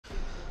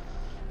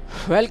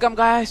Welcome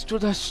guys to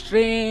the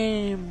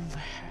stream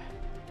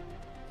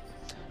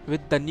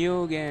with the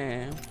new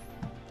game.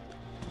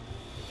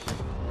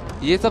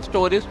 ये सब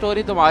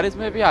story तुम्हारे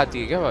इसमें भी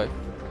आती है क्या भाई?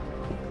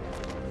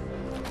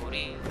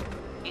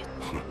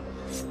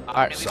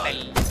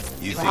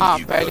 हाँ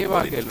पहली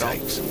बार खेल रहा हूँ।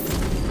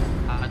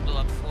 तो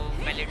आपको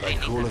पहले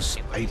ट्रेनिंग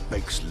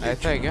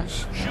ऐसा है क्या?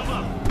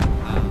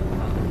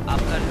 आप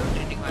कर लो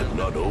ट्रेनिंग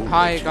वाला।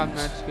 हाँ एक आध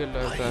मैच खेल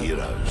रहा था।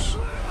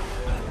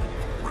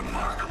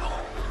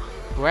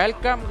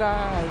 Welcome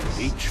guys.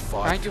 Each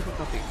fight Thank you for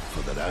coming.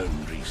 for their own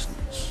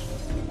reasons.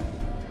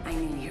 I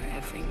knew your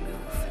every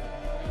move.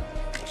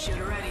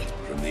 Shoot ready.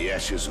 From the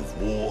ashes of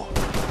war,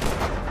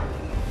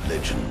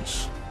 legends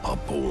are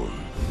born.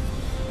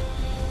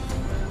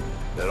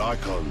 They're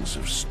icons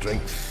of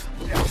strength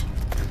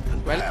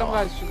and Welcome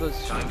power. guys to the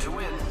stream. Time to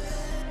win.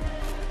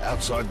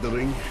 Outside the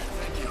ring,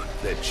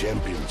 they're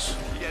champions.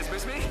 You guys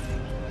miss me?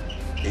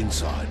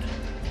 Inside,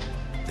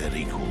 they're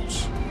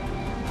equals.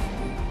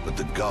 But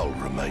the goal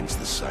remains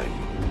the same.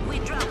 We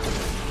drop.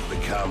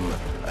 Become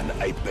an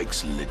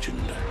Apex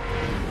legend.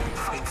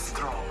 Fight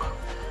strong.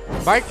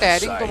 भाई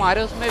टैरिंग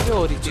तुम्हारे उसमें भी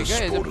हो रही थी क्या?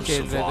 जब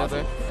खेल रहे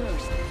थे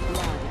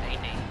नहीं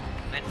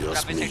मैंने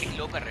पूरा पे सेटिंग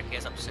लो कर रखी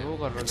है सबसे। वो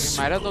कर रही है।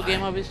 मेरा तो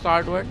गेम अभी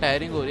स्टार्ट हुआ है,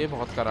 टैरिंग हो रही है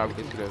बहुत खराब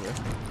डिस्प्ले पे।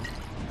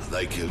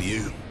 They kill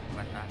you,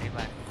 बताने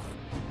बात।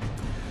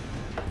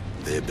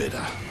 they're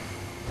better.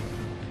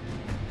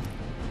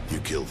 You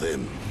kill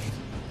them,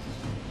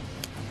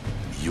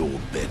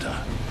 you're better.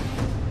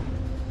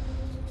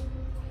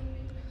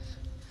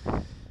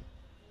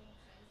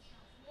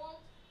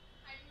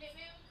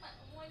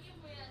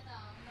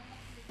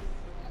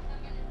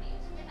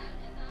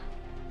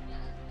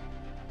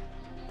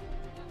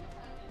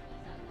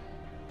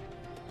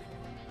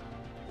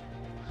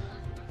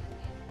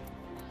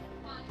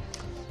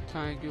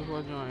 Thank you for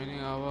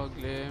joining our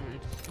game.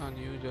 It's a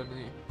new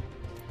journey.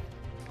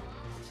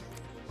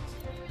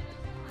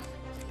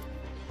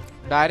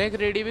 Direct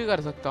ready भी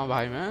कर सकता हूँ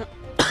भाई मैं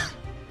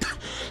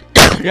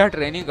या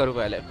ट्रेनिंग करूँ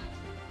पहले।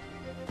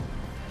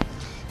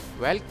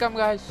 Welcome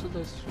guys to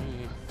the stream.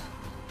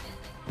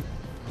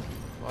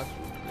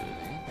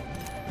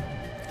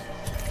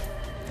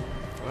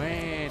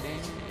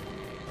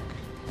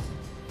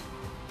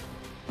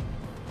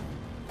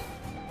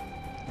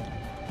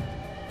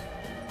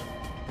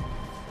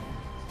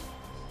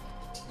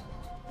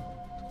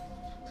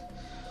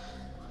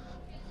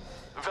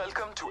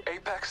 Welcome to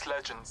Apex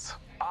Legends.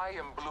 I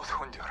am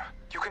Bloodhunter.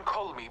 You can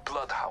call me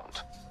Bloodhound.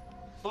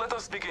 Let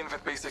us begin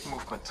with basic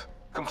movement.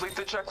 Complete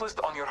the checklist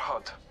on your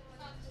HUD.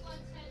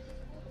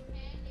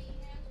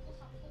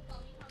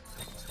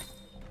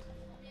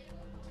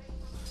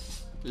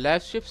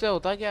 Left shift से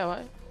होता क्या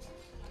भाई?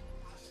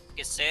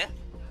 किससे?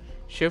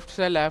 Shift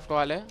से left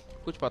वाले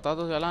कुछ पता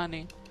तो चला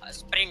नहीं।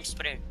 स्प्रिंट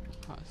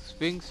हाँ,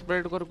 स्विंग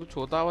स्प्रेड कर कुछ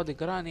होता हुआ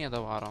दिख रहा नहीं है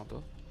दबा रहा हूँ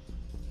तो।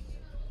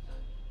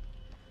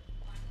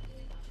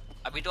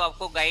 अभी तो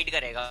आपको गाइड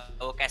करेगा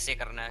वो कैसे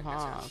करना है।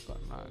 हाँ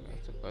करना है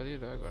कैसे कर ही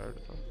रहा गाइड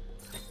तो।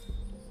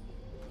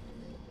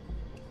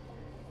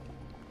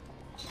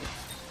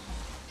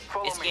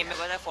 इस गेम में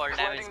पता है फॉल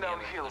डैमेज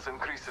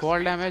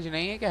फॉल डैमेज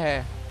नहीं है क्या?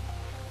 है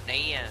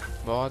नहीं है।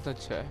 बहुत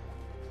अच्छा है।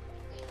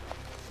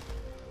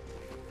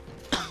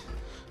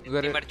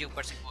 मर्जी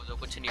ऊपर से कूदो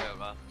कुछ नहीं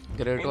होगा।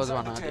 ग्रेटोस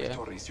Inside बना the दिया।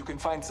 territories, you can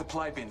find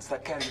supply bins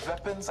that carry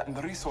weapons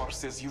and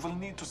resources you will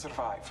need to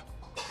survive.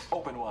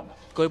 Open one.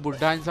 कोई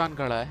बुढ़ा इंसान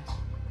खड़ा है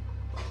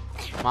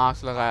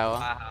मास्क लगाया हुआ।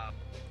 हाँ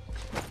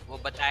वो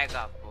बताएगा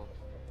आपको।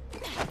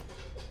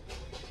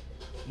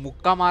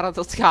 मुक्का मारा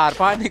तो उसके आर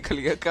पार निकल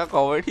गया। क्या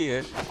कॉमेडी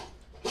है।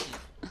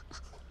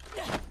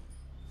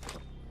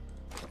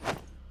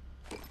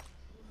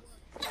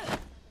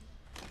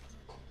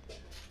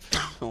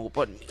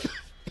 ऊपर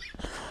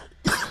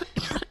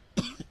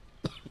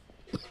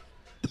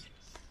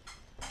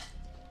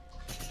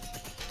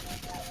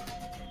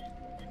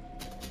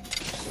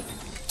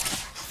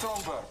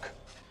Strong work.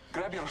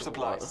 Grab your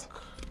supplies.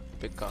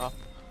 pick up.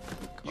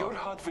 Your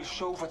HUD will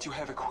show what you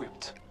have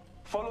equipped.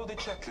 Follow the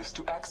checklist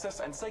to access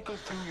and cycle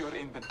through your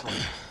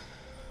inventory.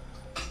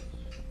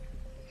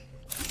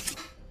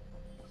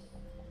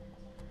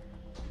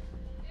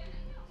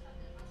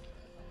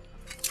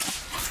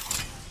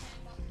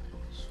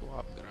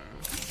 Swap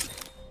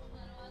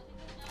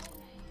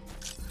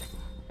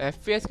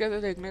FPS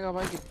कैसे देखने का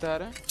भाई? कितना आ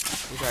रहा है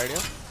कुछ आइडिया?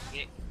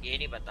 ये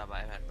नहीं पता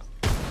भाई मेरे को।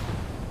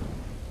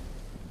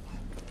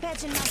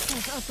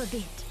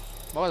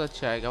 बहुत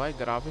अच्छा है भाई,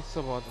 ग्राफिक्स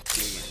तो बहुत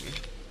अच्छी है।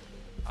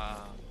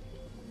 हाँ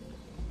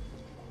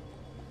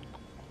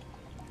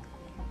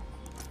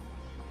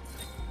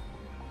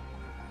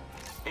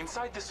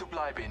Inside the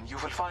supply bin, you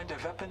will find a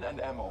weapon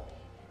and ammo.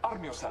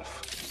 Arm yourself.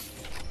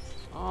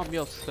 Arm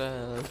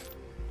yourself.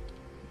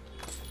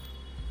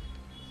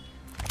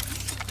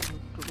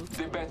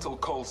 The battle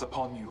calls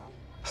upon you.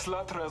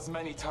 Slaughter as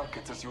many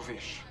targets as you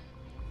wish.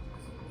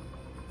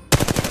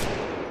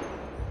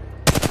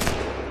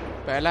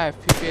 पहला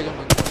FPP जो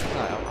मुझे पसंद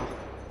आया हुआ।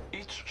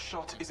 Each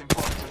shot is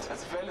important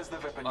as well as the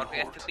weapon you और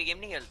hold. FPP game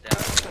नहीं खेलते?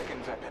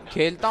 Second weapon.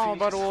 खेलता हूँ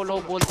पर वो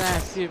लोग बोलते हैं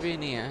FPP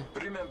नहीं है।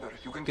 Remember,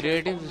 you can carry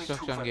creative only 2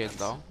 destruction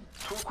खेलता weapons. हूँ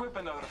To equip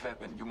another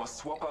weapon, you must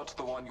swap out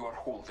the one you are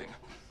holding.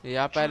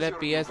 या पहले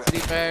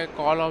PS3 पे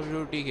कॉल ऑफ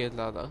ड्यूटी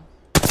खेलता था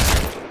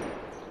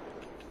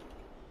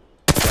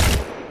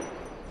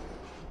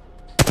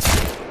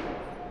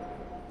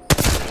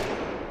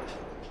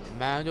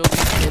मैं जो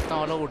खेलता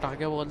हूँ लोग उठा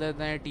के बोल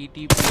देते हैं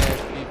TTP है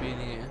FTP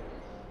नहीं है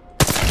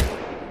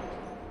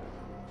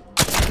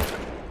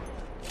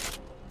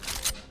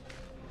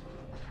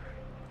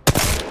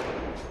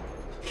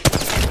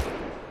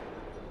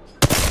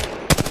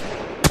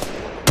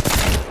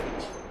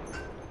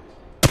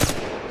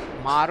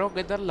मारो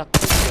किधर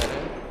लगती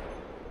है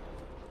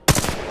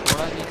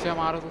थोड़ा नीचे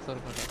मारो तो सर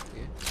पर लगती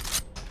है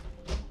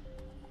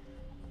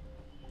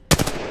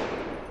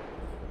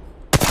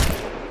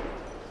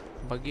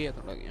बगी है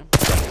थोड़ा game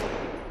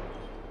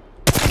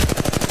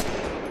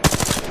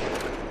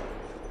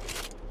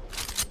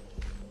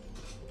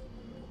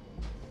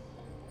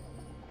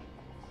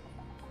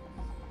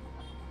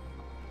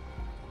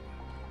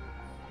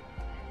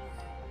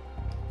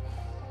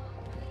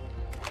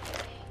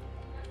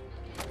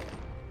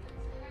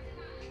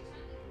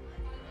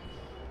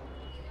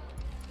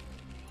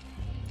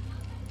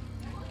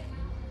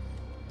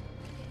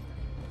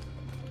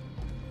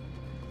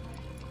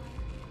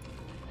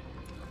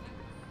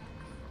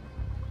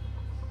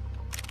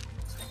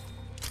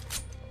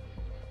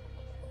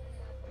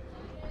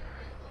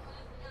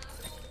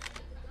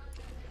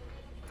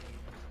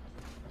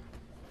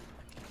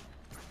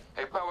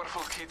A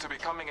powerful key to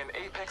becoming an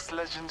Apex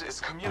legend is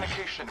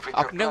communication with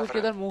your अपने को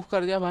किधर मूव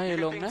कर दिया भाई ये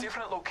You लोग can ने pick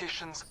different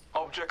locations,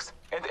 objects,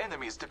 and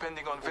enemies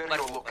depending on where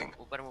you're looking.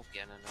 ऊपर मूव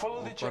किया ना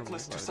Follow the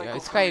checklist to cycle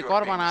इसका through एक your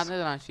और बना enemies.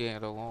 देना चाहिए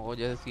लोगों को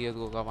जैसे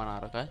CS:GO का बना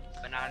रखा है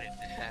बना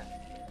देते हैं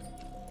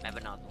मैं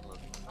बना दूंगा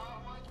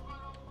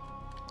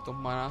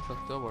तुम बना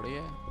सकते हो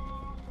बढ़िया है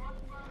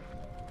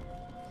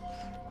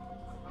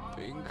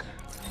pink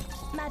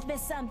Might be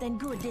something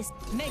good this.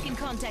 Making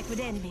contact with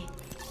enemy.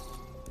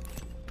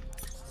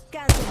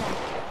 Cancel that.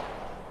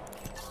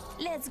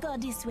 Let's go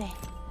this way.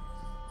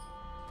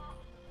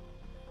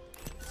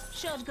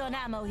 Shotgun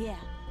ammo here.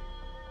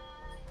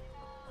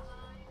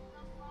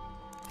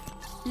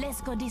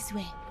 Let's go this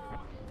way.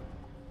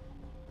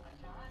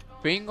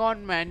 Ping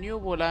on menu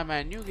बोला है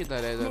मेन्यू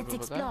किधर है इधर Let's पे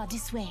पता explore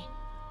this way.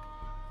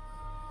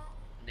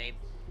 नहीं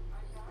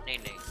नहीं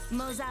नहीं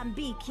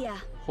Mozambique here.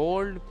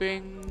 Hold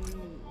ping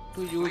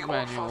to use The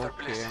menu All-Father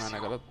okay blesses मैंने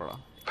you. गलत पढ़ा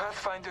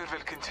Pathfinder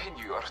will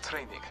continue your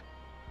training.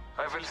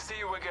 I will see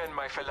you again,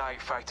 my fellow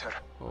fighter.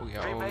 हो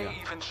गया We हो may गया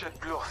even shed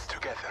blood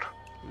together.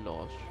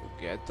 Lost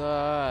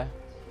together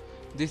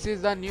this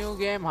is the new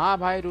game हाँ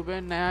भाई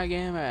Ruben नया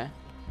गेम है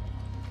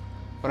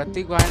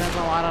प्रतीक भाई ने तो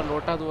हमारा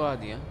लोटा दुआ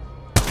दिया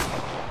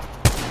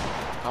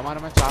हमारे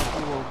में चाकू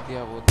रोक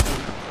दिया वो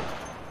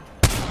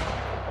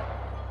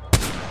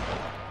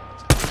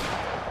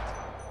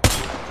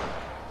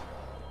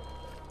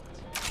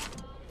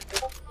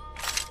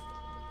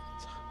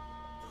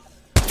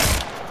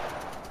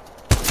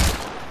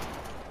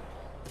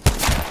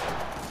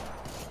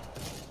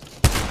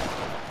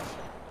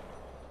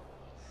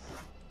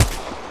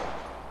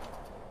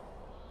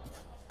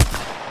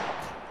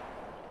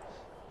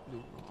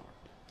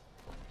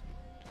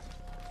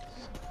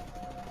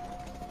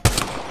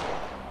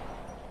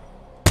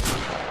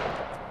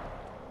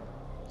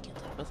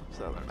सबसे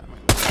ज्यादा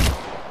डैमेज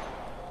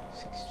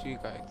 60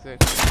 का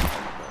एग्जैक्ट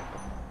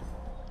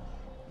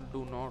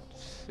डू नॉट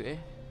से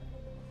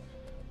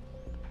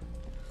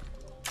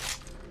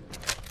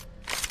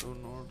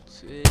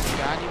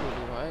क्या नहीं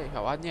बोलूं भाई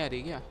आवाज नहीं आ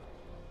रही क्या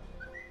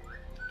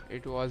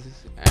इट वाज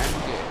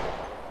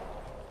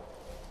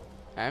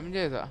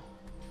एमजे था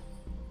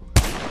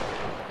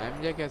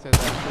एमजे कैसे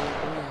था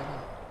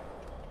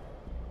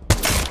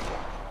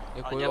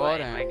ये कोई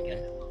और है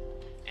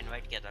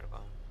इनवाइट किया तेरे को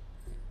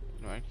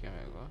इनवाइट किया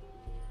मेरे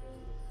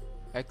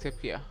को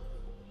एक्सेप्ट किया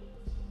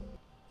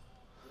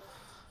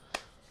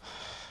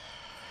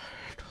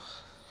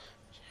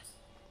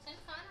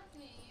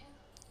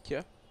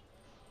क्या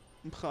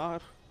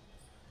बाहर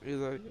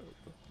इधर ही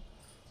होता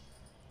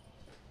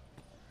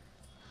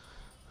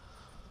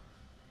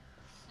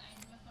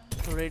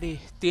रेडी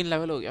 3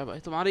 लेवल हो गया भाई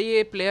तुम्हारे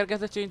ये प्लेयर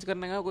कैसे चेंज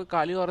करने का कोई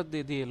काली औरत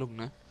दे दी है लोग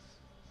ने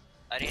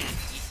अरे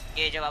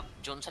ये जब आप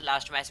जोन से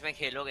लास्ट मैच में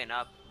खेलोगे ना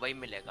वही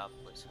मिलेगा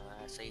आपको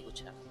ऐसा ही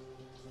कुछ है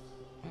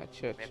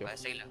अच्छा मेरे को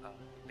ऐसा ही लगा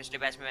पिछले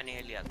बैच में मैंने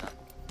ये लिया था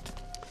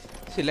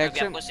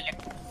सिलेक्शन आपको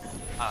सिलेक्ट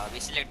हां अभी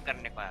सिलेक्ट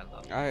करने को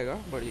आएगा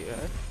बढ़िया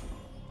है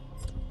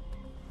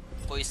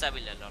कोई सा भी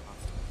ले लो ना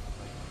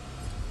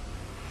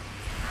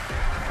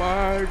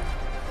but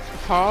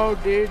how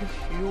did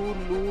you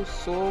lose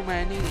so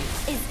many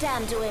It's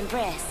time to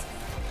impress.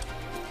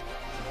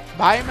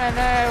 भाई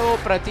मैंने वो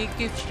प्रतीक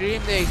की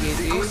स्ट्रीम देखी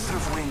The थी gust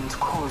of wind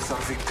calls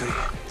our victory.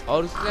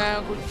 और उसने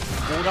कुछ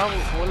पूरा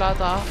बोला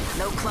था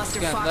No cluster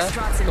उसके fox अंदर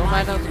trots in तो my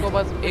मैंने unit. उसको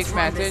बस Let's एक run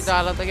मैसेज this.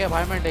 डाला था कि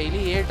भाई मैं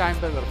डेली ये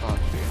टाइम पे करता हूँ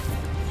stream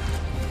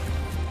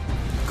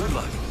Good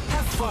luck.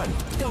 Have fun.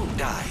 Don't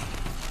die.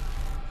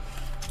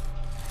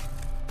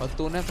 और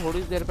तूने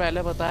थोड़ी देर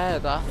पहले बताया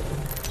था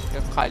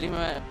या खाली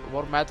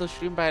मैं तो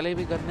स्ट्रीम पहले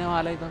भी करने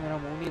वाला ही था, मेरा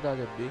मुंह नहीं था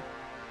जब भी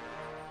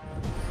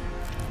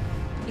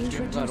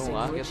स्ट्रीम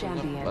करूँगा कि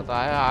तुमने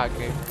बताया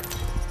आके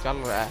चल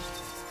रहा है।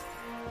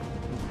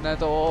 उसने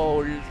तो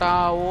उल्टा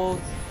वो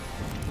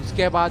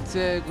उसके बाद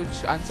से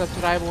कुछ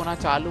अनसब्सक्राइब होना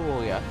चालू हो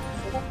गया,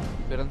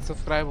 फिर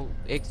अनसब्सक्राइब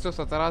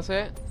 117 से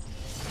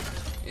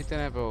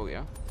इतने पे हो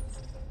गया,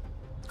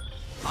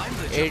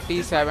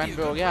 87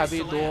 पे हो गया। अभी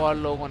 2 और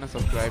लोगों ने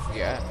सब्सक्राइब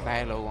किया है,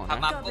 नए लोगों ने।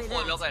 हम आपको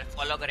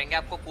फॉलो करेंगे,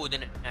 आपको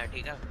कूदना है,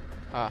 ठीक है?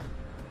 हाँ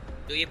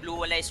तो ये ब्लू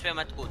वाला इस पे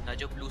मत कूदना,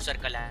 जो ब्लू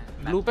सर्कल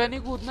है। ब्लू पे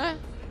नहीं कूदना है?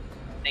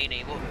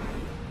 नहीं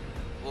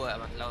वो है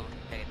मतलब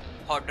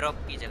हॉट ड्रॉप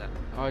की जगह।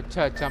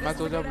 अच्छा मैं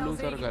तो जब ब्लू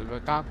सर्कल पे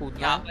कहाँ कूदना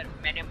यहाँ है? पर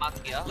मैंने मार्क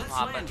किया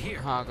वहाँ पर।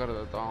 हाँ कर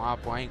देता हूँ, आप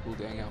वहीं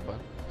कूदेंगे। यहाँ पर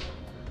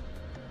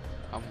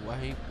हम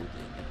वहीं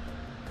कूदेंगे।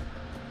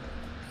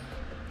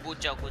 कूद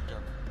जाओ।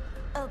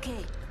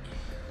 Okay.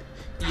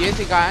 ये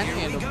सिखाया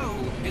नहीं है लोग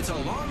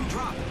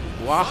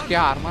को। वाह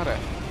क्या आर्मर है,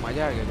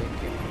 मजा आ गया देख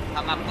के।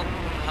 हम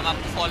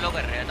आपको फॉलो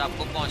कर रहे हैं तो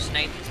आपको पहुंचना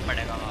ही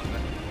पड़ेगा वहाँ पर।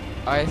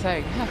 ऐसा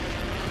है क्या?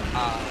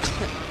 हाँ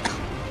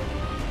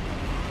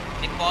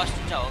एक कॉस्ट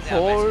जाओगे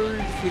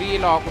होल्ड फ्री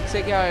लॉक,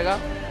 उससे क्या होएगा?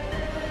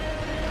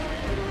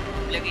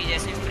 लगी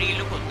जैसे फ्री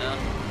लुक होता है,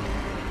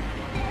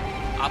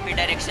 आपकी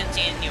डायरेक्शन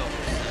चेंज नहीं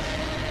होगी।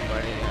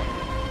 बढ़िया।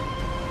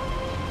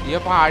 ये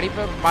पहाड़ी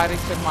पे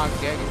डायरेक्शन मार्क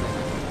किया किसी ने?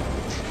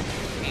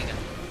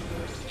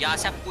 यहाँ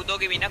से आप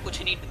कूदोगे भी ना,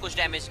 कुछ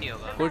डैमेज नहीं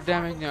होगा। कुछ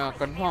डैमेज नहीं होगा,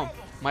 कंफर्म?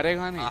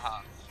 मरेगा नहीं?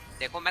 हाँ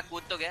देखो मैं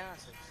कूद तो गया यहाँ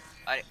से,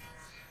 अरे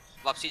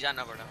वापसी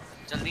जाना पड़ा,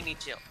 जल्दी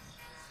नीचे आओ।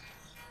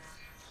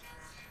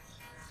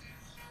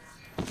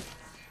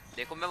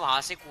 देखो मैं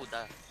वहाँ से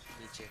कूदा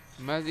नीचे।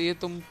 मैं ये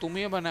तुम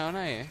ही बनाए हो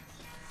ना ये?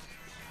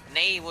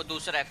 नहीं वो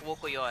दूसरा है, वो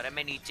कोई और है,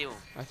 मैं नीचे हूँ।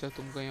 अच्छा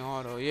तुम कहीं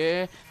और हो।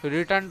 ये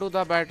return to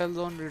the battle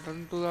zone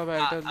आ रहा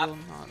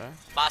है।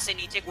 वहाँ से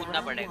नीचे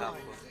कूदना पड़ेगा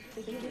आपको।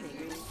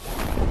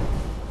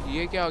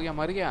 ये क्या हो गया,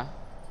 मर गया?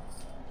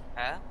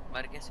 है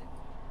मर कैसे?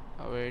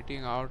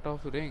 वेटिंग आउट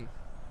ऑफ रिंग,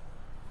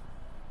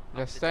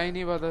 रास्ता ही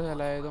नहीं पता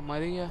चला, है तो मर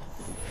गया।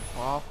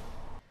 वाह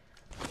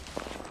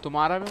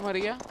तुम्हारा भी मर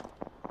गया?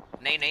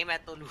 नहीं मैं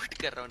तो लूट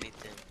कर रहा हूँ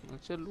नीचे।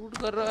 अच्छा लूट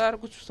कर रहा हो यार,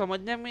 कुछ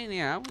समझने में ही नहीं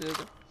आया मुझे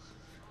तो।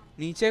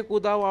 नीचे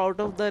कूदा वो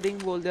आउट ऑफ द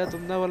रिंग बोल दिया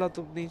तुमने, बोला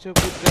तुम नीचे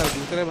कूद गया,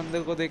 दूसरे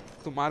बंदे को देख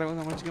तुम्हारे को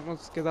समझ के मैं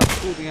उसके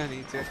साथ कूद गया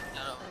नीचे।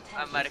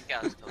 मर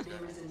क्या?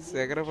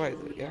 सैक्रिफाइस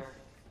हो गया।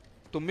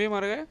 तुम भी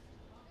मर गए?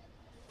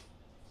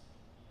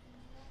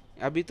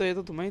 अभी तो ये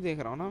तो तुम्हें ही देख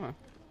रहा हूँ ना मैं।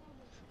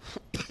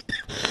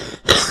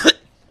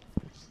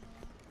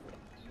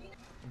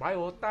 भाई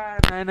होता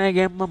है नए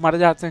गेम में मर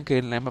जाते हैं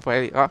खेलने में,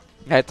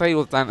 पहले ऐसा ही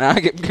होता है, नया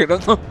गेम खेलो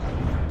तो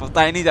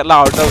पता ही नहीं चला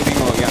आउट ऑफ रिंग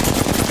हो गया।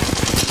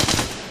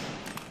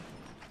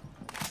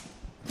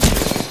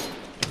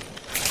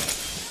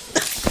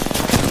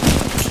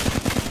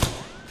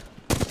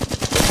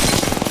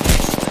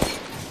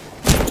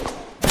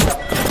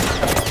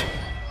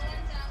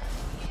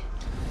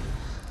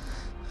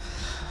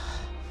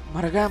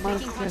 मर गया,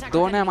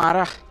 दो ने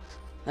मारा।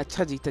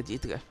 अच्छा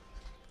जीत गए।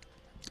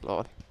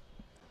 Lol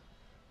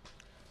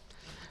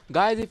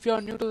guys, if you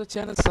are new to the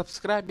channel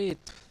subscribe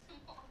it.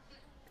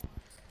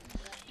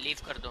 Leave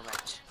कर दो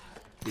मैच।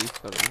 लीव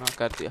कर दो ना,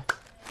 कर दिया।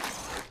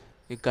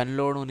 ये गन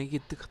लोड होने की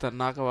इतनी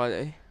खतरनाक आवाज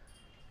है।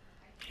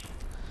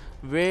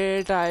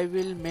 Wait I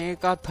will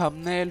make a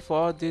thumbnail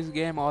for this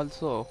game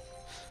also.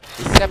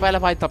 इससे पहले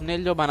भाई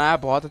थंबनेल जो बनाया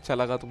बहुत अच्छा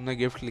लगा, तुमने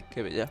गिफ्ट लिख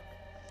के भेजा।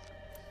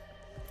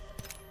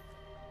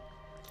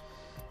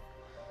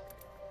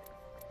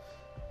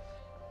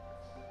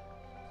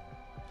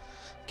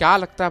 क्या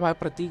लगता है भाई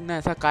प्रतीक ने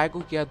ऐसा काय को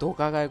किया,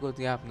 धोखा काय को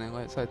दिया आपने को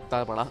ऐसा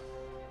इतना बड़ा?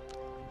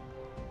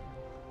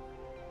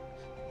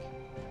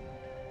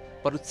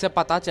 पर उससे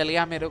पता चल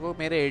गया मेरे को,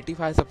 मेरे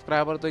 85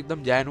 सब्सक्राइबर तो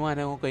एकदम जेन्युइन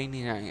है, वो कहीं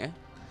नहीं जाएंगे।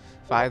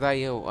 फायदा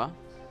ये होगा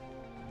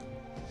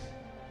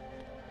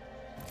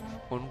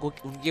उनको,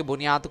 उनकी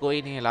बुनियाद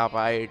कोई नहीं हिला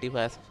पाया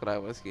 85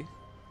 सब्सक्राइबर्स की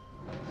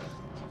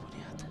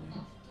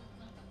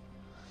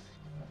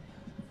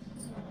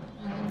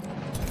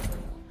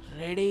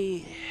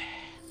रेडी।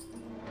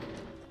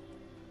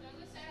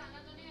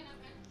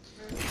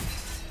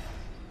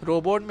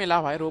 रोबोट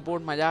मिला भाई,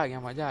 रोबोट मजा आ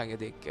गया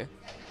देख के।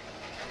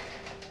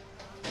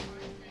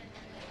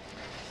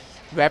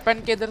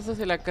 वेपन के इधर से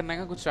सिलेक्ट करने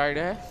का कुछ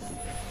आइडिया है?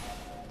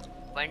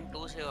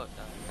 1-2 से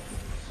होता है।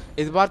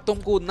 इस बार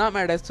तुम कूदना,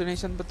 मैं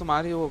डेस्टिनेशन पे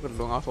तुम्हारी वो कर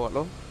लूंगा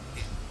फॉलो,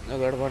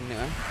 गड़बड़ नहीं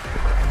है।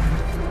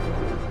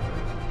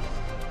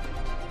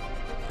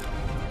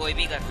 कोई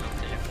भी कर लो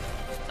सिलेक्ट,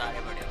 सारे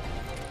बड़े।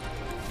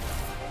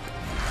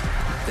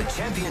 The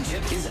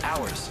championship is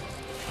ours.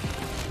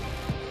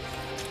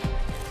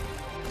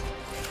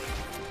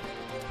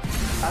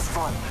 As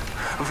one,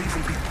 we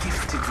will be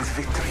gifted with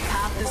victory.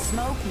 Pop the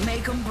smoke,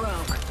 make 'em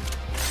broke.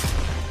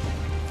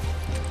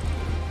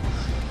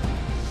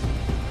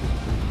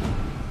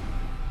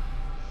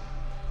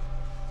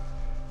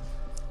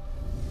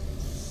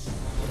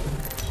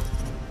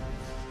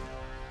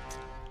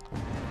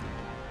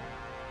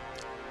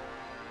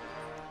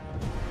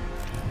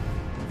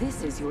 This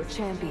is your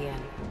champion.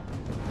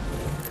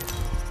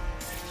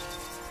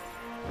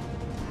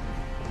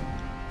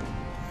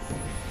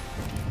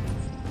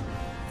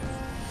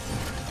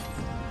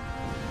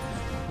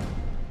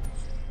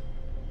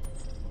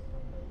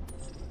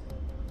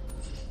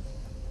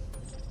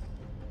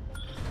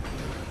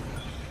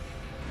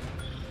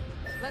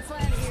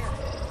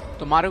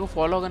 हमारे को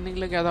फॉलो करने के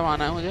लिए क्या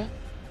दबाना है मुझे?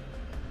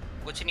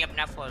 कुछ नहीं,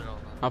 अपने आप फॉलो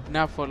होगा। अपने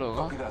आप फॉलो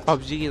होगा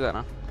पबजी की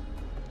तरह।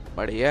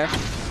 बढ़िया।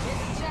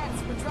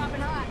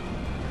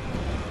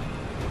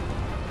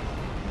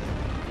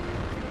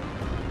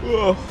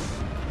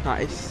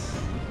 नाइस।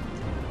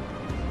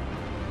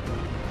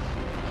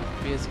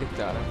 FPS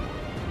कितना आ रहा है?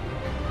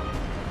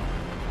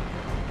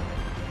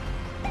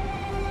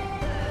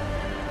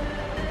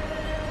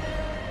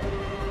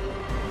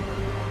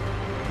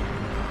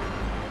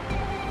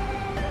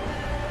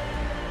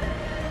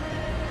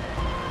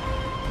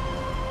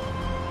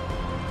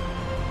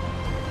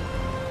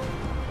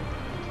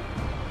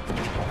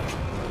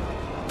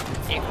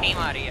 एक टीम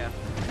आ रही है।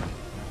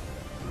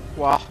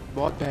 वाह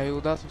बहुत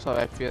बेहुदा सब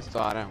FPS तो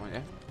आ रहा है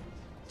मुझे।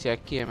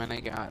 चेक किया मैंने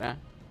क्या आ रहा है।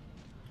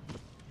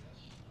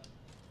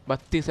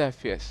 32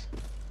 FPS,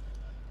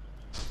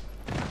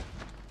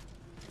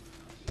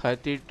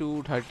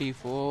 32,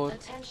 34,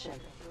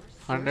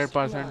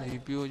 100%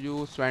 GPU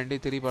use,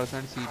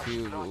 23% CPU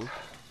use.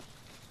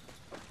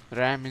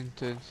 RAM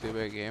intensive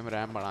है गेम,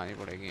 रैम बढ़ानी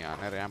पड़ेगी।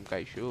 आने रैम का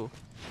इशू।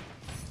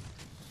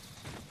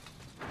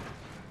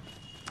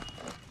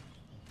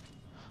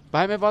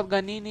 भाई मेरे पास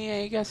गन ही नहीं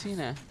है, ये क्या सीन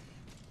है?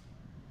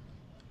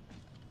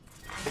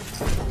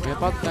 मेरे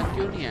पास गन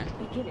क्यों नहीं है?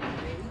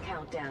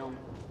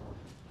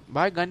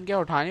 भाई गन क्या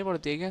उठानी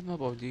पड़ती है क्या इसमें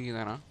पबजी की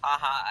तरह? हाँ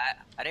हाँ,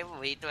 अरे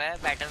वही तो है,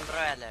 बैटल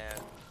रॉयल है,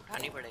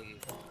 उठानी पड़ेगी।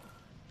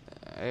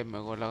 अरे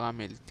मेरे को लगा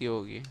मिलती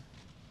होगी।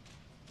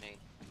 नहीं।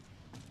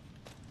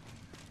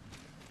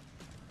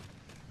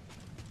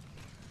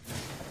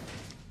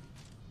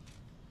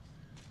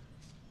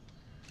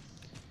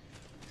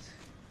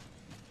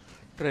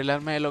 ट्रेलर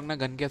में ये लोग ने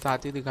गन के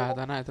साथ ही दिखाया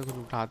था ना, ऐसा कुछ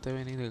उठाते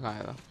हुए नहीं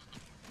दिखाया था।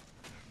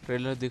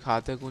 ट्रेलर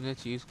दिखाते कुछ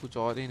चीज़ कुछ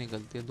और ही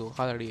निकलती है।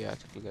 धोखाधड़ी है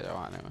आजकल के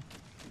ज़माने में।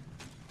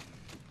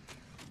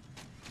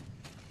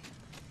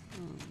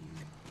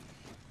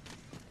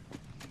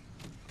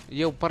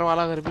 ये ऊपर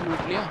वाला घर भी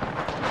लूट लिया।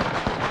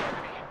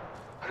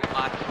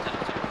 मार चल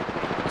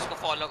इसको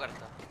फॉलो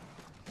करता।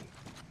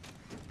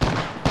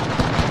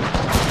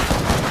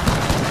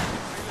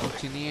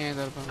 कुछ नहीं है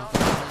इधर पर।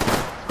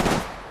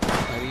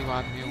 गरीब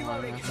आदमी हूँ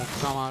मैं,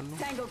 मुक्का मार लूँ।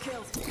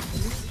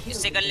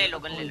 इससे गन ले लो,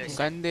 गन ले लो।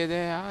 गन दे दे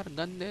यार,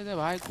 गन दे दे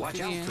भाई।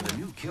 कुछ नहीं है,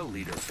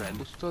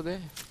 कुछ तो दे।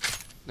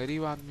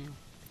 गरीब आदमी हूँ।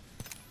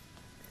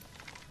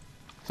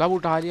 सब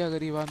उठा लिया,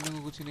 गरीब आदमी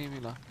को कुछ नहीं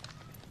मिला।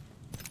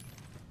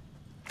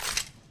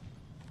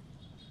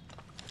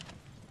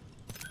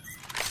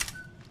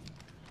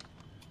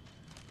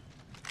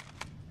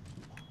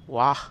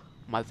 वाह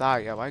मजा आ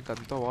गया भाई,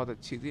 गन तो बहुत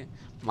अच्छी थी।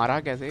 मरा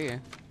कैसे ये?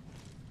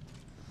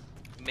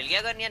 मिल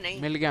गया गन या नहीं?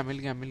 मिल गया मिल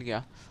गया मिल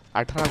गया।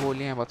 18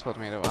 गोलियां हैं बस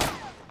मेरे पास।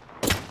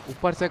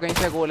 ऊपर से कहीं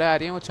से गोले आ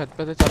रही हैं, वो छत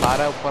पे से चला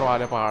रहा है ऊपर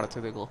वाले पहाड़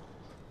से। देखो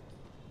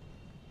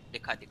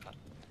दिखा दिखा।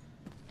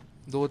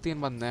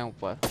 2-3 बंदे हैं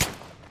ऊपर।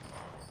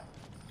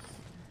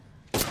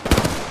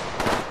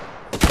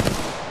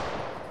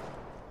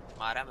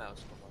 मारा मैं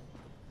उसको।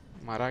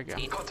 मारा क्या?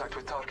 Contact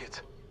with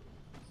target.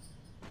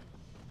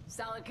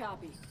 Solid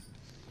copy.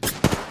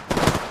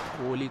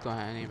 गोली तो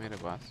है नहीं मेरे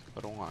पास,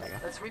 करूँगा क्या?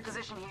 Let's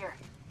reposition here.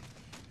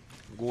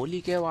 गोली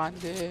के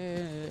वांदे।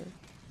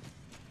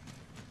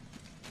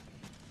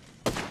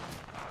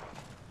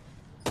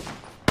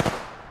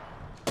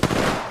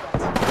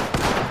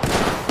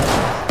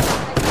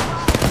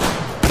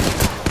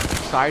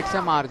 साइड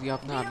से मार दिया,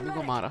 अपने आदमी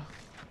को मारा।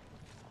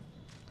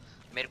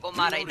 मेरे को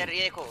मारा, इधर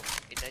ये देखो,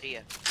 इधर ही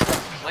है,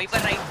 वहीं पर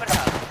राइट पर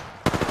था।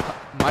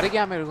 मर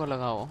गया मेरे को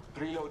लगा वो।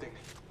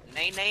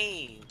 नहीं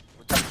नहीं,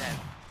 उधर है,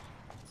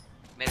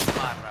 मेरे को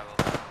मार रहा है वो।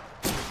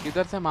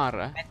 किधर से मार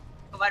रहा है?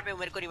 बार पे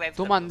मेरे को रिवाइव।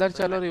 तुम अंदर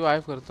चलो,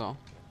 रिवाइव करता हूँ।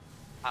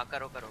 हाँ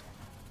करो करो।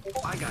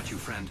 I got you,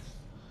 friend.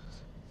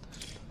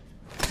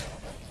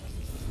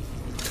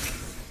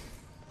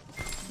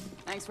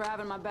 Thanks for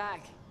having my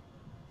back.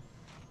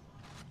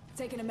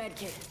 Taking a med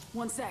kit.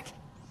 1 sec.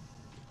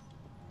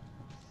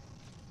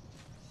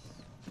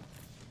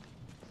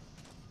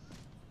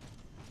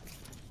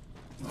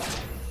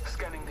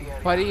 Scanning the area.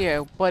 ऊपर ही है,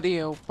 ऊपर ही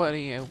है, ऊपर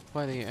ही है,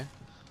 ऊपर ही है,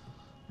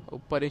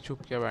 ऊपर ही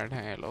छुप के बैठे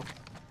हैं ये लोग।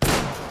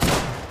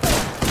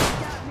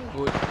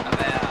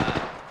 अबे यार,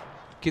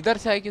 किधर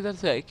से आए, किधर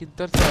से आए,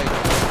 किधर से आए?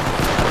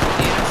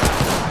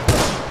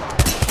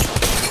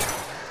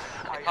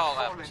 देखा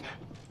होगा।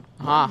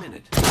 हाँ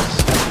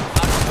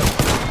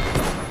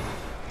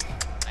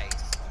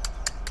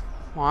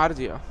मार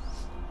दिया,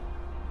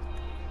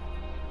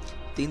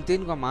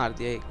 3-3 को मार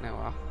दिया एक ने।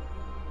 वाह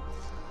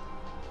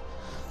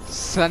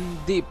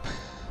संदीप।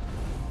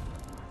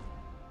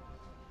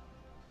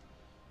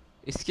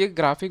 इसके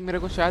ग्राफिक मेरे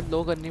को शायद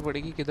लो करनी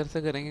पड़ेगी। किधर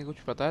से करेंगे कुछ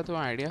पता है तो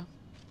आइडिया?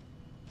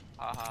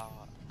 हाँ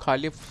हाँ,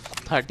 खाली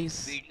 30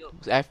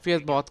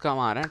 FPS बहुत कम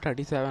आ रहे हैं,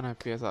 37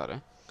 FPS आ रहे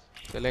हैं।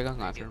 चलेगा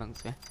कहाँ से ढंग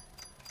से?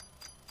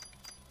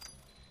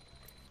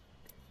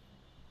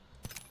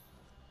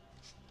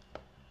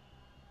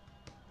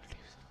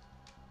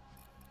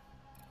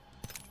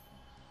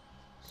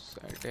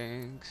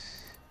 सेटिंग्स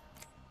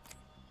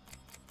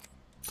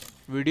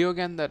वीडियो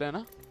के अंदर है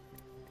ना?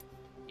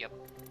 यप।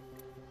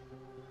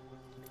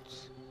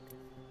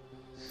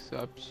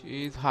 सब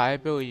चीज हाई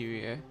पे हुई हुई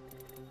है।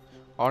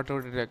 ऑटो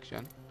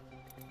डिटेक्शन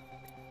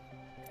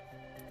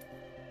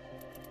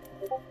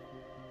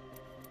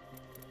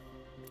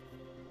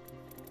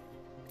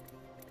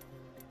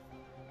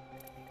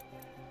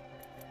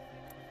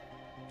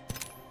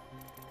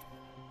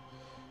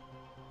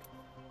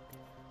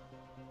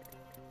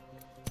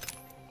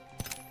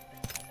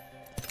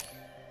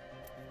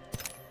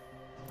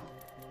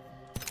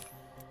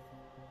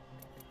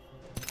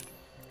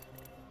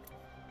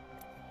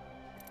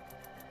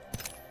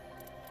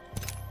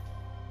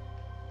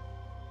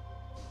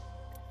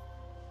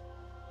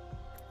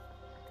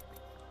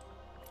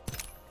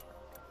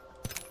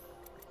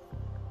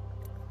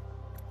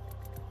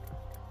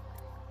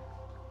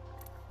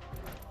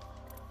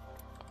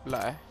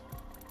है,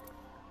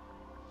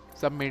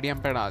 सब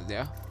मीडियम पे डाल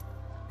दिया।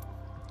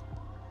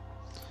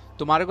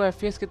 तुम्हारे को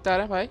एफपीएस कितना आ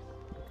रहा है भाई?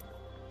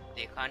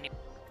 देखा नहीं।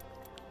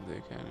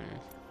 देखे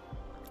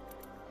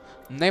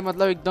नहीं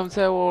मतलब एकदम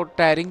से वो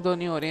टैरिंग तो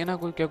नहीं हो रही है ना?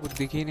 कोई क्या कुछ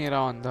दिख ही नहीं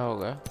रहा, अंधा हो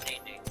गया।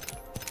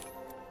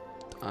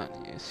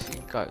 नहीं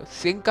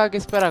सिंक का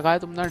किस पे रखा है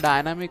तुमने?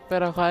 डायनामिक पे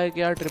रखा है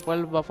क्या?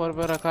 ट्रिपल बफर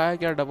पे रखा है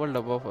क्या? डबल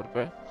बफर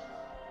पे?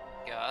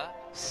 क्या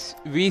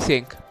we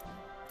sink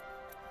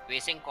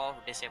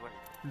of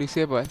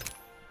disable.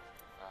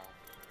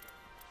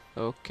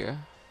 Okay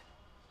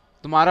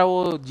तुम्हारा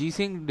वो जी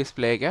सिंक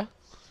डिस्प्ले है क्या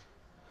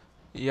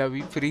या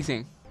वी फ्री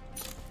सिंक?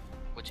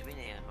 कुछ भी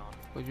नहीं है।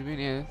 कुछ भी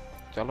नहीं है।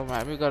 चलो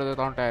मैं भी कर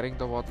देता हूँ, टैरिंग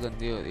तो बहुत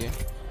गंदी हो रही है।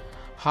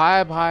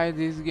 हाय भाई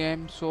this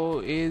game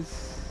so is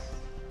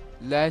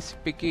less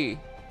पिकी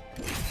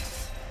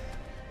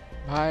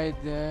भाई,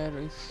 there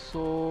is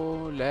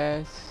so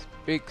less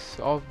pics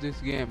of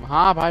this game.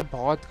 हाँ भाई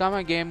बहुत कम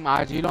है, गेम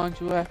आज ही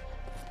लॉन्च हुआ है।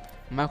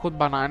 मैं खुद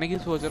बनाने की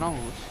सोच रहा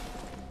हूँ,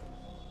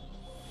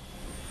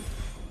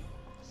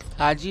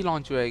 आज ही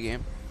लॉन्च हुआ है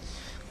गेम,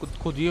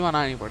 खुद ही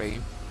बनानी पड़ेगी।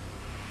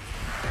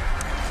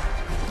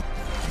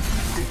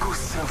 The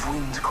gusts of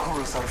wind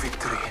chorus our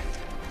victory.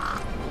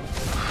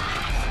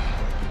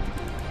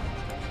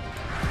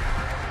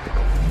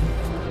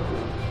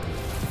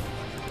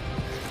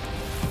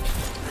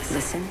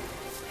 Listen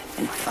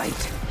and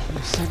fight.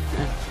 Listen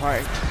and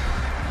fight.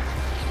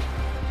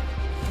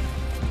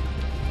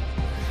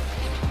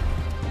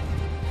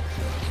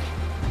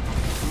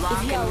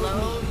 Lock and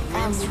load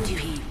and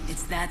repeat.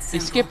 It's that simple.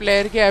 इसके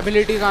प्लेयर की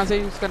एबिलिटी कहाँ से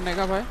यूज करने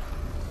का भाई?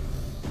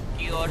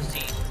 Q और Z।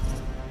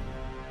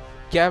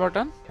 क्या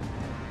बटन?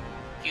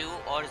 Q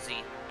और Z।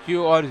 Q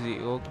और Z,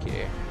 okay.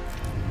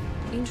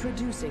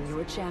 Introducing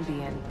your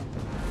champion.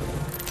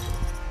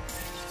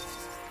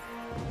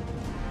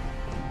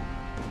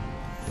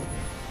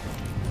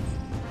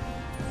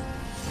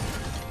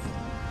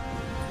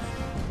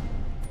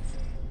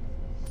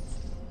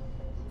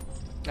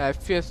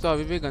 FPS तो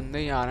अभी भी गंदे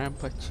ही आ रहे हैं,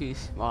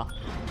 25। वाह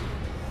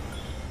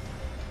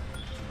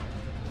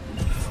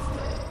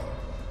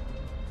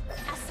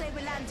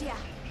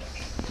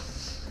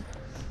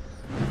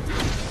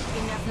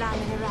Enough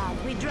lying around.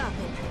 We drop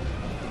it.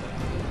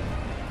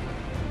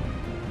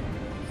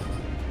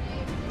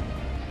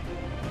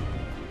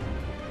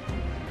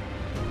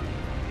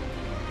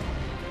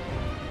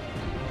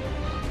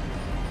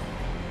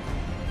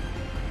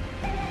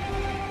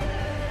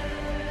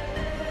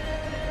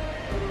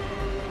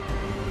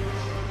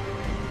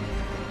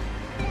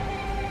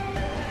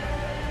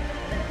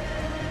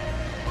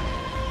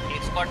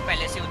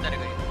 पहले से उतर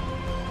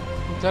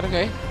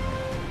गए।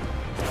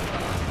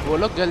 वो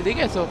लोग जल्दी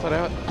कैसे उतरे?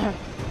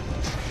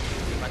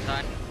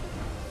 पता नहीं,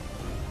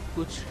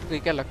 कुछ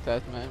ट्रिक लगता है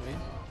इसमें भी।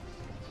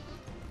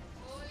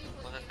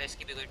 हो सकता है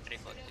इसकी भी कोई ट्रिक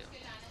होती है।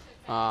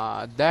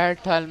 That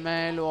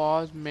helmet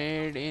was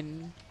made in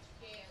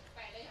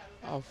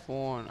a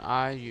phone.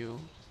 Are you?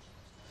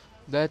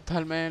 That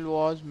helmet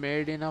was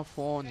made in a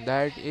phone.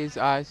 That is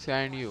I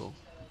send you.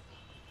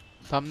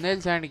 Thumbnail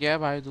send किया है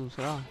भाई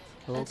दूसरा।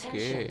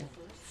 Okay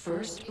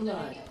First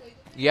blood.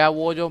 या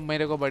वो जो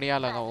मेरे को बढ़िया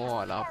लगा वो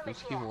वाला, आप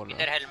उसकी बोल रहे हो?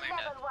 इधर हेलमेट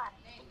है,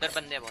 उधर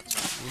बंदे हैं बहुत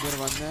सारे। उधर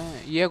बंदे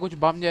हैं। ये कुछ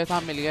बम जैसा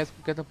मिल गया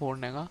इसको, कैसे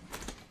फोड़ने का?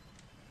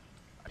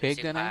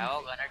 फेंक देना है।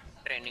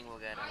 ट्रेनिंग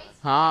वगैरह।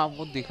 हाँ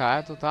वो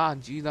दिखाया तो था,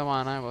 जी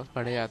दबाना है बस,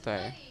 पड़ जाता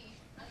है।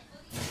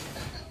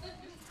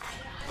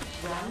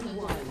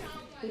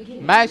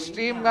 मैं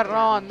स्ट्रीम कर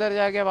रहा हूँ, अंदर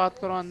जाके बात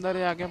करो, अंदर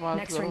जाके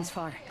बात करो।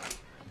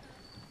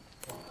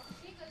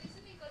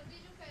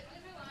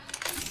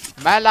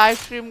 मैं लाइव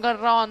स्ट्रीम कर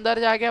रहा हूँ, अंदर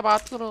जाके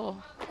बात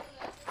करो।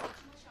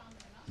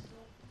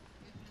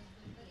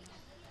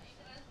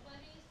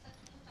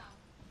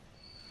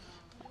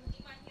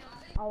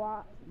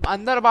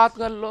 अंदर बात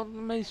कर लो,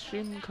 मैं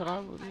स्ट्रीम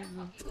खराब हो रही है।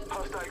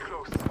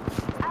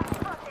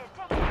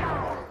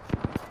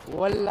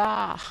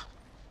 वल्लाह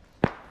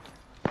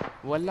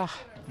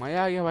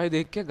मजा आ गया भाई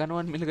देख के। गन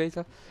वन मिल गई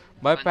सब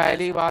भाई,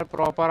 पहली बार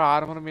प्रॉपर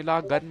आर्मर मिला,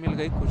 गन मिल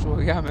गई, खुश हो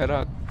गया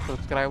मेरा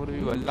सब्सक्राइबर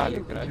भी। वल्लाह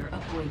लिख रहा है।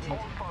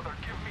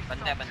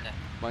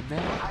 बंदे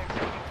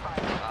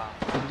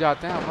सुन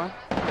जाते हैं अपन,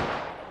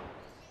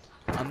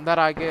 अंदर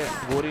आके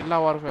गोरिल्ला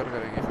वॉरफेयर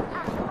करेंगे।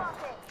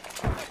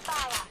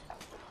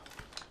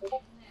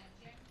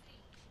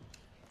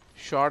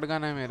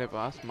 शॉटगन है मेरे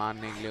पास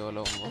मारने के लिए वो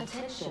लोगों को।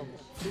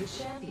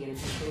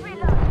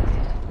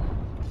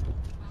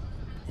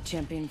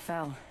 Champion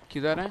fell.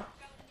 किधर है?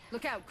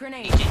 Look out,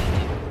 grenade.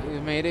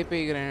 मेरे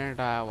पे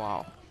ग्रेनेड आया।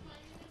 वाओ,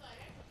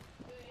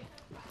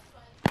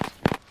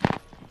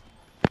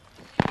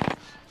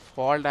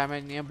 फॉल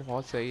डैमेज नहीं है,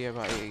 बहुत सही है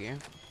भाई ये गेम।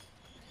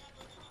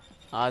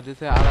 आधे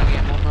से आधा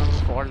गेमों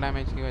में फॉल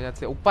डैमेज की वजह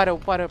से। ऊपर है,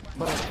 ऊपर है,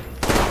 ऊपर है।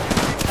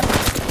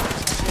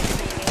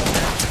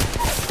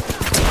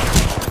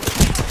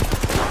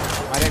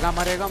 मरेगा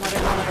मरेगा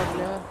मरेगा मेरा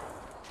प्लेयर।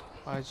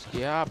 बच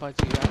गया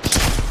बच गया।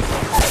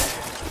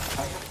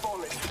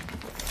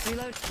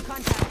 Reload.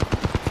 Contact.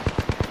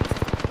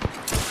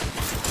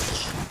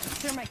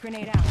 Thermite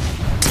grenade out.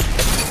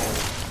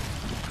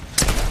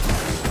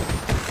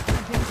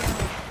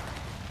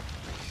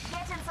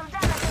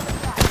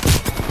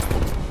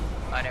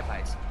 अरे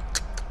भाई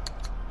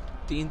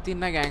तीन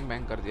ने गैंग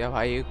बैंग कर दिया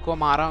भाई। एक को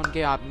मारा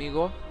उनके आदमी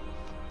को,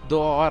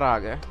 दो और आ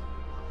गए।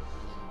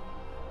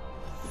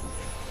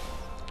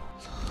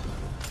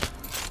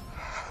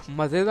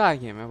 मजेदार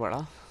गेम है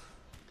बड़ा।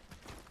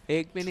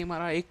 एक भी नहीं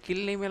मारा, एक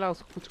किल नहीं मिला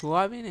उसको, कुछ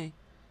हुआ भी नहीं।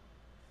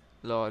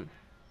 लॉल।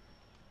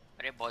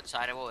 अरे बहुत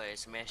सारे वो है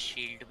इसमें,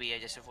 शील्ड भी है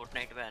जैसे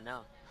फोर्टनाइट में है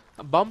ना।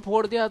 बम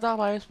फोड़ दिया था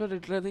भाई उस पर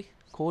लिटरली,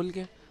 खोल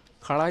के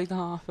खड़ा ही था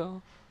वहाँ पे।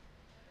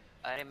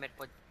 अरे मेरे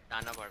को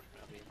जाना पड़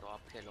रहा है, तो आप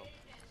खेलो।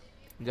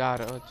 जा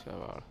रहे हो? अच्छा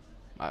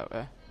bye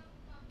bye.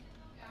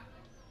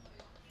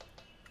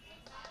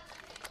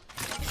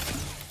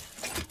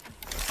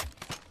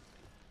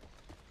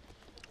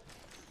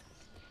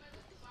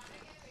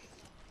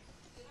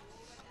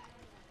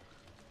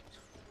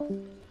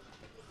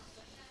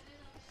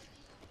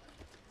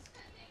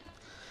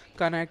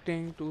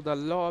 Connecting to the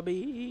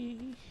lobby.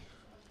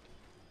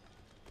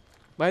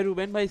 भाई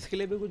रूबेन भाई इसके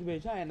लिए भी कुछ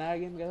भेजा है? नया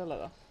गेम कैसा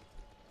लगा?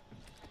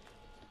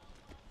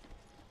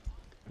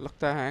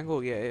 लगता है हैंग हो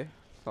गया है,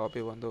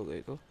 लॉबी बंद हो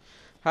गई तो।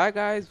 Hi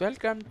guys,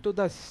 welcome to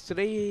the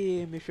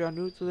stream. If you are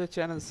new to the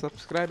channel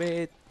subscribe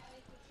it.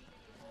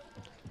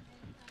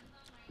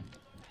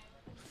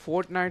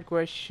 Fortnite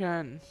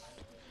question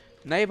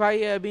नहीं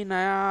भाई, अभी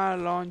नया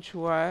लॉन्च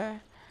हुआ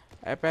है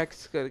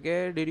एपेक्स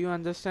करके। Did you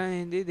understand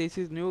Hindi? This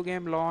is new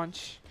game launch,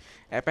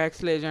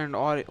 apex legend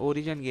और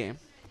origin game.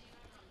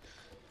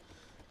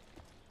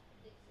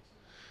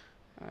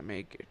 I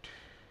make it.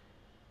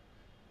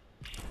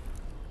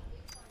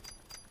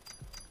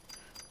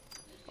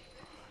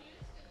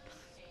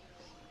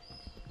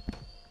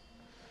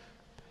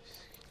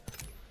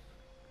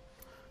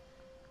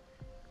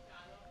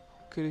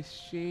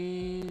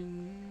 Christian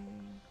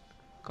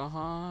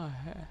कहाँ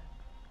है?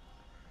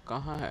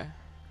 कहाँ है?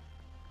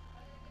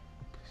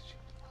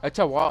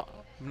 अच्छा वाह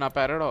ना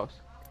पैराडॉक्स।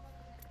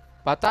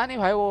 पता नहीं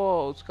भाई,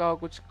 वो उसका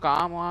कुछ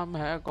काम वाम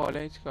है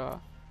कॉलेज का,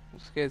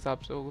 उसके हिसाब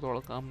से वो थोड़ा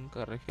कम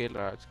कर खेल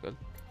रहा है आजकल।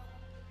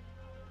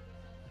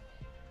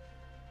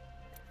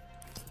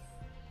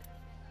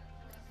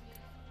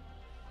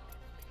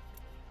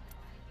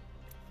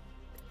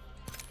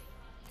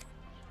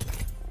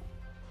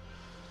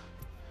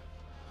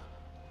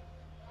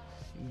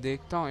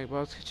 देखता हूँ एक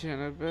बार उसके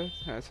चैनल पे।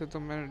 ऐसे तो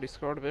मैंने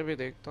डिस्कॉर्ड पे भी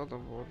देखता हूँ, तो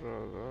बोल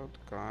रहा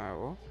था कहाँ है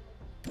वो।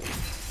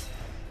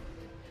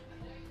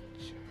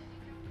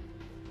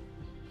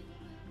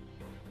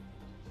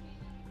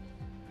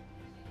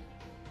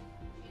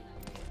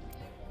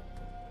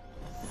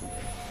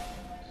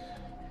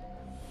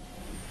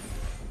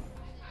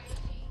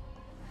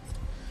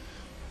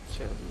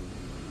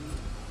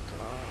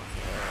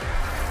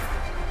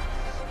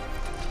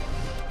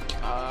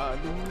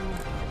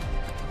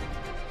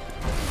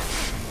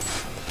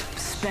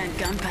 Spent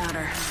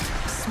gunpowder.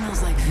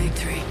 Smells like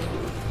victory.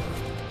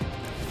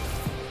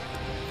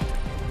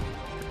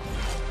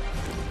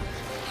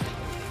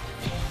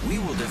 We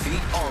will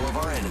defeat all of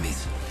our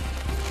enemies.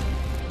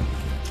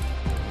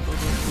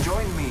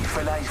 Join me,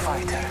 fellow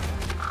fighter.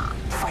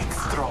 Fight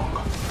strong.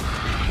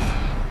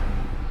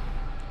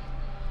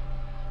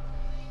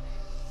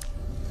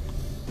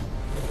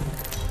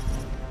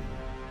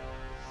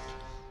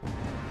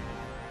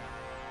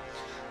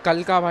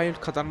 कल का भाई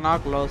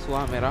खतरनाक लॉस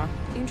हुआ मेरा।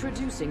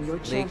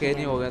 देखे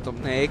नहीं हो गया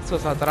तुमने,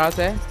 117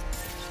 से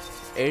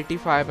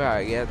 85 पे आ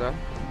गया था।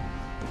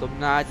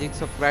 तुमने आज एक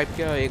सब्सक्राइब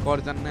किया, एक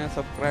और जन ने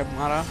सब्सक्राइब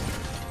मारा,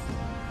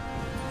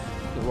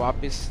 तो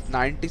वापस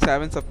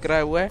 97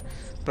 सब्सक्राइब हुए।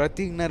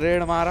 प्रतीक ने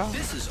रेड मारा,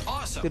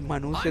 फिर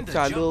मनु से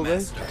चालू हो गए,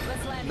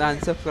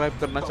 अनसब्सक्राइब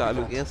करना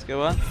चालू किया उसके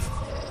बाद।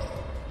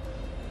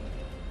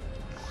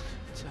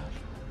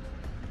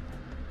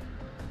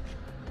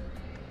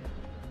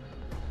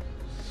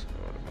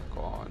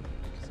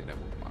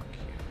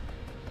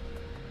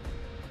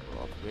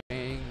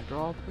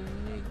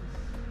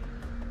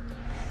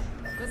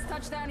 Let's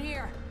touch down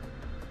here.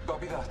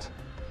 Copy that.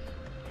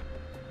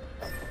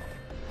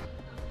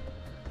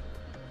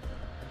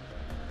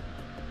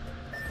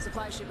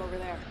 Supply ship over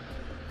there.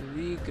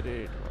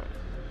 Regret.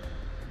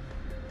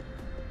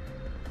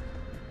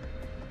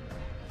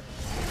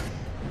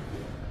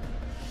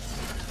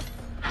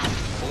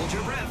 Hold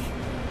your breath.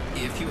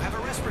 If you have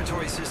a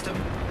respiratory system.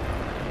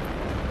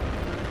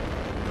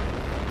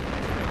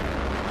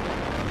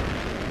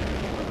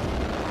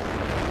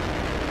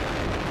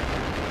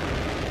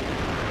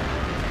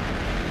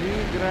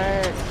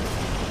 regrets.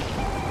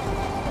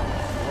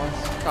 One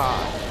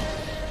star.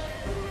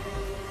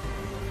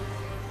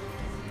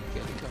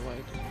 क्या लिखा हुआ है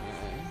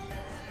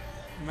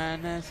इसमें?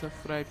 मैंने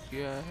सब्सक्राइब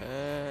किया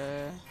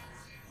है.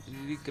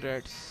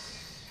 Regrets.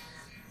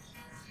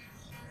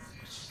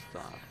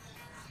 Star.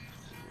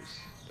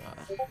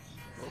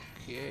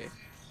 Okay.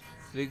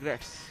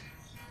 Regrets.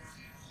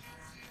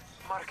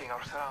 Marking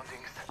our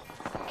surroundings.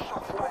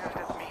 Shots fired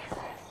at me.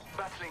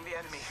 Battling the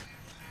enemy.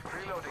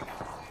 Reloading.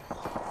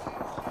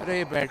 अरे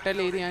ये बैटल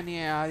एरिया नहीं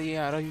है यार. ये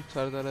यार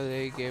सर दर्द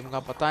है गेम का.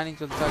 पता नहीं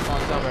चलता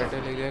कौन सा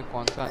बैटल एरिया है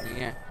कौन सा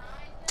नहीं है.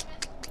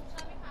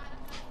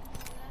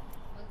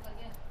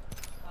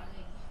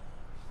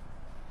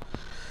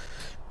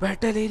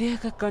 Battle area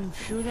का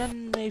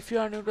confusion. If you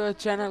are new to the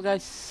channel,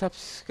 guys,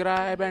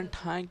 subscribe and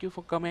thank you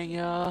for coming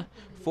here,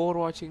 for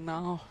watching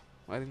now.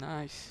 Very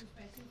nice.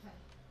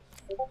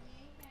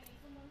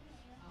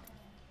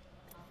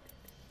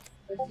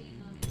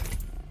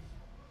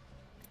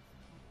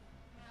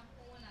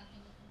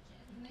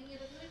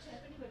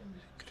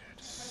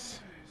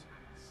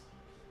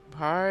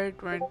 By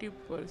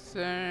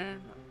 20%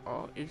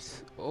 or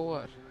it's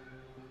over.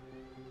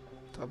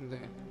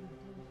 Thumbnail.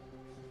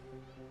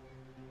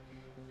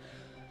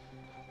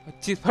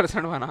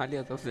 25% बना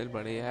लिया तो फिर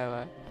बढ़िया है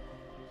भाई.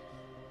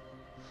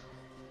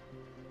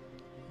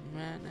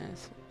 मैंने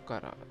सब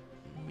करा.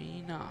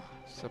 मीना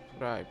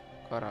सब्सक्राइब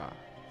करा.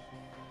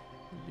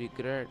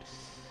 Regrets.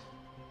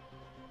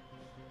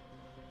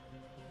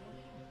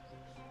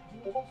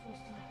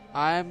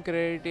 I am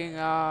creating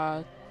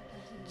a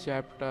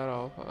chapter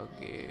of a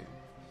game.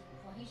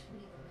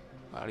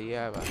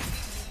 बढ़िया है भाई.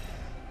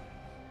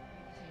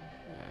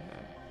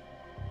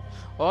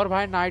 और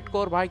भाई नाइट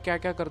कोर भाई क्या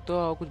क्या करते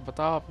हो कुछ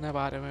बताओ अपने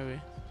बारे में भी.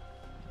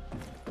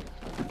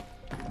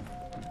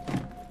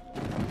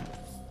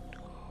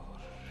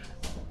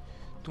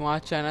 तुम्हारा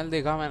चैनल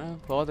देखा मैंने.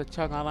 बहुत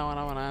अच्छा खाना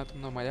वाना बनाया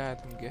तुमने. मजा आया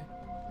तुमके.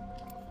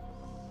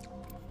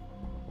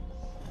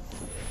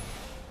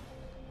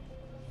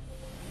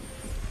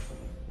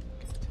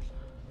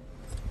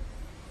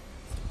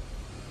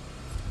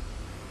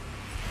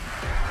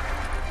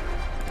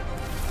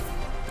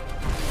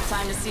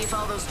 Time to see if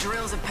all those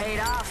drills have paid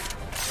off.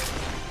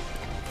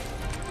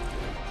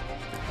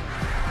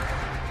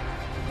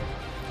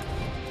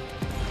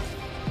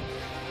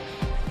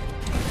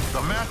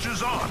 The match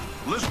is on.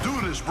 Let's do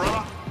this,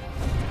 brother.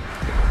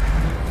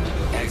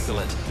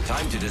 Excellent.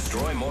 Time to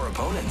destroy more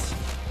opponents.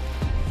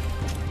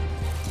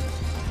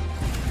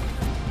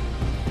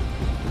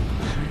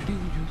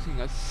 Using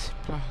a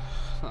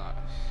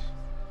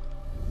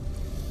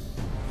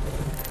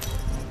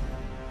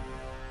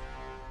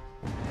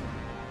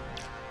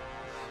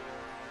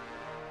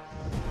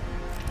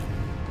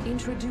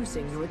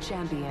Introducing your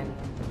champion.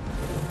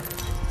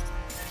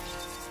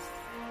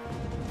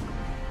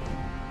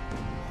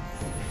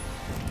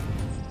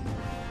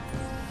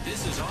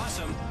 This is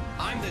awesome.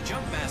 I'm the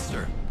jump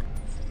master.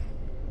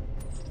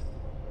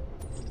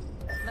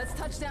 Let's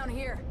touch down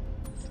here.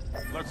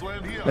 Let's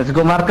land here. Let's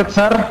go market,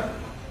 sir.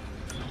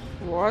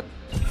 What?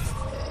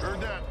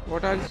 Heard that.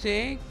 What are you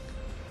saying?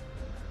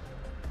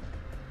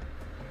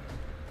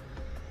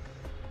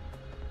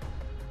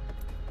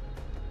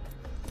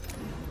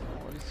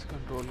 Voice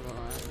control.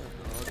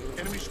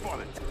 Enemy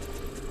spotted.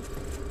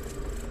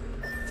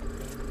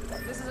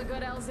 This is a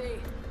good LZ.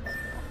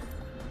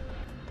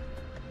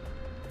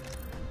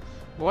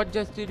 What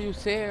just did you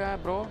say,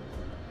 bro?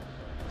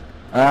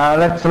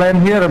 Let's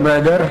land here,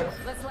 brother.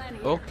 Let's land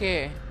here.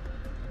 Okay.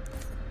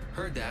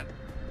 Heard that.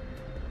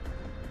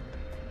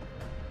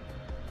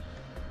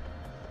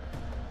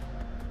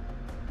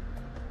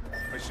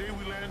 I say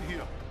we land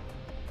here.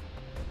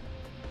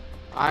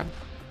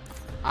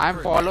 I'm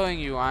following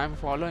you. I'm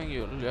following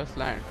you. Just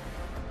land.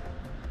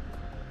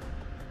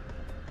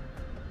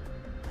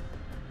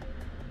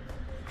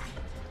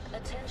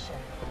 Attention.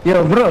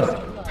 Yo, bro.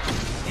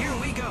 Here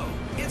we go.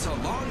 It's a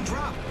long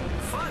drop.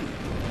 Fun.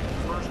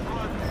 First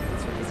blood.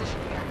 Let's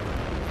reposition here.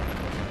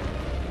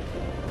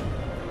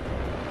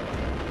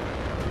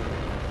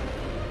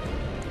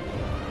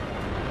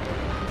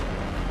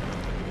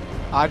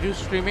 Are you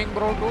streaming,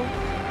 bro, too?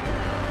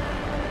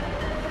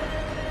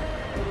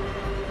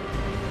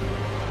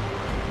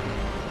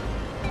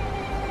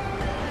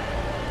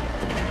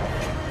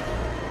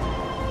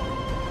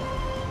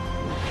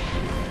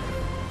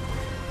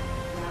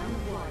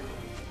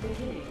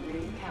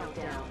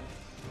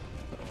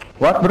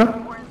 What, bro?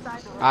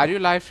 Are you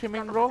live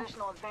streaming, bro?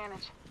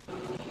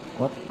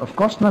 What? Of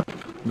course not.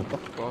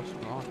 Of course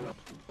not.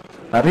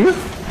 Are you?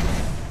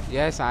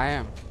 Yes, I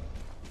am.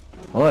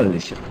 Holy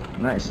shit.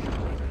 Nice.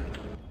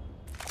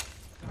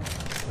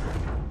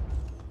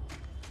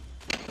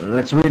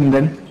 Let's win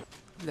then.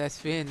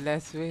 Let's win.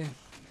 Let's win.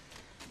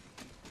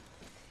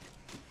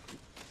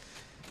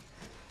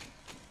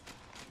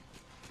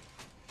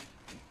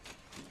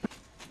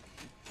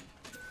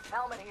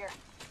 Helmet here.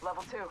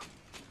 Level 2.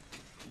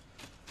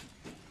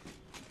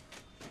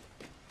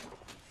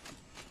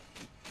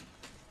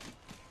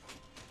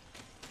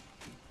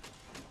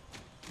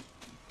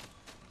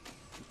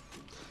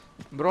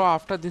 Bro,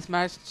 after this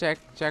match,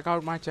 check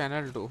out my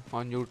channel too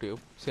on YouTube.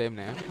 Same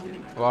name,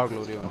 War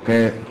Glory only.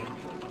 Okay.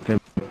 Okay.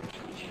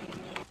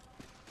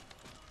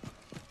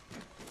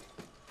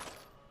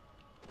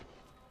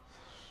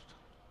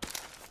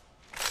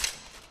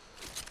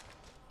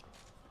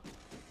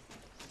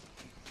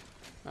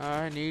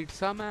 I need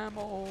some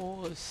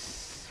ammo.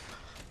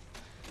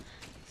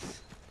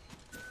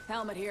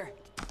 Helmet here.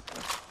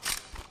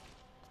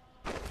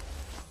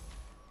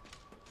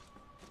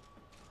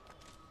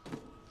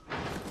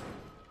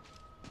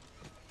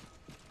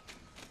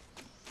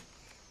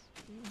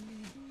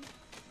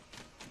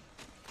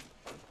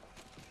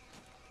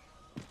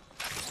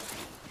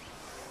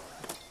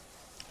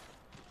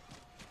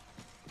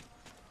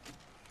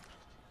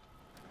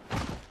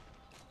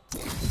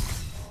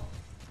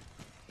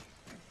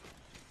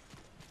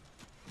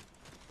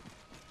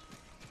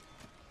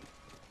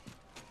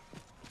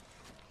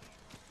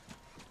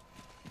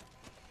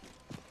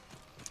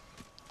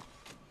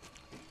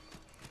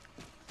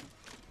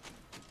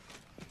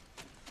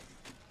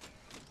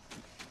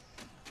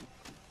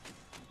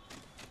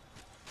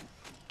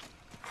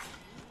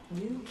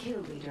 New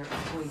kill leader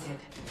appointed.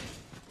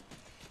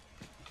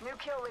 New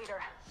kill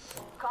leader.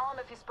 Call him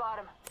if you spot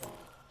him.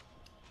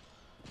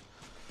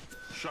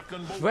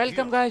 Shotgun bolt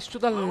Welcome here. guys to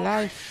the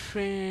live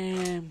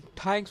stream.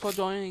 Thanks for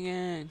joining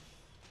in.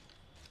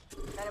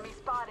 Enemy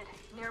spotted.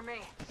 Near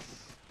me.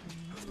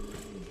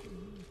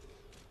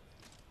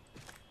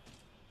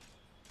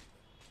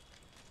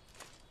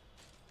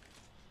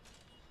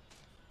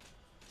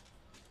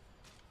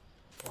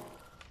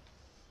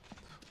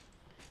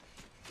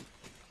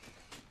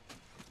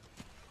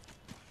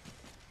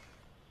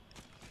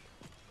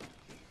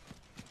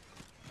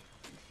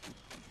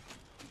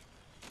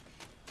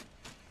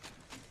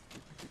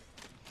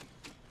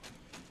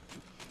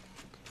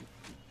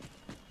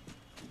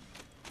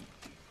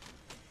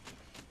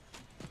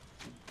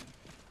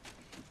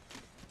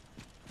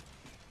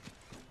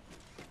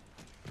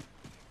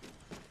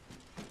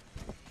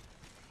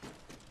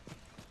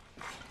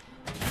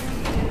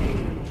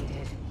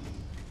 Eliminated.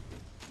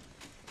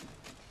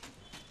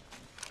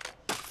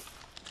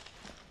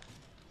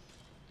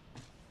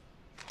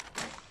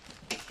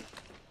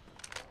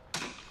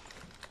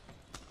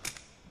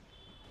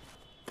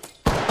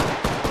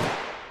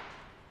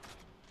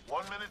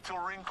 One minute till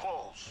ring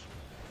close.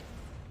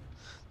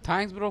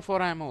 Thanks bro for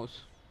ammos.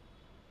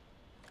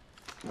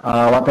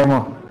 What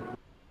ammo?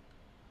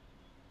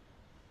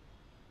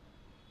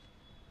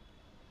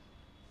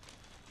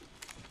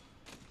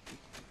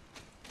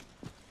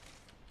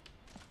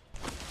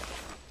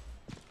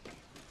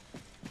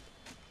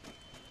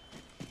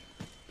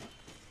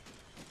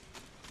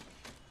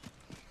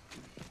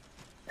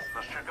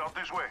 Let's check out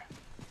this way.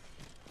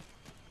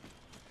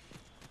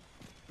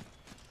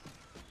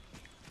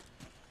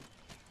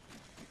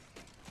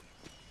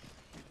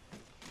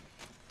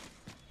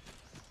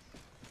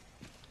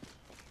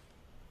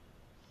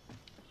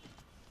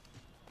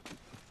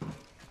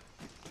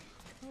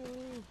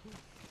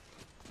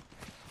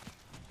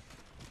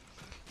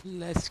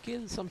 Let's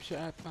kill some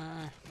chat,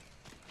 man.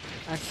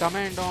 And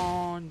comment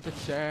on the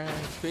chat.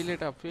 Fill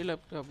it up,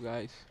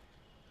 guys.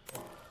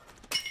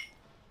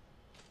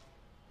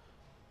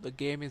 The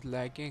game is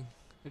lagging.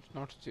 It's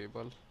not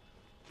stable.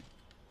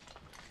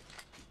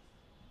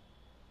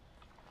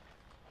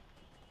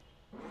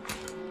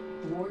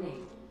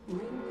 Warning.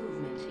 Ring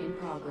movement in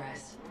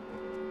progress.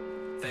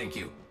 Thank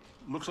you.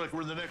 Looks like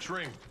we're in the next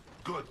ring.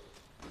 Good.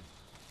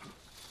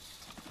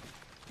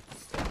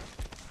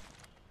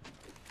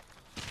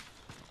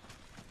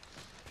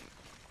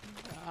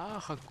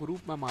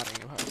 Group में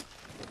मारेंगे भाई.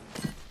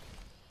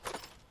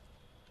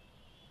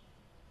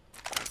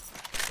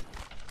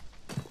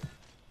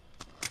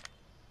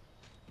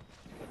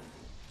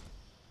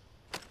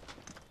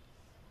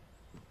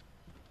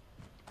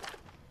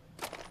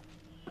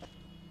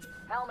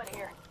 Helmet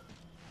here.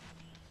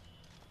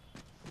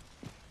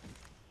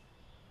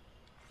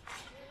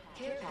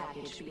 Care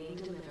package being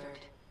delivered.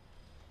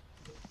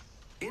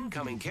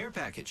 Incoming care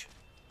package.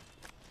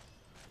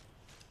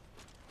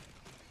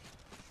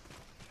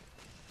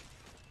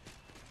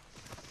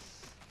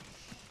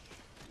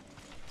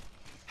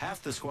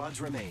 Half the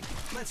squads remain.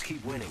 Let's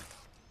keep winning.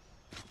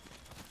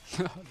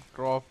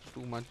 Drop,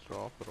 too much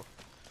drop, bro.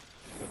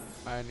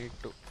 I need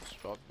to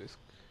stop this.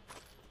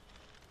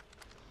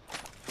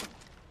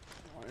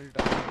 All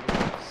down.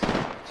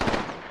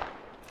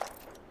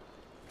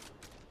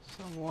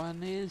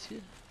 Someone is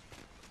here.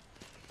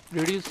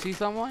 Did you see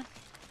someone?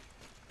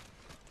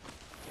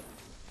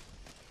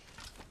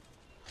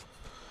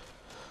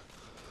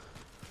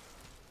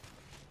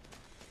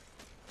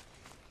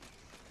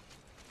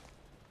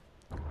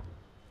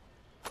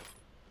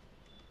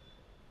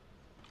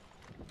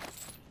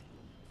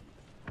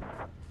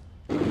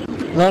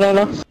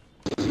 No.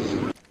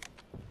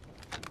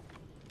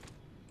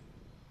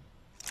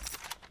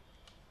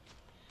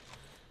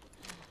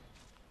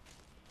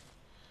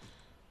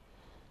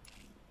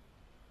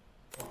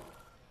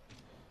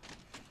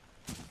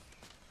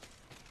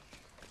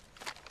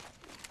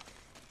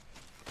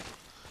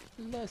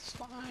 Let's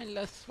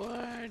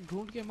find.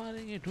 ढूंढ के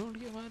मारेंगे.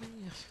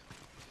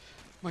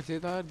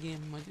 मजेदार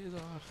game,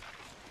 मजेदार.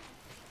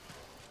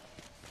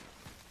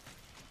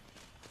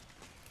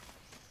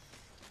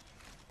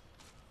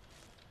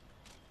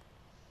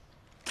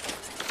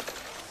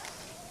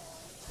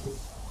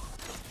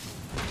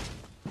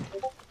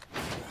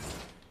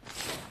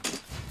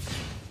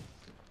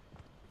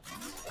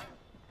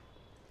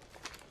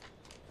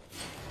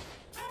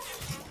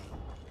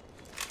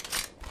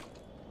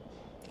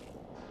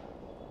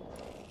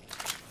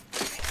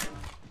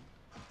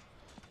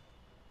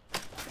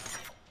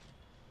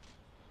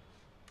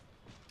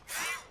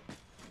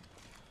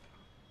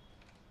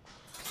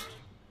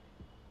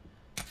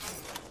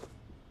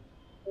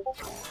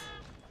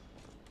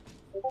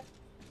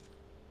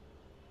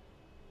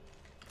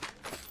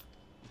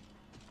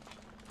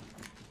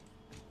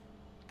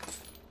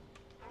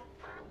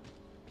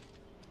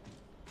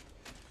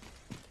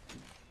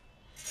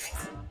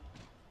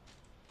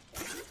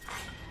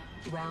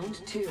 Round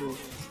 2,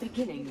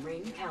 beginning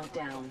ring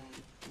countdown.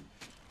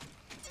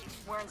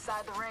 We're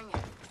inside the ring.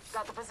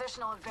 Got the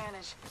positional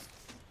advantage.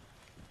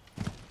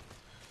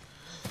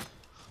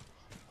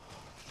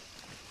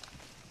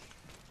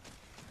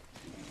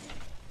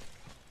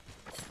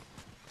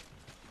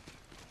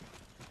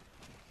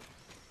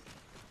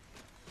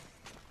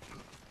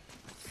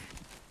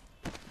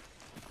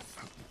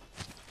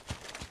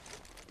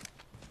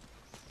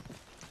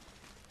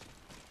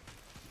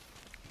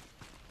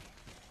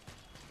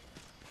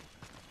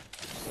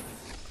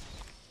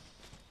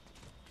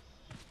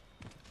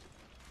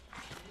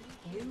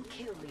 New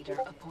kill leader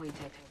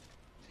appointed.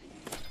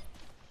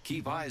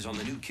 Keep eyes on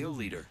the new kill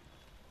leader.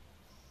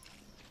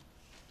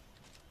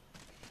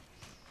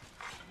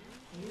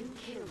 New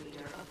kill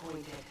leader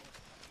appointed.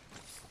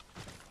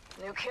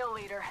 New kill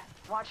leader.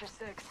 Watch your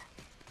 6.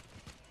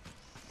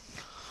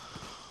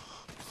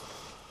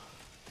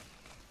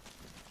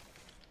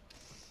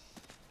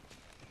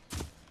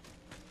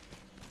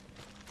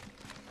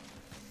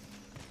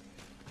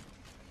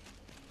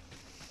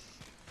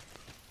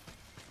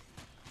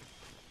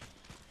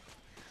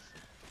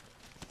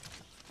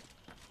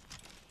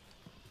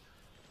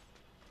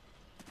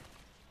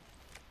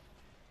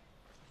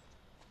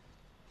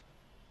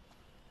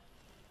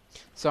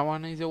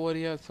 Someone is over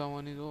here.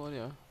 Someone is over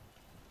here.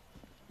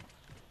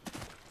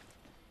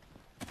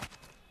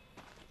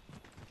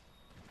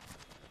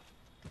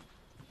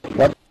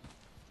 What?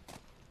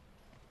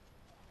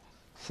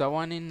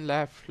 Someone in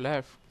left.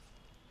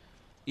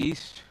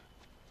 East.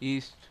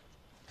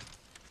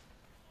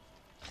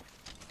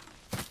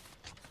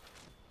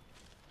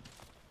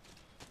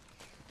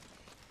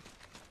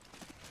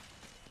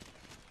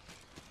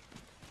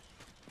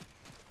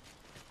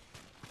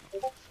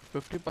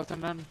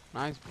 50% run.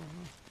 Nice.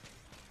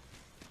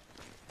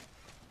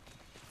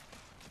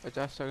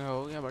 50%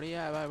 हो गया.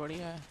 बढ़िया है भाई,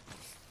 बढ़िया है.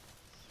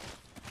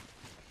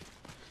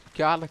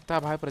 क्या लगता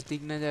है भाई,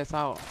 प्रतीक ने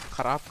जैसा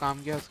खराब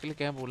काम किया उसके लिए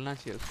क्या बोलना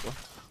चाहिए? उसको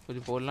कुछ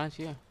बोलना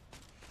चाहिए?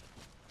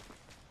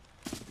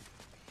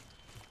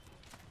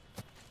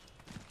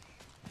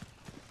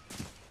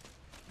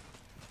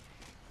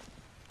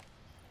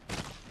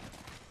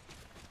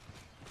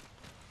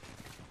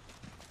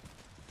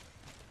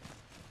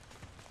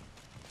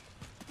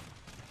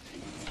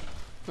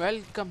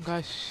 Welcome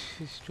guys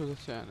to the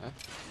channel.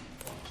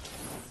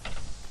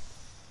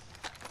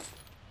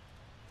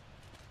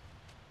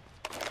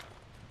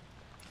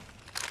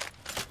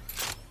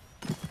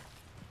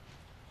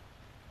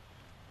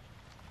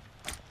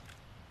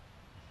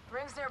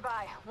 Ring's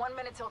nearby. 1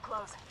 minute till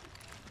close.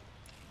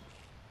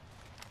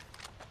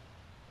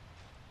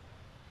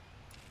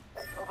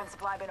 Open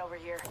supply bin over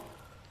here.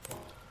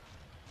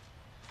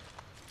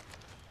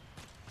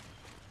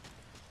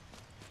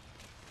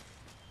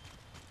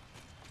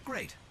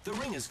 Great. The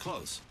ring is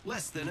close.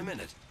 Less than a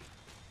minute.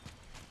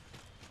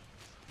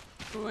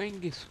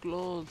 Ring is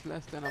close.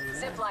 Less than a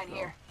minute. Zipline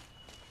here.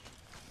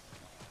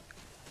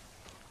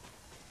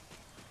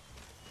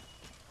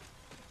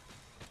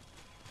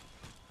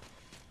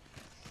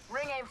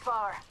 Ring ain't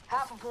far.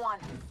 Half of 1.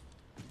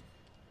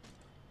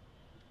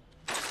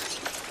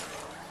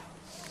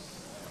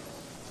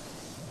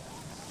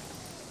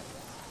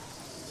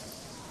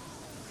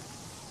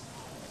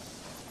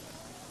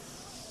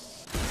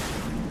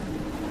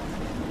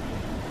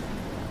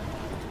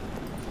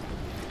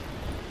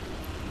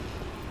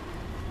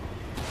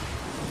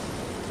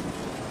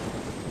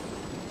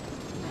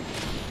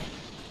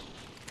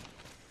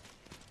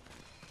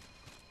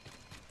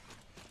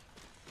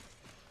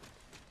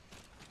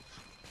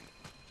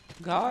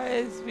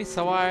 Guys, we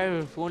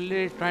survived.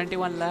 Only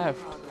 21 left.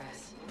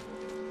 Progress.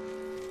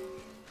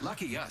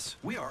 Lucky us.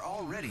 We are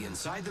already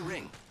inside the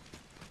ring.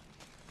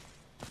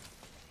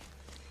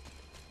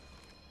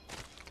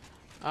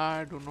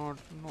 I do not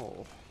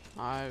know.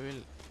 I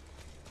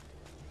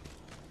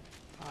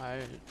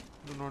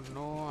do not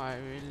know. I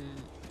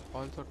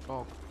will also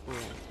talk to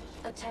him.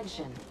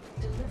 Attention,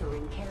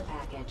 delivering care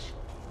package.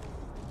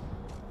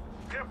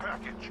 Care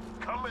package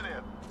coming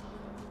in.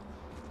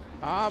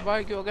 हाँ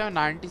भाई क्योंकि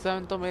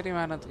 97 तो मेरी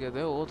मेहनत के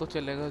थे, वो तो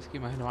चलेगा, उसकी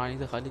मेहरबानी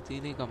से खाली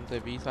 3 ही कम थे,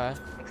 20 आए।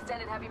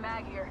 Extended heavy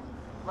mag here.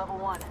 Level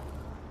 1.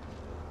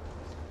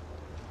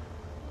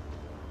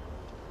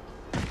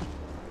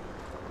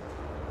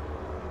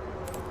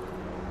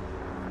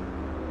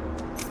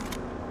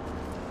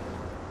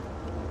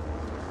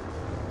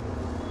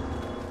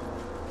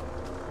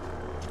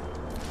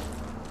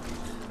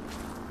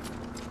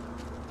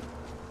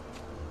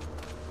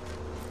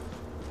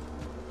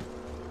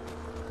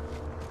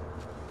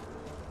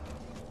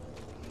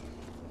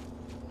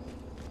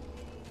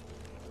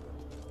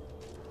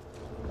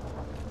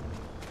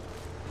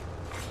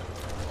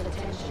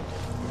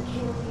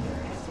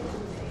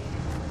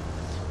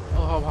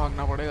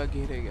 भागना पड़ेगा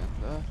घेरे के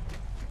अंदर।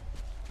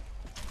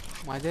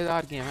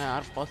 मजेदार गेम है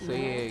यार, बहुत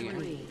सही है ये game.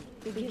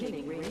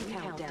 Beginning ring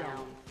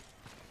countdown.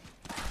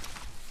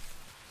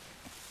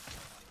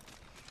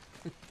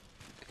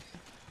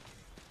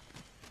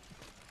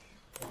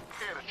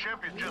 Hey, the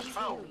champion just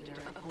fell.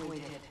 Leader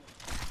appointed.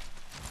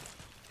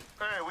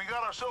 Hey, we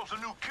got ourselves a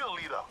new kill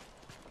leader.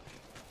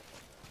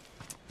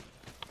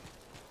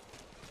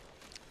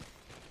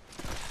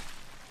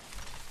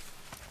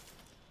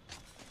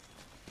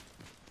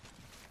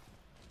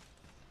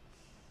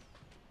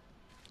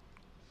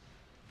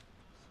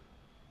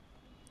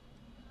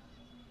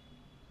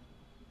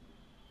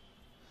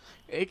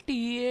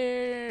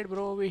 $88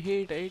 bro, we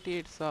hit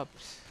 88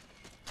 subs.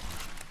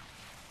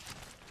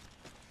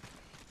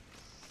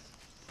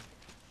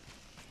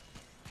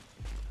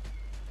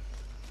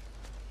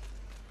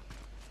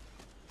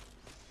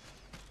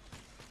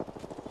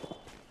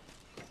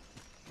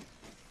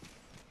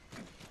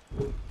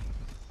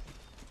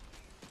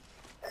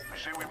 I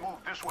say we move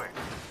this way.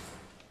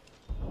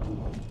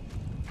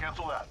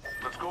 Cancel that.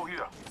 Let's go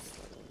here.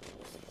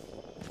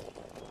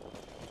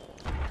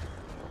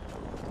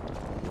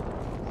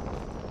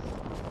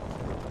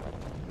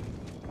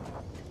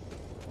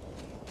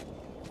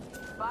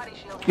 Body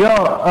shield. Yo,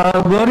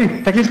 Glory,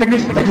 take this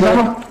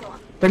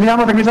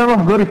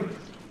armor, Glory.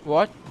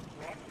 What?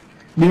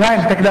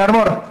 Behind, take the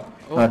armor.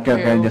 Okay,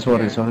 Okay, just okay.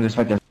 worry, so just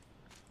fight.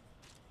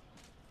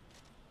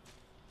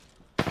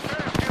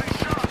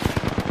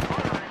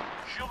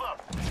 Shield up.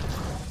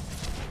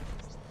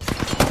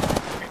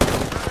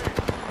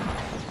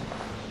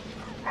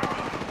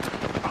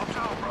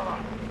 Out, brother.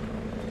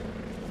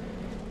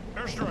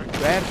 Airstrike.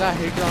 Where the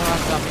hit are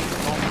coming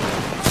from?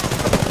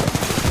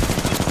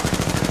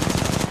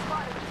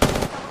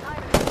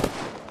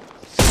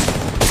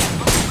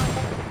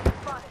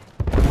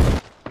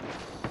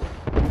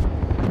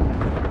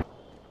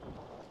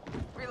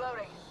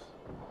 Reloading.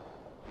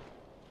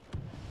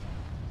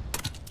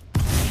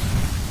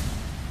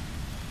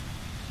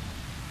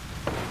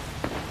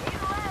 Need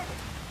a leg.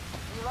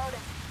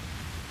 Reloading.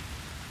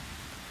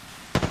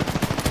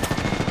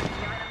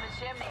 Giving him the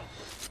chimney.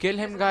 Kill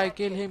him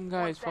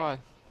guy, it's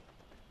fine.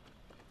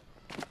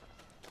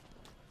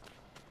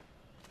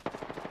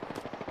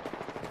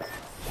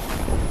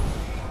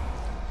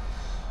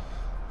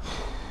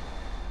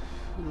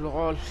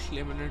 Lol,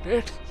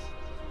 eliminated.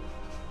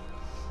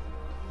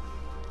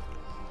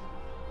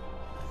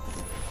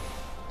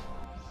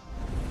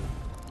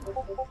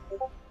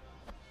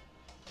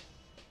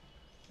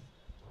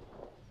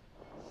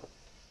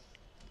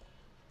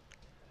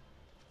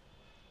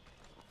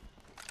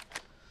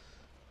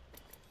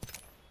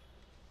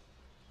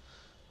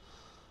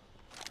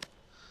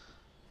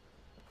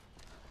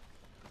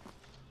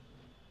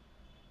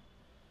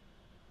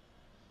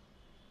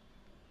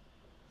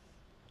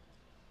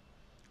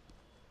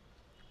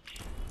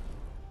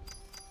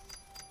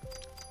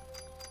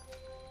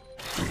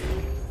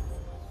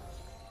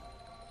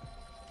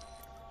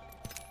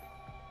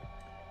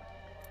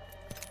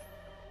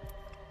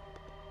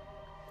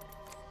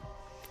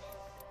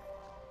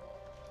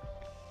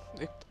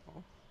 देखता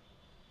हूँ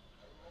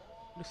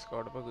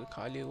Discord पर कोई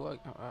खाली हुआ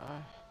क्या?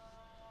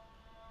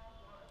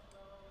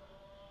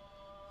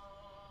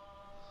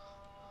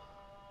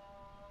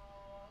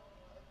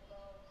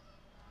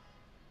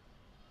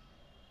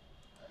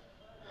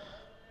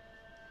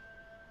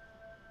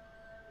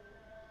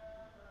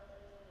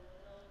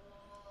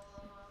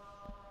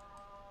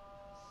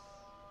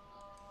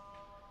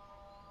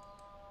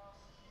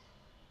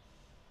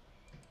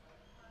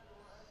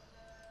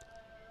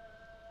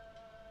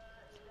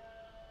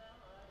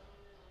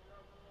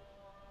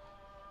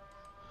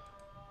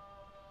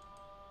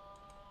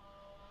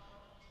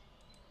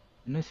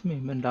 इसमें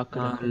मैं डाक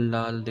कर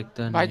लाल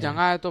दिखता नहीं भाई है।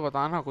 जगह है तो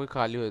बताना, कोई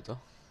खाली हो तो।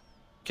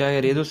 क्या कह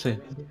रही है उससे?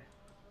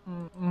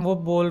 वो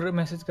बोल रहे,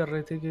 मैसेज कर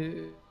रहे थे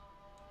कि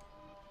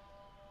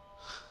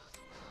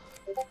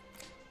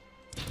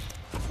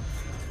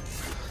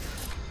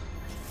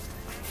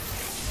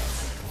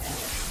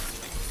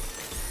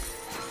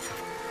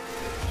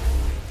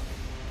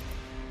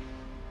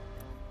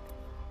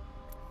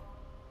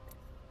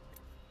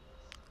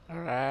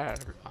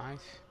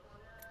Nice.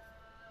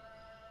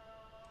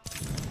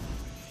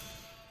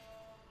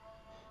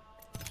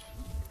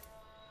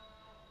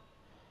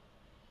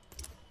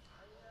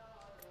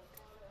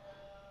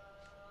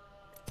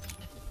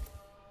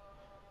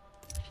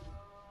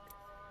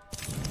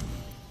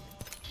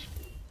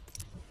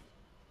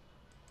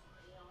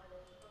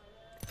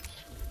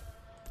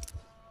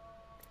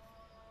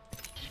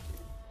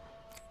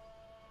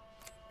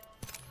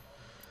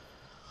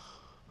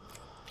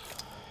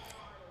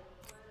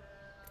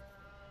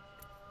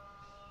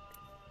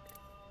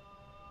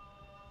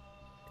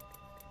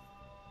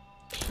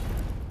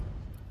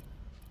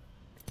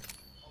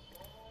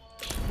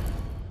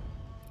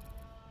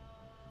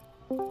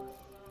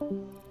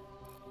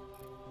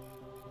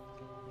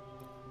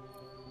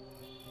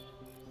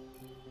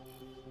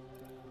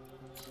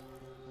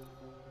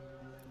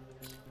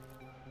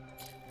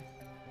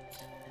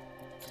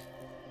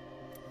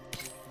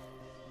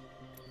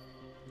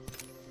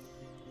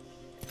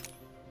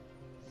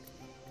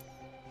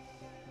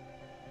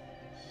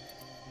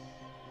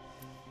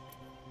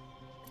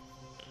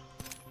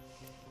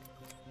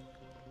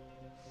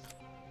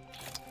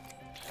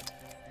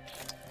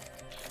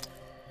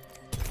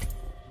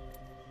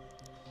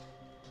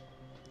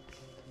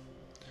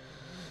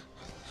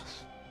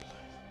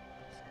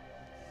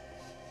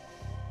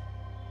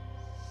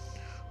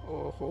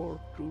 Oh,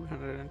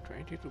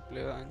 222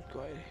 player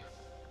inquiry.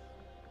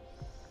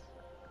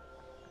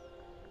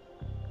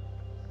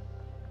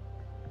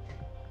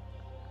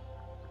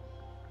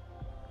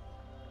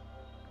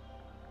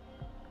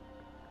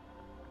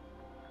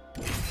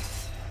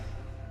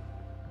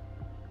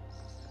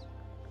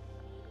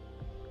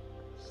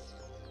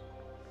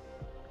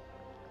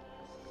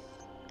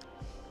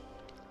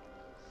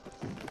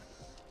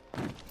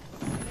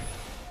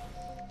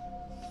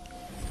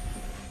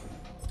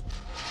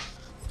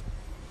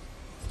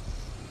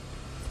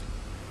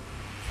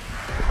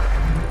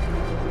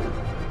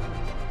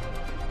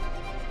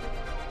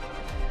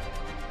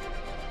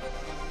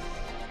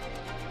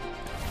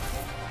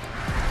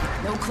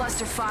 No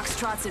cluster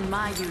foxtrots in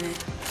my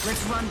unit.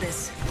 Let's run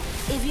this.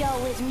 If you're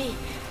with me,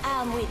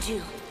 I'm with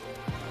you.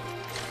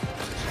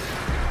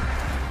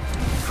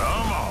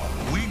 Come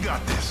on, we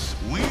got this.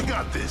 We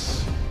got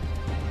this.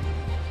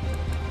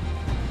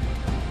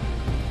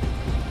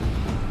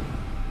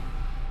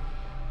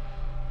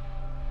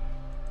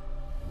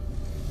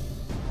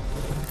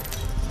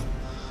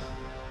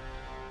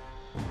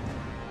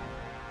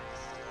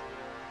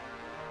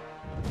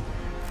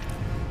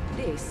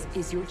 This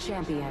is your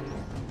champion.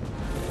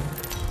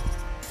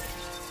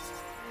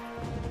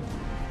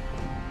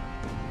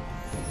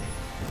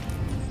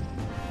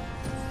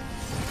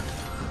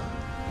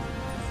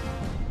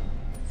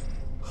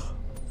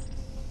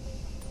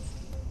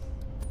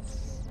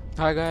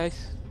 Hi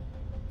guys,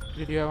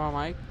 did you have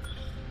my mic?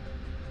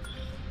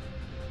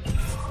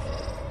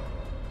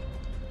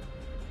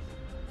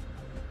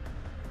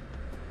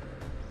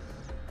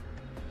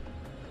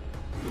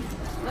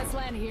 Let's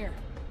land here.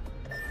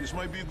 This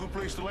might be a good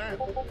place to land.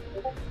 Here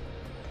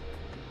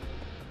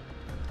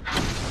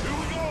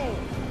we go!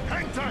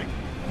 Hang tight!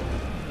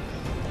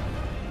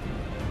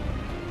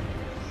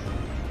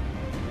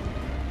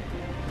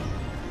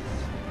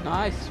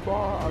 Nice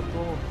spot,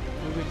 bro.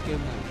 We will kill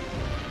them.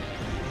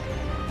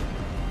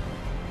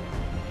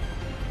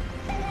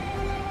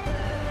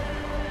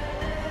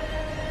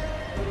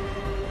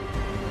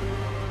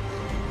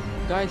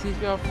 Guys,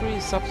 if you are free,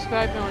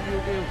 subscribe me on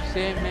YouTube.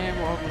 Same name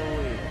or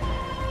glory.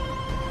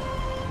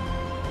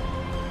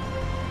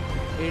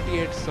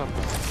 88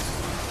 subs.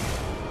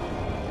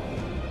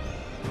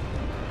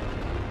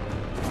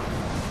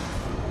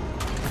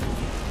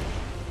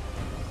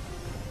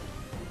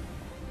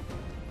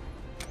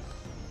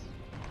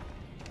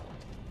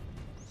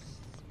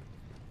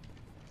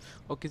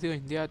 और किसी को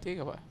हिंदी आती है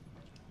क्या भाई?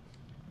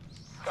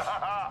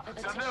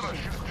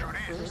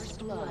 First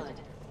blood.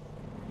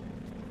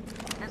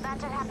 The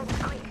battle happens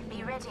quick.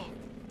 Be ready.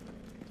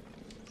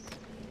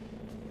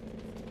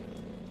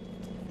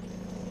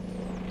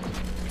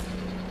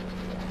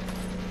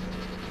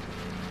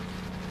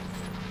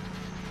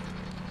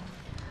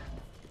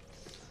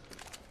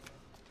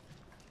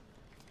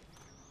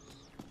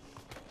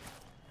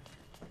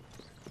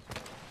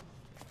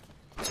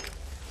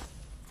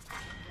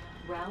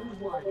 Round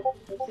 1.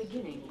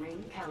 Beginning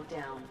ring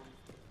countdown.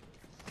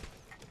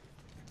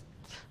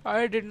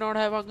 I did not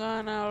have a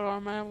gun or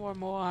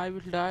ammo. I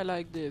will die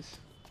like this.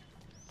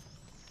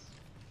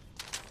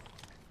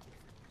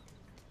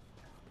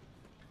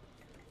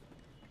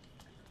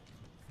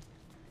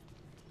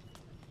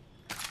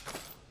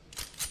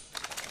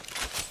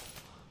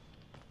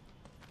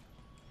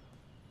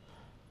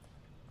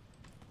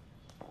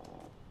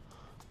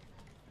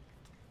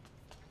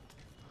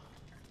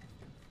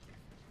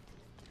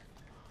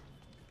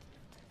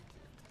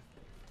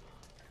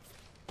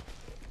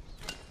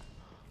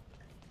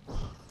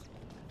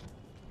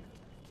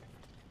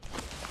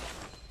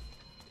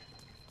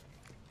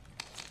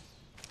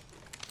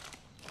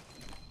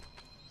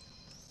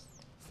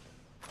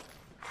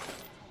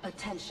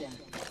 Attention.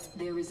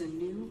 There is a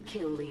new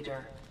kill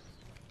leader.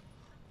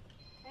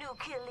 New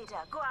kill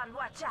leader. Go on,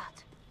 watch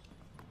out.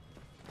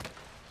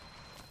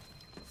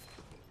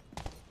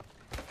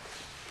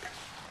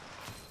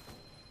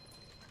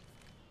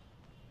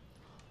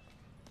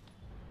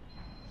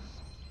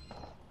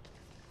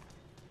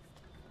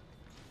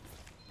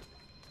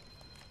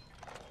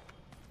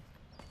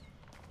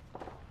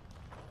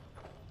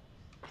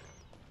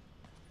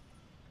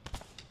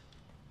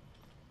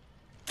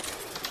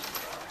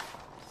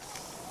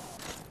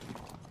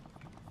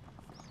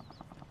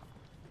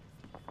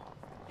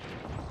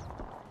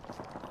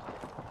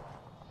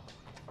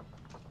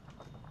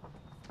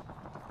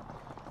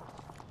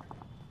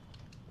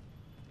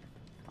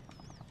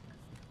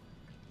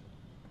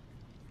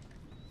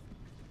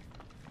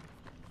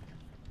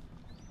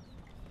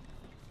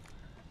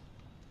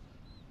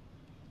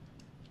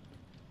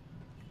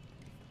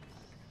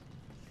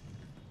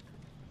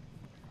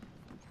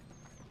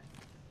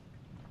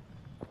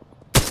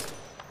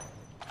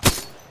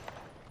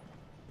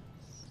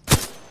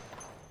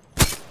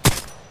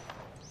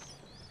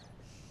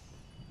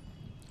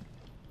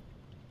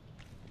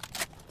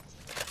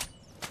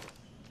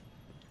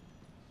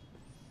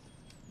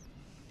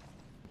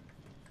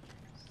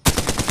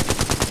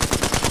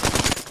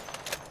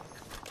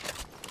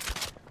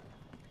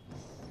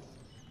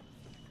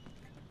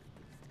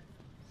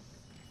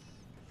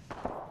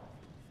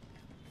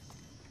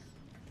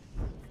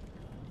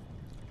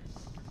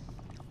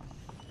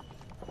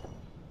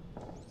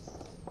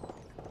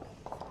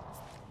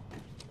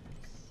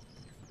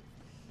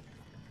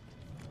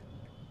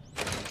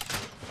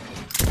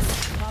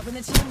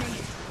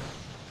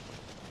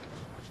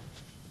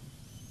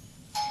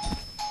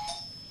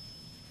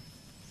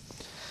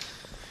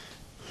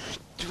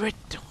 Wait.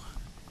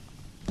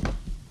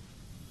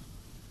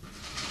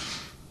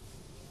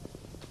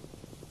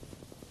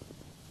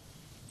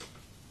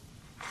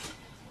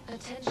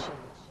 Attention,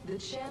 the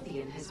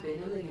champion has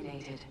been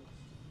eliminated.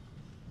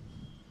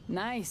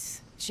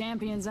 Nice.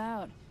 Champion's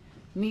out.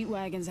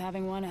 Meatwagon's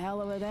having one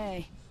hell of a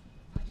day.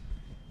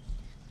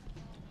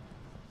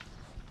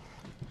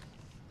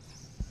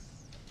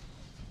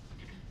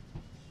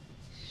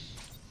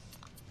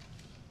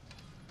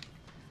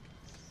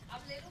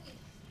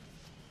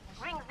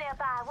 Rings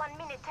nearby. 1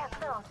 minute till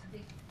close.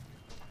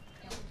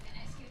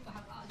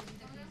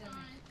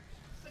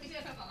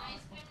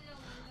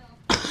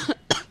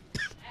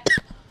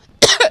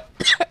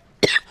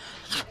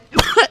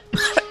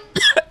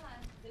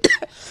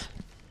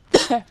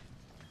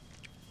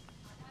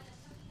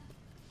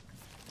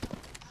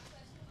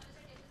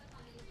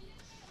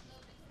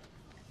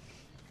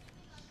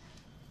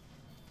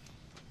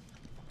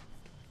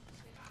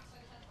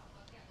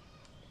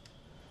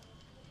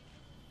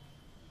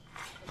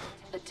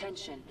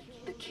 Attention,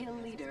 the kill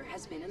leader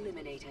has been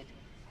eliminated.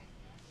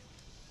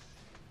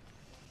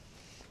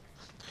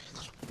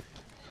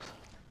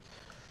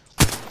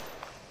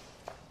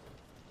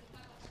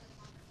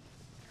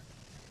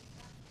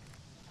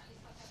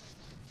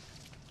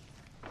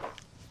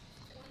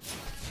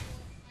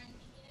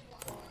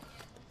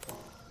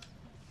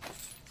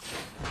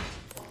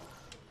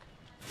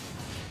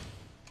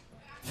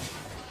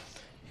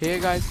 Hey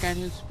guys, can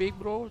you speak,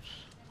 bros?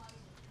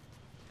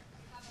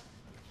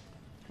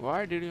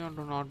 Why did you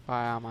not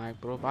buy a mic,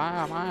 bro? Buy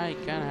a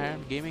mic and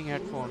have gaming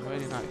headphone.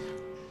 Very nice.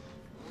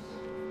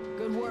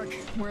 Good work.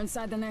 We're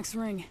inside the next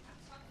ring.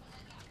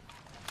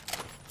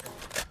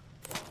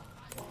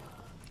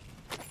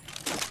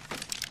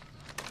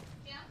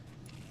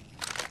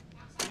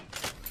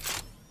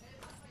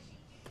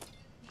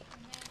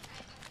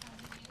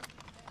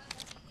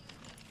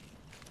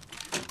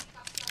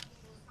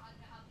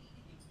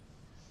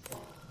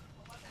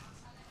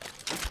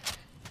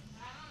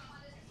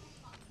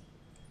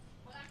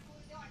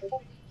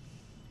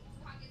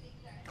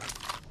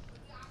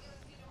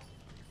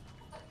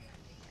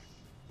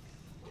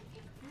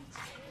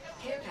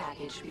 Care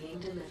package being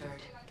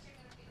delivered.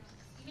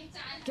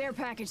 Care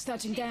package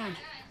touching down.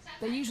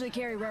 They usually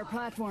carry rare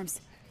platforms.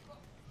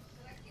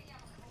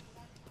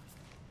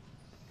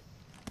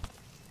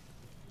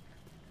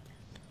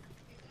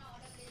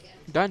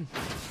 Done.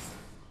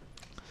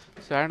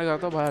 Sand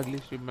करता हूँ भाई, अगली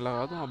stream में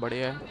लगा दूँ,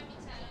 बढ़िया है।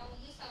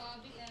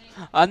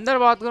 अंदर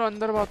बात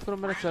करो,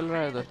 मेरा चल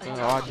रहा है इधर तो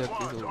आवाज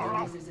जाती है।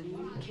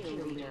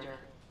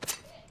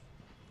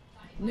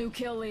 New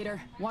kill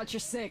leader. Watch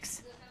your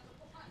 6.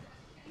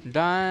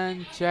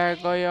 Done. Check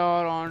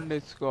your on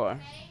Discord.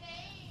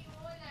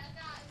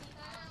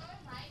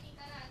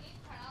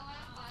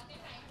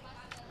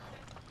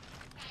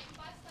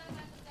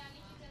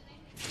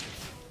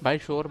 भाई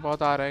शोर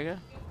बहुत आ रहा है क्या?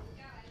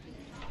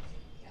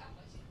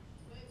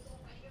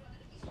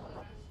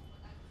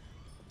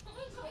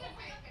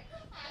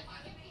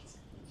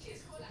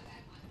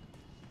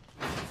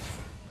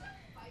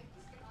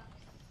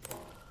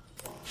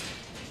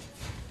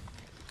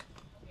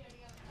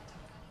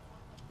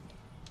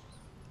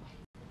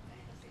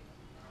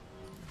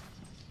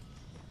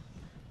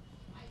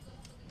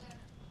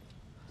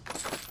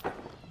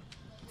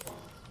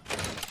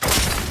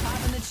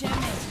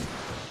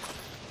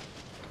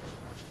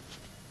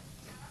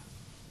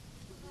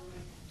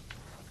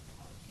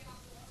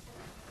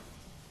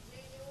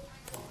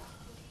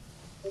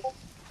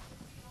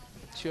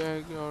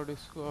 चेक योर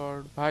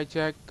डिस्कॉर्ड भाई,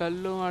 चेक कर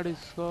लूँगा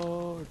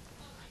डिस्कॉर्ड।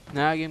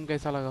 नया गेम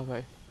कैसा लगा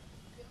भाई?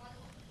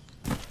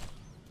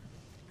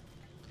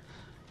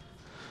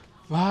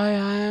 भाई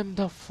I am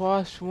the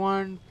first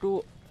one to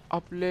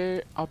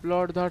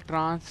upload the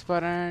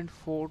transparent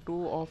photo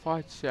of a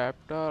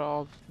chapter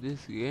of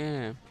this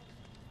game.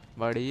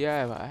 बढ़िया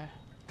है भाई।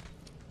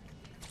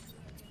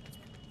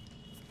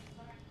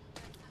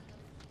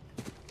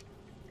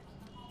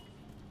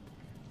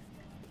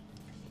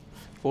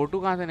 फोटो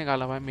कहाँ से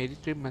निकाला भाई? मेरी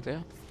ट्रिप में थे।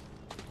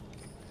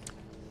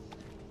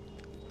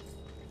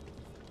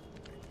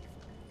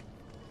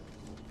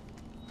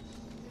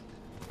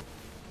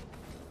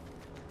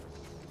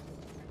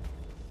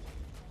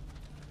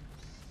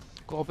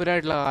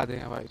 कॉपीराइट लगा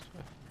देंगे भाई इस पे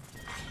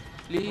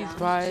प्लीज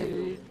भाई।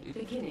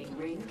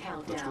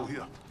 Let's go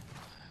here.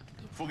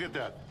 Forget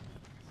that.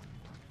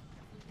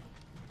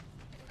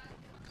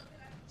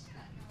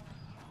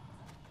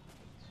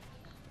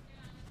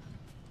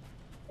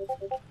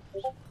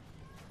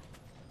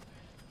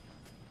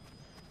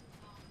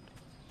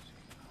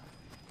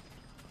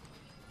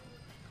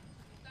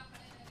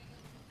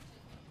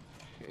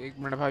 एक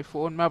मिनट भाई,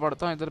 फोन में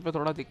पढ़ता हूँ, इधर पे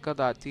थोड़ा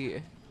दिक्कत आती है।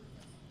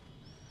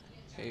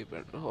 एक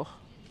मिनट रहो,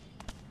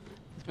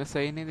 इसमें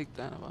सही नहीं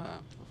दिखता है ना भाई।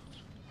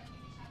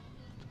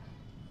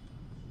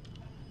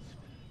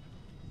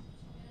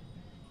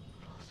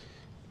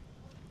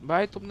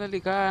 भाई तुमने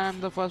लिखा है I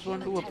am the first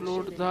one two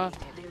upload the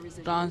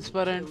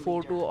transparent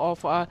photo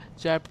of a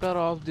chapter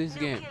of this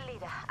game.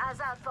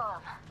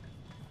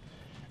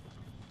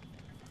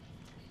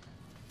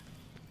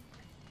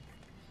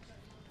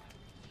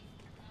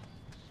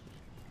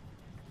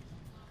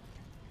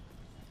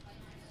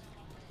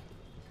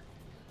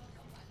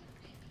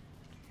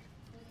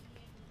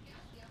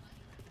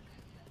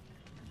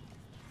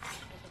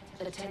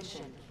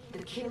 Attention, the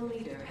kill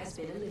leader has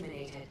been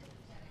eliminated.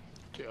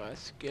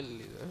 Just kill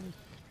leader.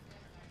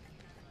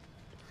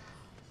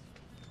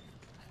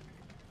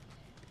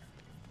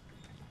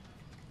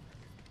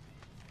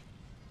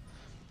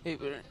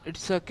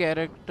 It's a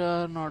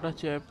character, not a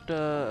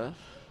chapter.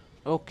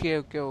 Okay,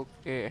 okay,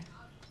 okay.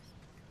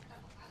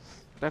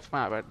 That's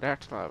my bad.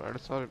 That's my bad.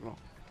 Sorry, bro.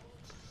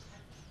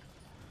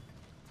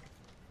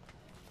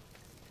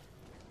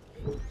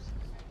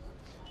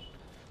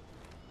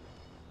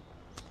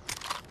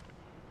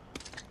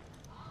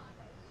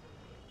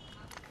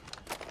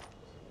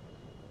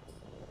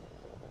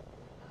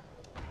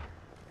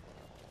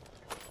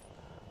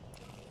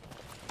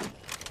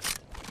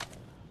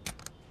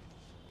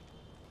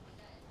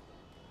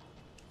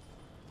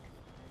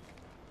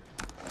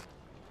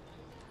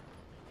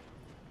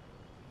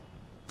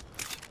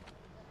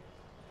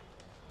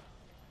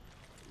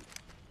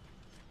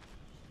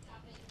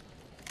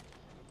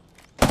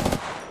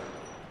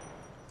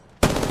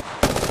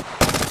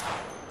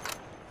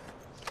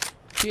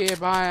 Okay,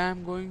 bye.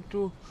 I'm going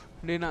to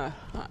dinner.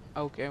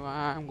 Okay,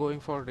 bye. I'm going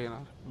for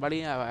dinner.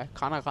 बढ़िया है भाई,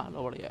 खाना खा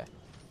लो, बढ़िया है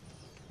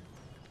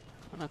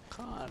खाना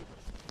खा लो.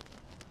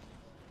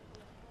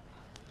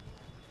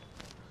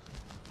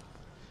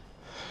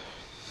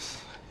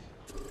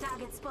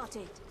 Target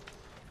spotted.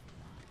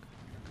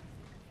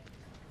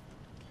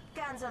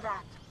 Cancel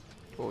that.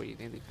 कोई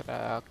नहीं दिख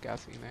रहा है, क्या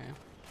सीन है.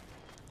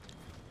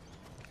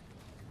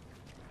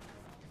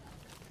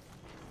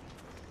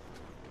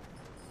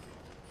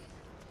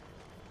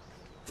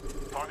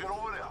 Target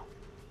over there.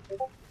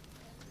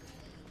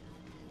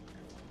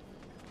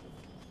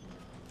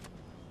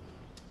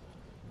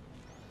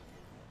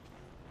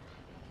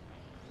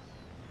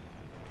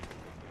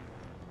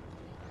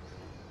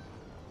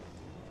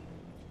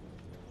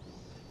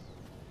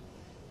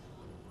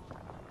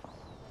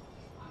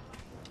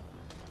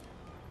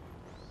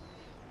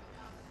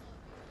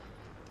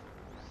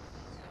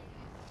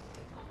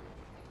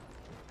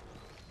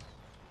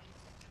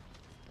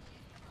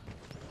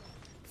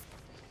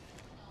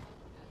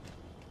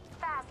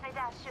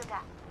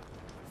 Sugar.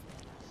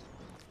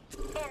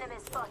 Enemy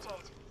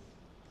spotted.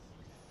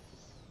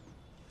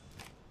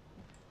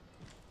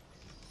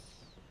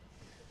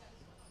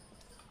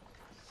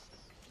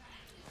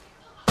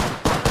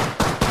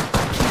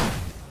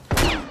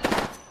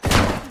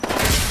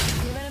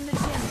 Giving him the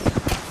chimney.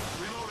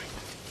 Reloading.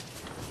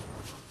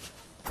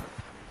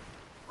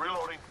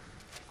 Reloading.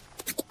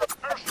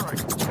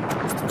 Airstrike.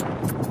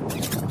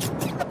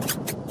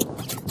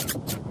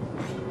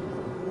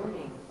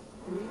 Warning,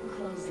 ring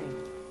closing.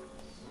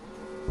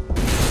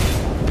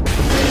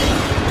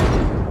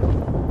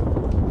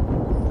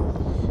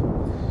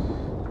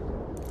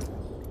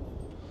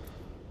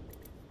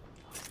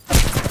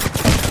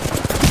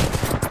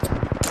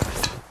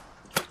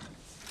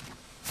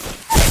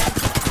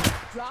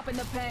 Dropping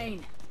the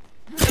pain.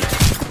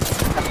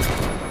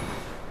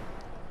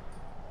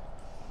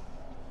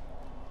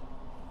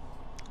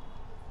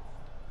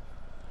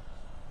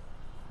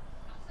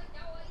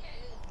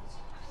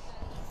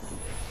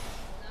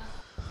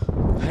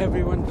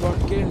 Everyone got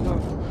killed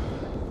off.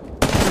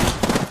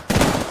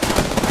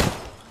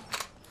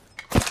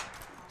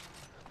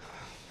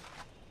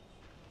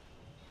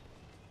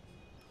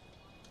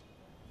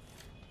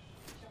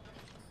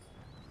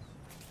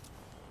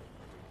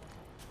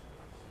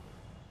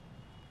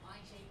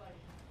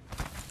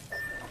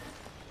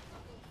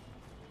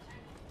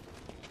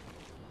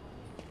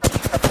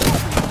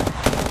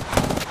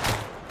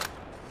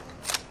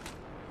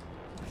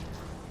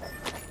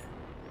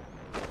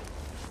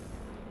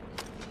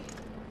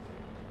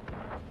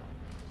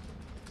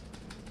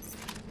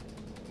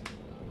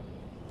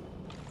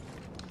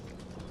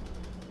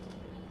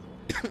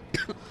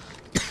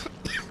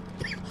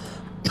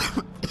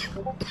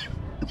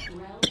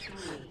 Round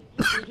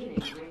 3,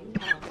 beginning ring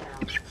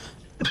countdown.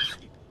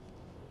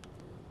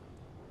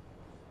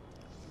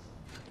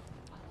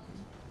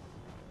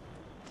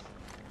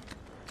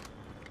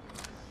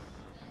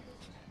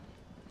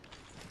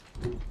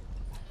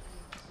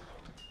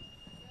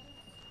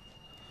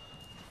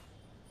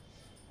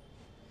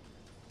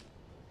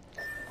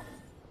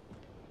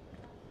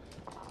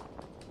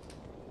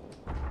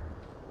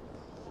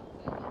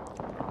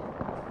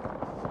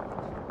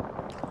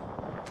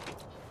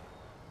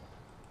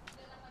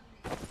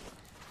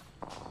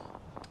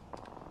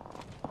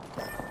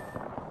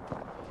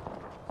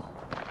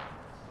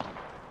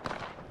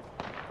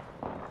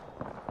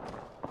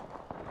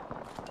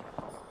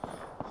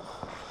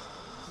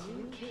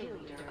 New kill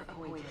leader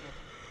appointed.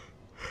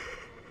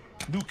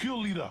 New kill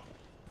leader.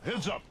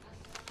 Heads up.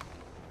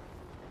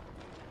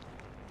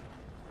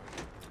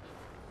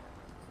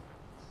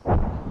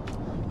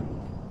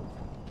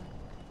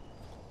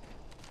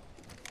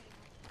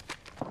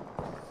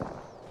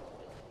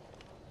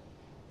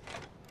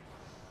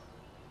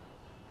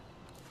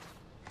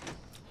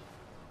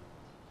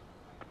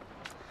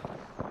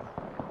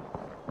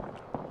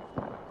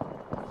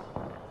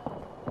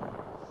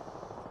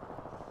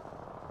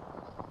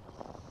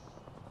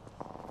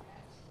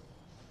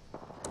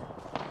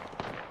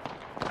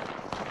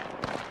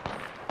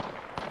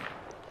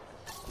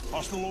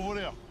 Hostile over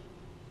there.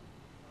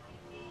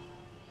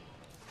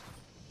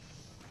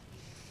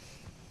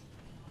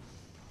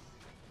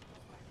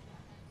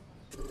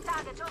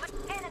 Target over.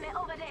 Enemy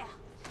over there.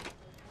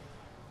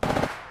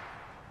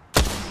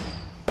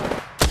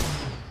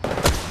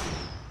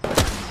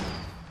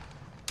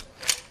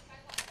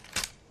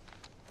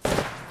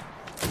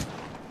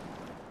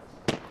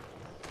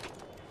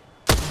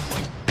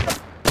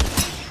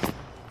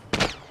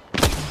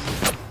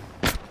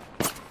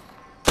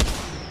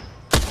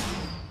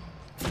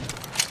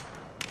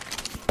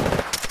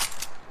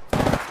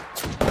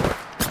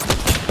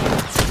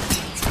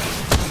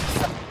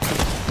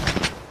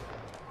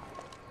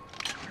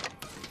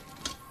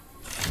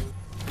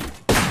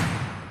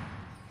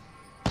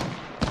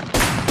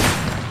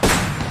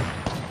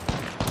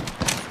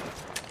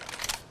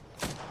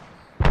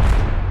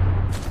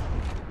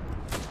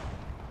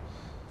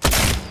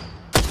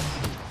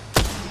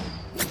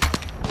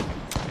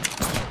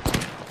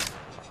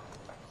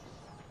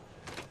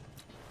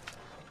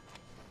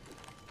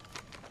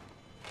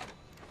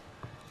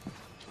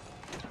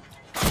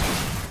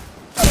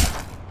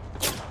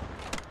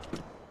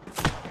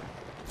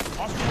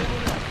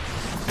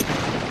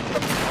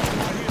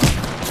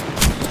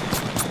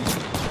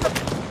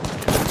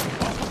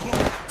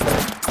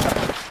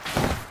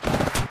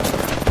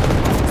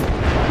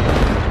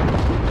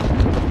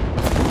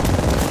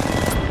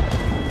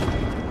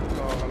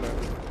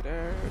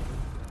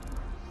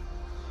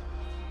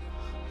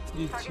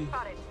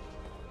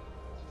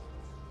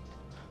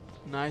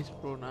 Nice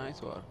bro,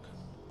 nice work.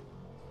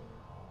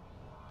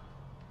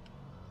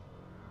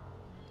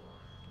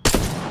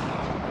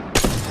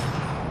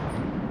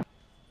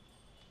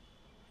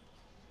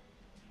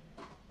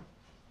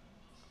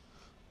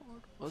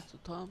 What was the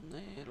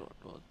thumbnail? What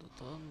was the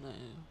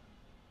thumbnail?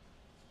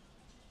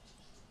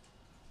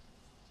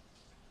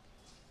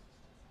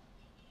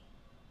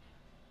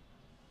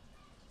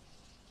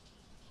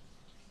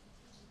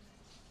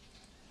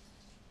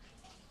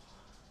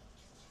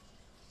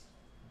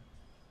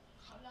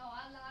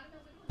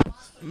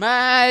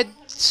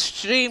 मैं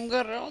stream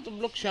कर रहा हूँ, तुम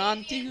लोग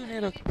शांति क्यों नहीं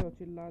रखते हो?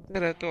 चिल्लाते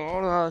रहते हो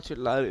और ज़्यादा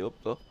चिल्ला रही हो अब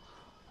तो।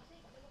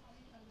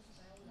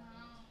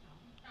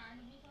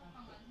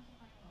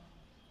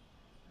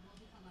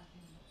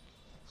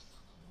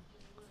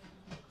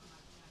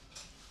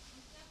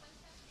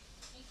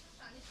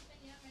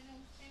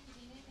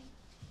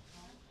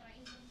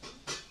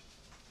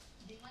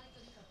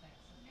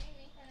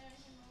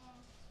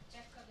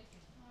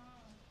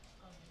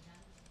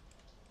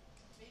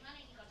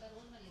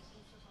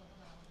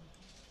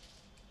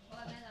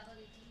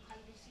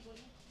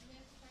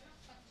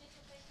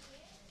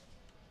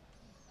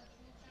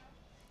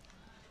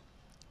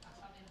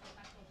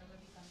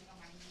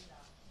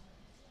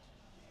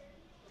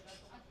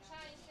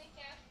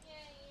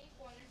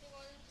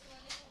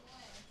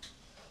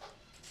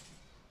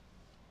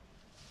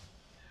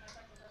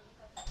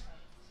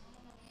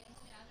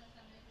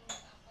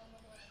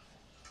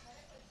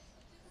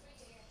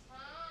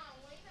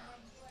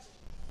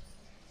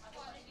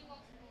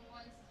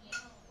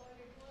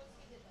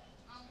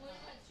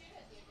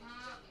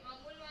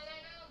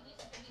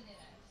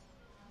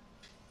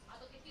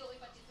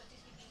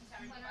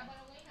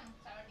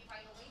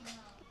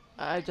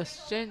 I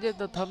just changed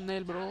the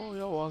thumbnail, bro.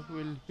 Your work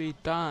will be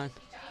done.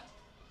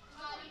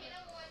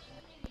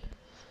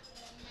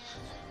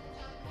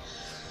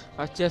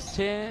 I just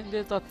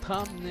changed the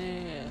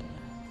thumbnail.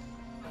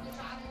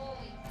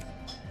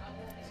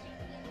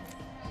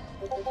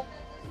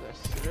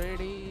 Let's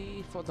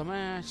ready for the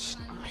match.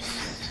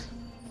 Nice.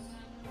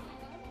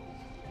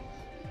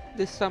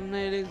 This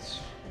thumbnail is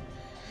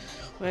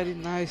very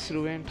nice,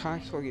 Ruben.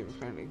 Thanks for giving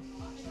friendly.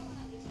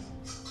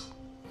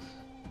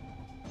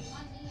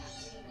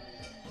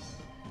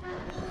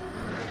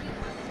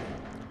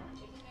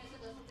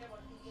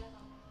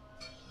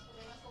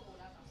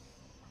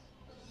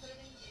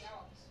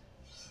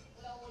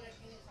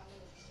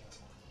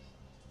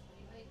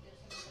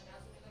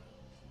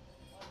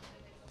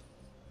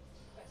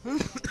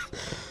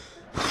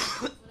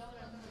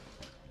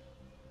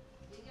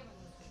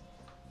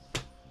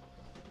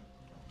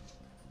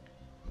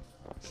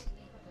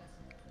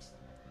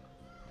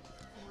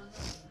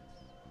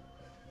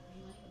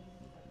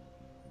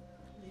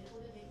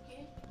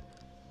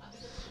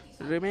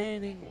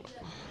 Remaining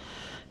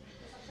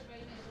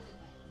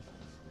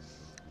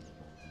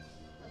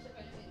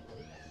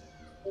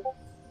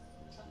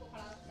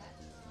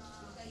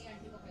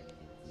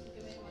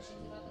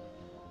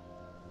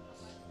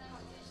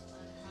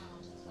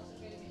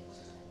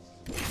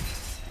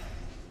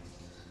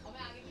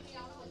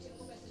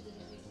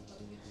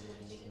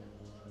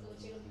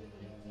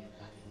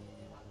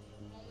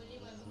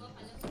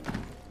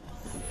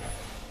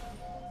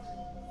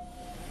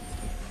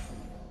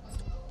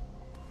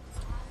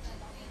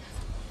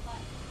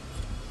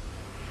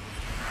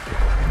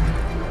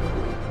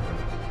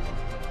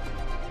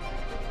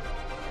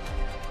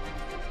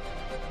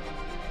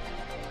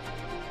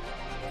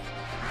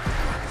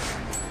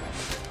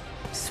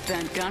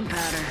Spent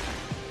gunpowder.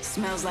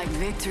 Smells like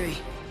victory.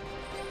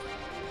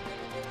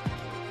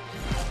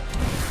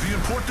 The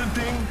important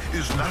thing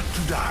is not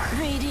to die.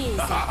 Breathe easy.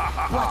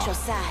 Watch your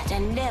side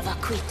and never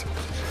quit.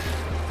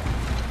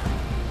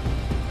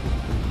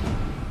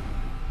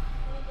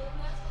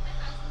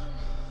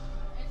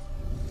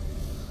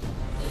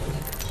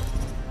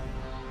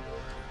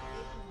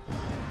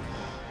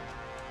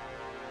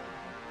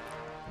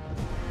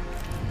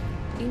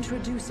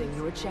 Introducing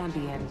your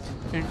champion.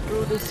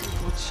 Introducing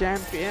your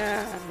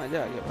champion.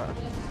 मजा आ गया बात.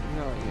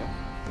 मजा आ गया.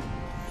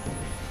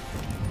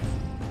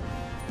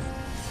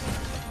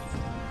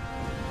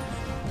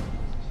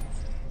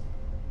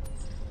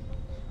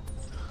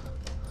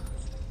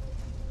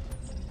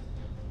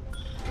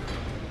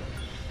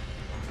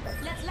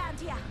 Let's land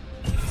here.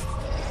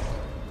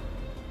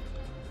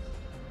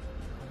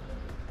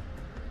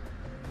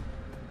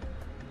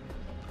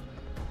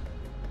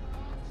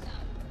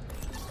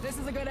 This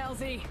is a good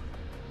LZ.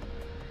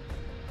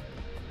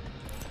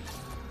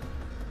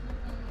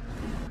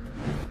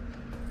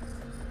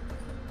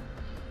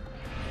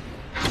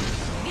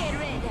 Get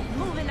ready.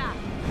 Moving up.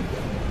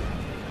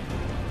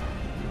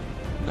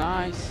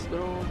 Nice,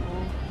 bro.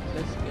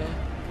 Let's go.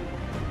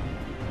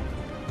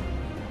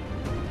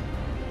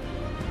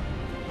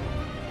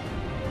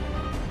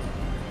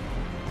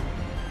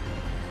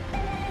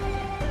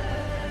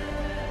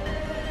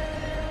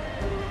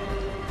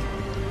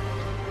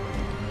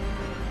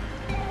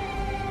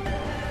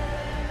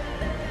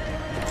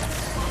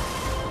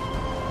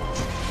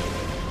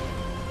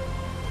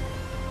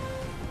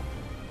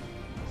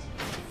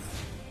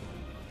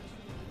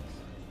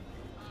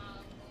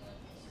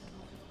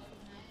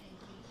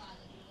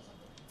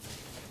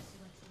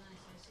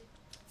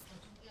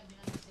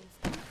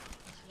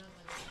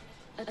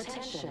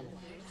 Attention,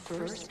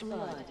 first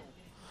blood.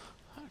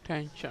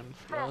 Attention,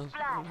 First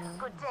blood.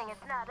 Good thing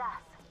it's not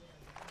us.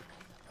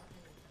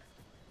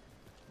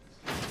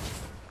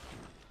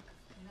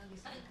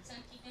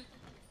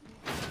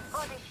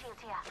 Body shield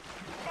here.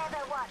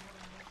 Level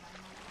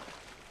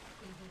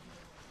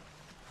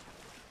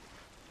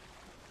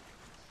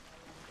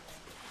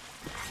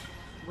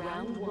 1.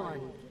 Round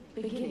 1.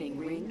 Beginning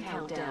ring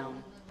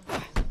countdown.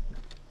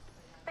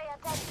 Pay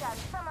attention.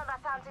 Some of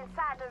us aren't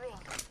inside the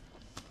ring.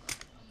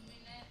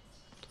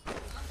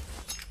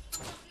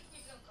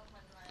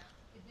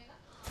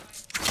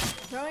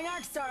 Throwing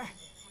Arc Star.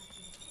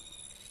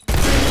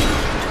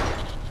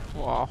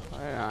 Wow,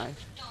 very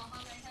nice.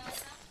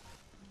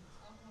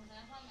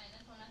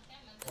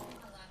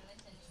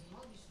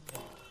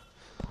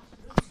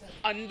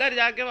 अंदर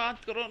जाके बात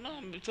करो ना,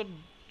 सब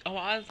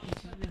आवाज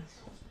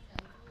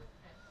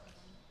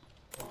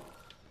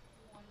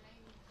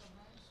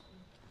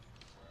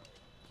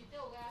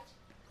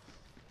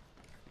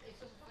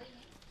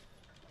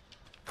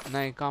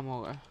नहीं कम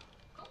होगा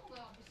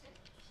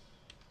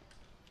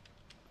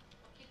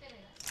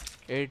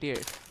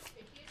 88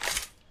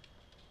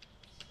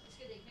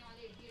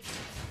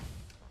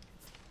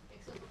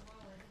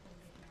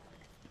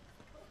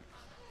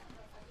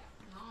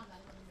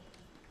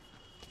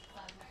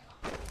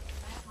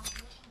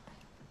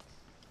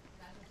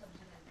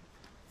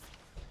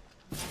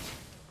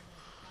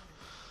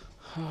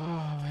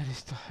 where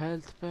is the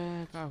health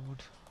pack? I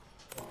would.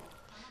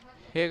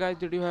 Hey guys,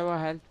 did you have a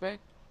health pack?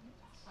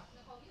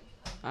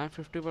 I'm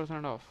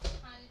 50% off.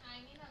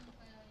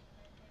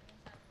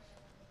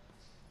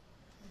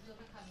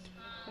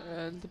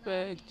 Health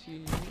pack,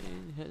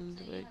 health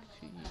pack.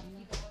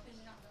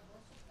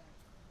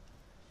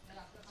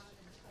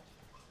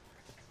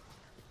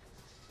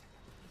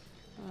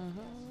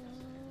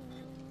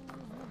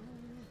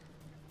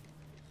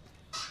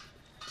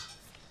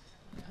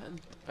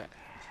 Health pack.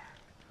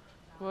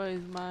 Where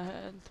is my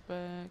health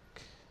pack?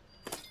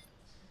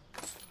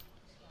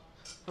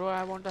 Bro,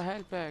 I want a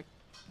health pack.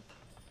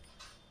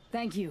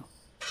 Thank you.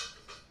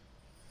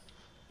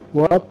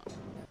 What?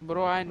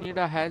 Bro, I need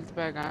a health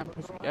pack. I'm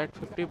at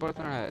 50%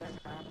 health.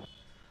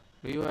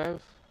 Do you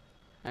have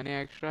any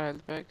extra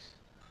health packs?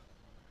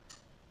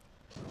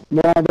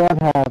 No, I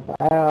don't have.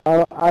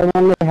 I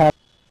only have.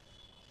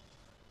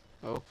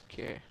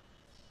 Okay.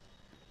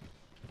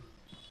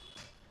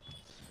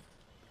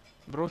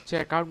 Bro,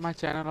 check out my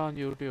channel on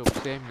YouTube.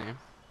 Same name.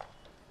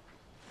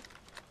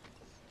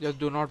 Just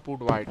do not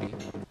put YT.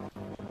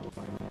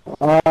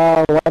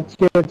 What's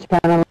your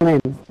channel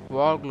name?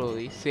 War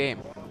Glory. Same.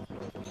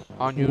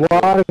 On YouTube.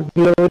 War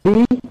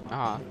Glory?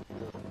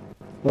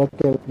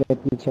 Okay, let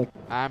me check.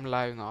 I am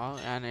live now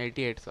and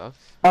 88 subs.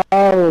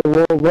 Oh,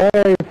 where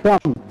are you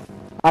from?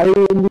 Are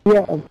you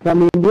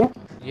from India?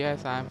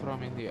 Yes, I am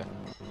from India.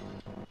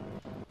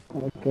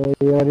 Okay,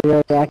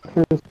 your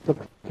accent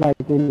looks like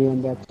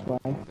Indian, that's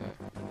why.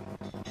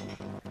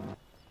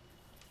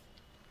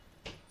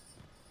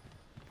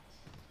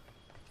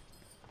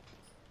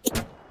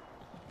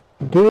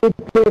 Do you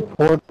play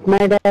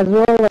Fortnite as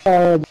well,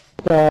 or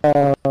just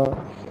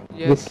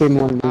Yes, this game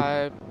only?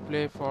 I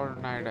play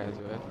Fortnite as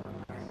well.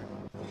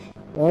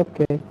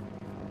 Okay.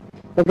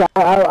 Okay,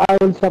 I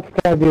will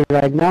subscribe you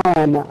right now,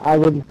 and I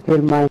will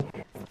fill my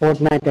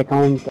Fortnite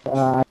account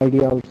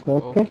ID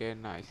also. Okay. Okay,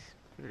 nice,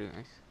 pretty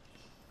nice.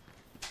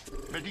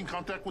 Making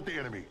contact with the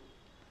enemy.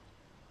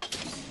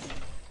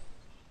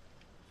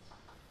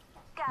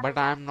 but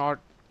I'm not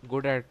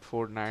good at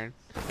Fortnite.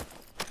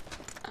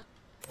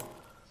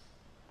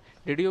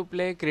 Did you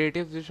play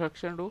Creative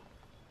Destruction too?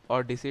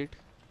 Or Deceit?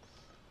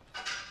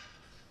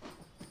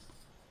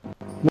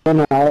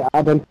 No,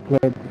 I don't play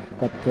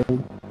that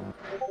game.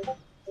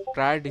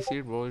 Try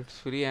Deceit, bro. It's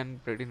free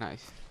and pretty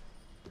nice.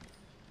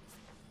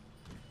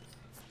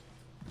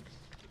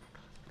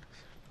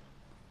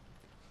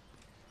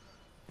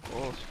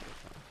 Oh,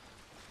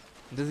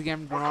 this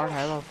game do not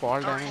have a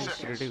fall damage.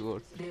 It's pretty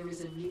good. There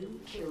is a new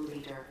kill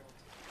leader.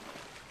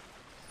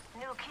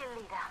 New kill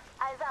leader.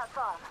 Eyes out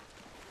for him.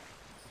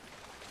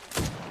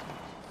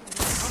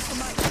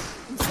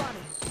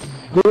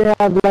 Do you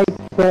have like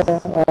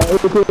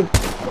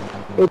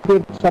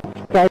 88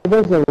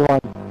 subscribers or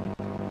what?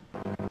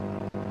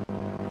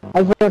 I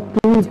have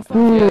two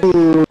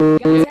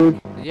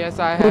Yes,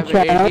 I have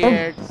channels.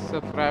 88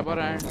 subscriber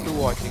and 2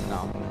 watching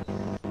now.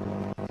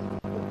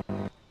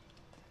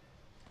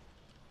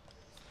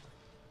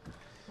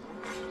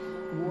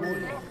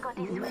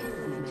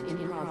 Movement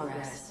in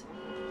progress.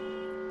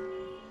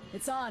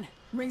 It's on.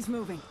 Ring's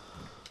moving.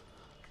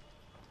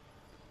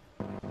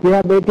 You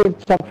have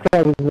 88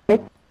 subscribers,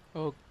 right?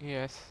 Oh,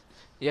 yes.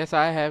 Yes,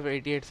 I have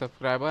 88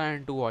 subscriber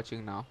and 2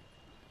 watching now.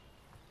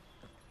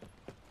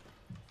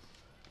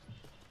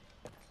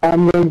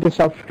 I'm going to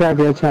subscribe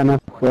your channel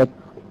first.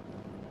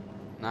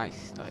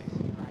 Nice, nice.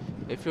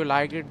 If you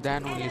like it,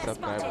 then only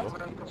subscribe,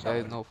 bro. There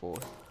is no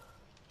force.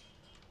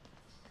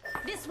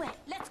 This way.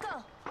 Let's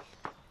go.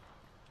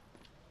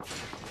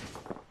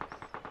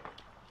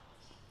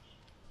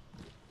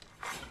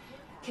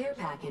 Care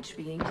package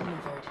being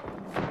delivered.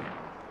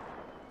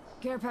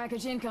 Care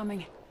package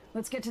incoming.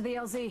 Let's get to the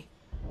LZ.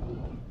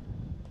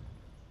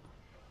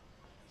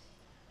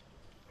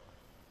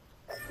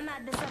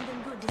 Might be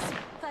something good this way.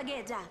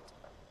 Forget that.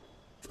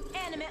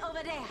 Enemy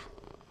over there.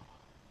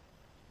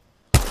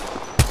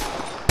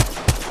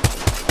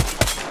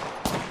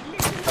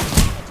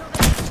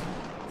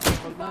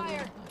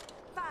 Fire!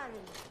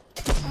 Firing.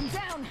 I'm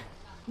down.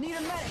 Need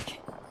a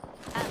medic.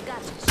 I've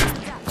got you.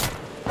 Shield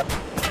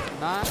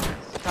up. Nice.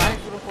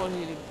 Thanks, bro, for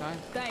healing.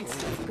 Thanks.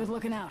 Thanks. Good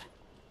looking out.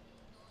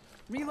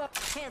 Reload.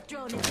 Health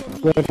drone is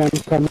in Wait, I'm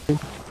coming.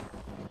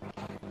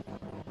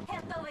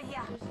 Health over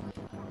here.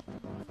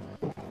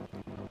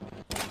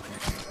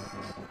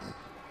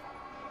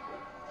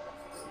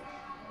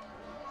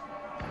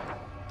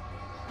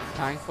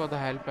 Thanks for the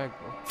help back,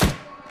 bro.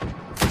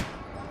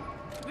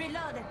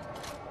 Reloaded.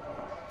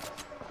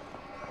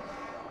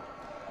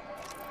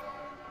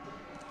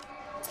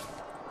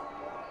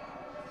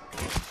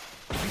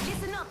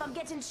 Listen up, I'm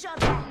getting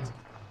shot at.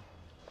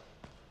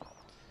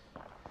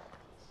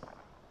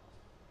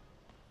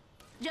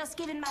 Just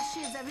giving my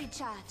shields a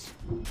recharge.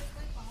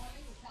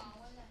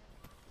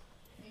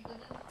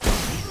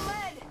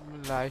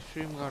 Live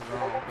stream कर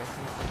रहा हूँ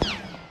कैसे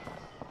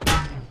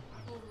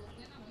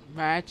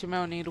match में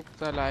नहीं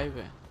रुकता live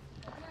है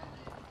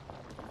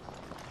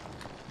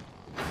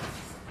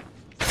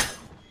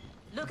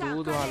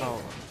दूध वाला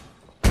होगा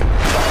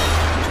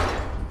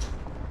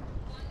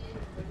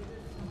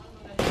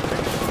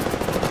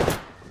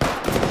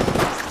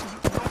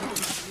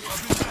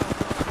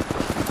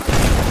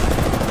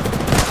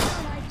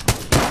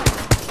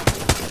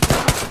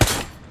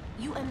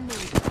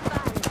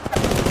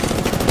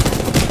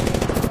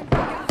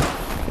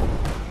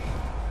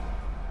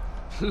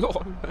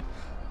Lol,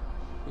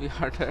 we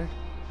are dead.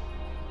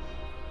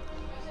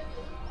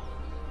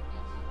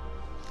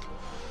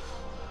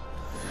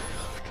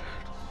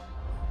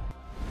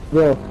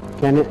 Bro,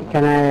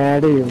 can I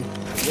add you?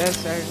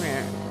 Yes,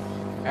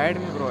 add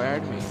me, bro,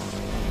 add me.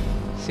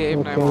 Same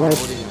Okay, name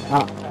let's-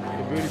 already.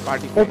 We will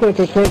party. Okay,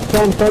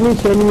 can you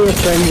send me a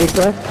friend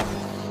request?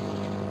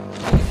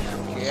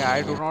 Yeah,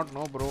 I do not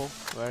know, bro,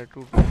 where to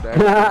do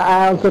that.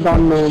 I also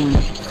don't know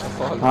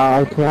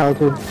how to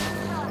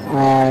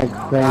add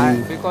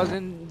friends. Because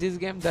in this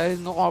game there is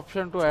no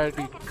option to add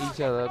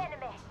each other.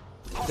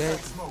 They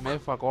may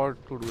forgot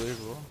to do it,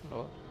 bro.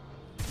 No.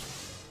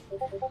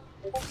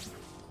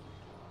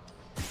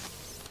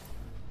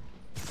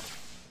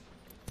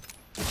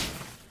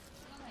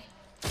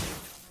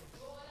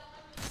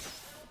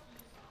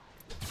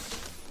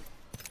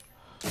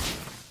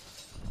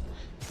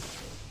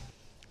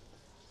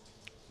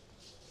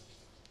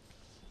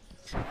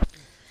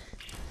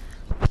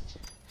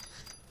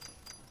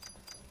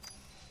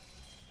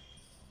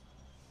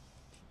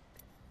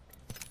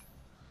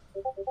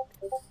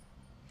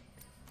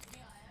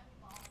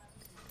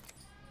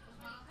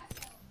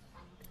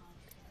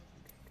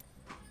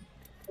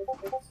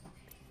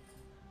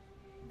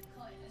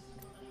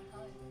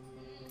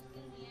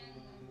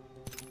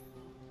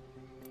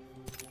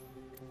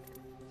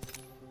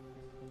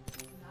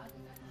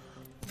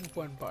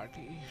 Open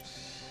party.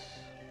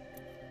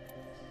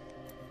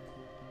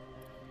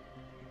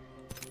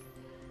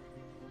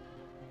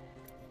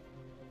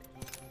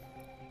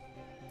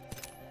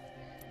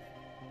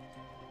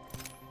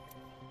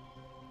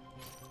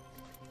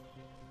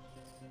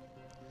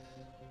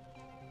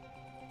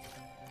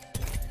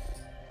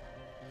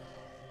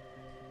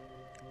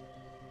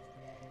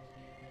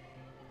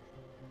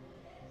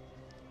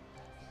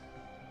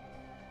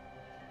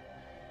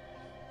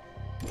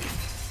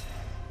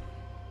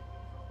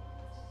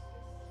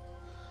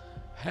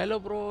 Hello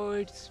bro,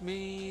 it's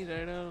me,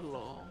 Rider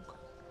Long.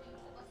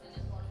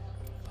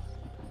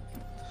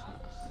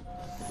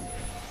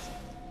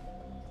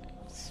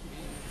 It's me,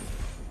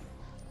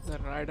 the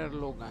Rider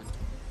Logan.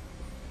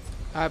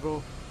 Hi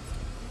bro.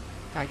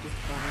 Thank you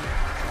for coming.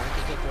 Thank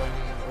you for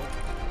joining in, bro.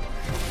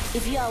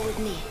 If you are with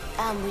me,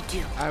 I'm with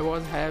you. I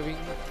was having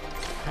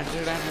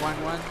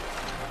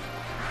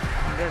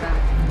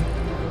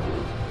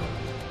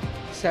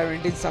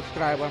 117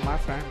 subscriber. My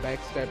friend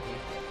backstabbed me.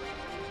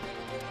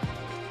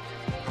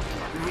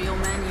 Real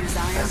men use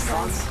iron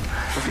sights.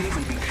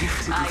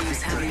 I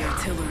use heavy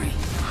artillery.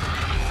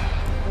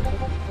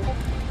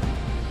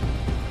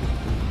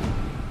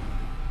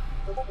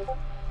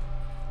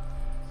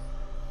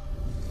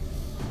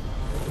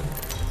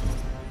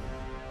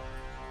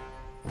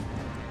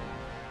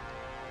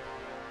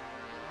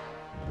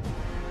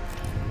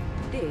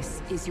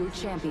 This is your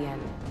champion.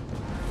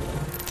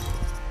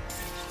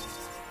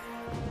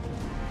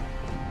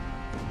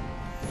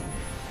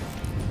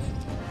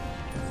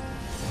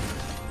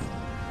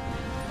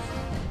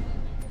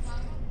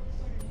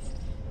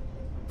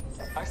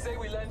 I say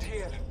we land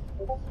here.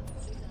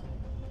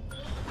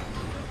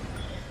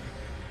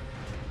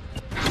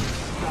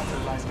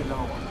 Battle lies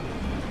below.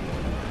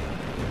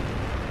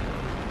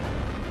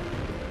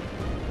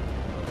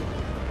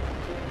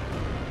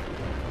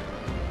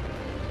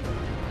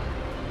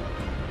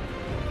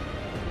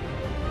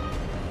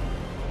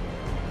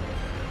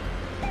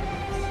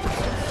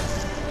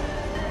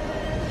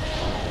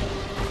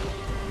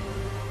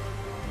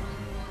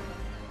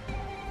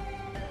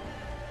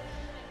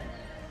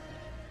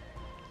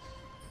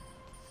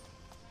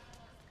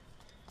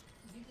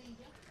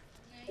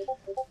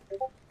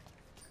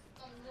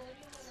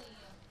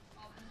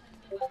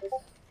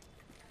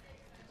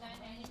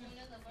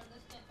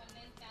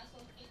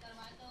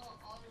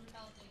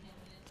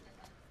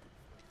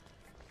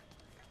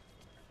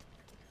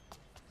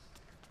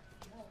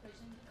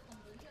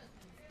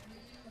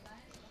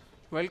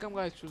 Welcome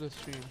guys to the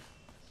stream.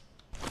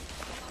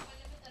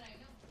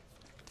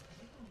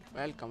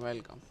 Welcome,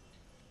 welcome.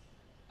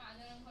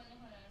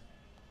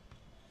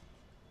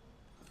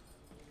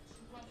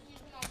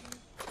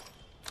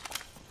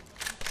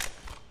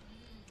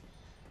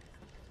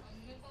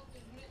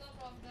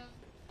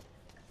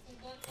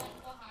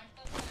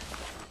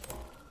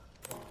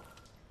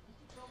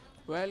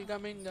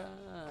 Welcoming guys.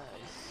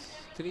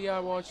 3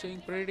 are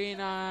watching, pretty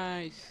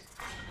nice.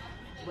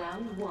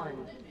 Round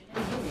 1.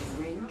 Beginning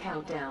ring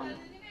countdown.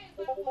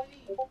 Say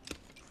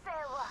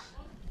what?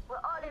 We're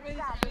all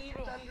inside this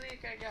ring.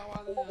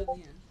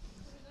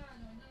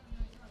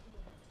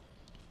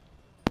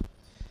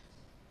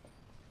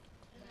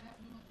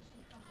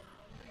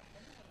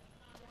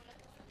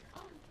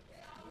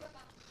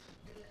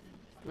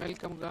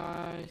 Welcome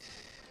guys.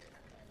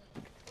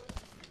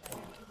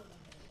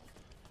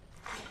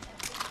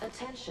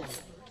 Attention.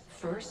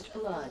 First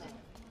blood.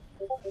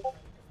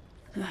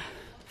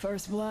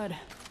 First blood.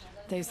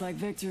 Tastes like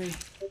victory.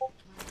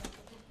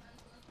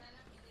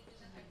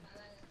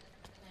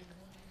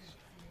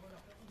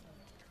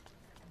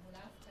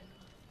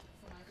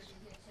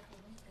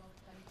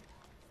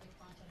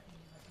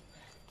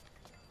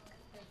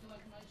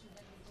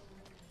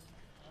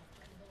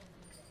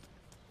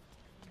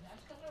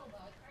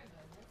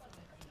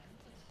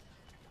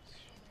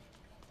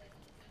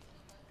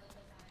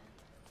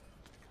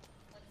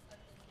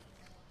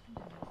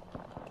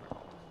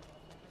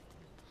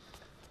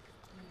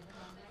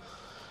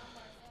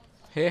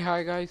 Hey,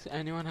 hi guys,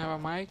 anyone have a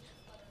mic?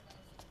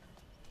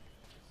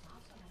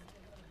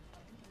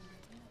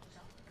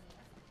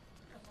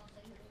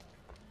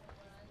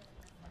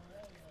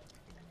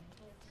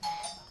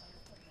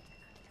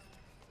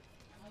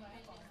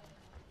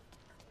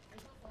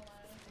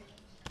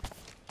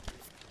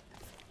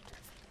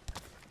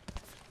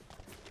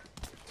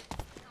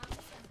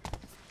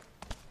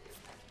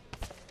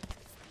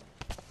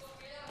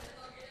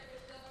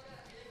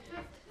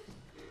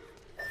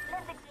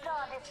 Let's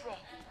explore this way.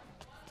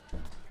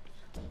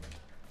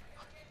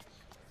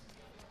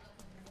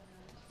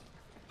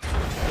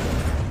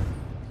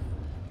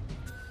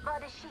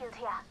 Body shield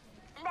here.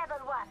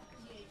 Level 1.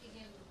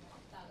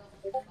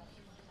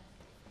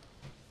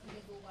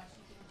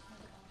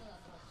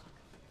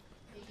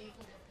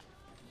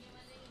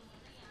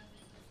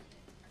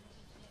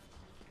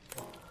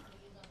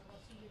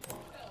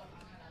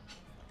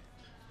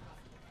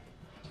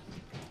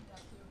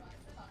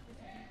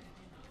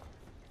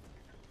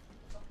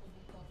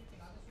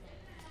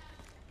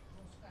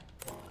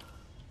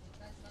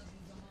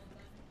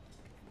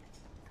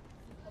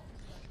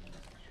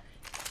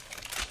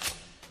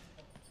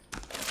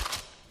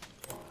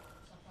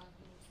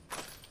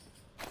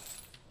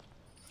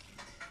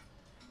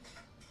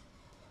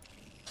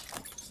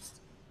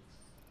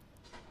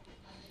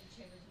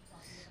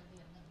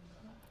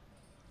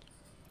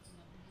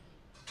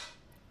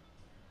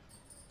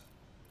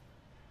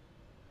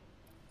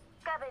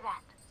 Copy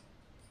that.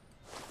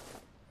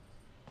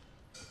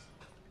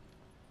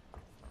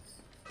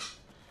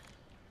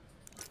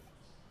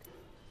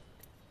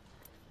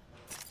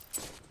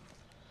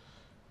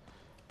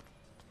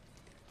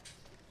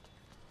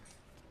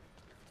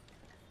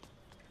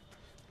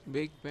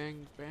 Big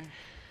bang पे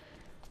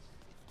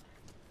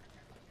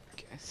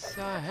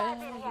कैसा है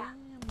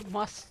game?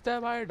 मस्त है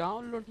भाई,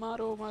 download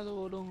मारो, मैं तो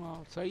बोलूँगा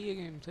सही है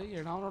गेम, सही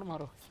है, डाउनलोड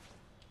मारो,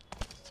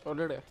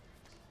 सॉलिड है।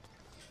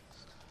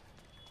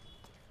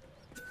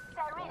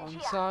 कौन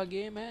सा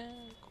गेम है?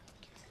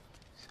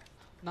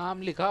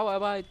 नाम लिखा हुआ है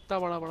भाई इतना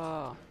बड़ा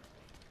बड़ा।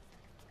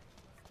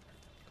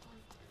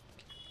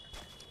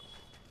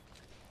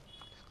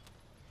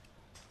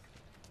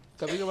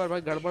 कभी कभार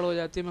भाई गड़बड़ हो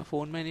जाती है, मैं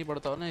फ़ोन में नहीं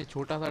पढ़ता हूँ ना,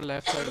 छोटा सा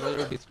लेफ्ट साइड का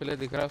जो डिस्प्ले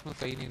दिख रहा है उसमें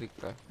सही नहीं दिख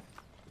रहा है।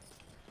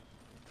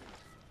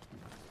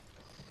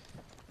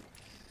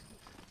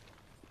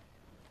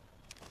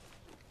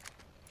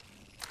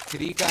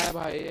 फ्री का है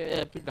भाई,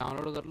 ऐप ही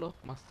डाउनलोड कर लो,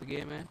 मस्त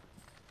गेम है।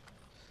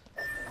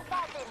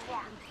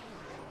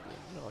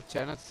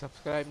 चैनल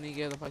सब्सक्राइब नहीं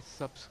किया तो भाई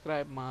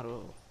सब्सक्राइब मारो।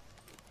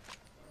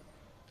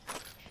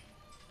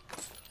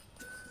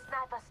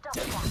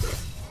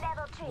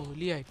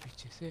 गोली आई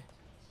पीछे से।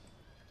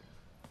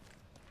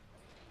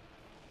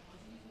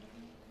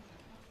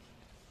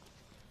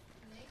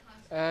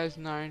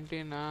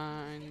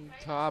 S99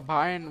 था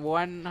भाई,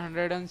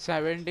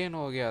 117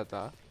 हो गया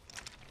था,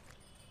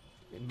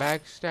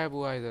 बैक स्टैब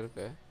हुआ इधर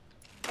पे।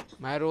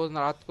 मैं रोज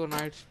रात को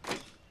नाइट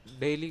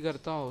डेली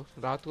करता हूँ,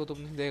 रात को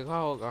तुमने देखा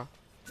होगा,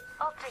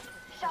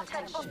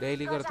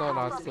 डेली करता हूँ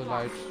रात को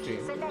लाइव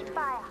स्ट्रीम।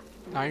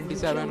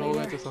 97 हो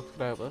गए तो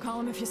सब्सक्राइबर।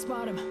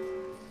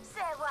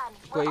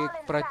 कोई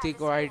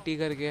प्रतीक वाईटी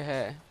करके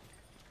है,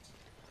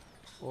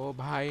 वो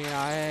भाई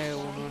आए,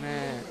 उन्होंने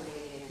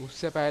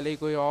उससे पहले ही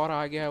कोई और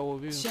आ गया, वो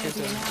भी उसके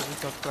चैनल पे भी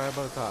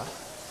सब्सक्राइबर था,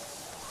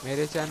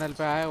 मेरे चैनल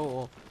पे आए,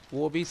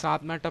 वो भी साथ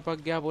में टपक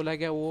गया, बोला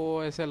क्या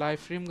वो ऐसे लाइव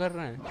स्ट्रीम कर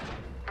रहे हैं,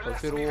 तो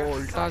फिर वो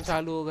उल्टा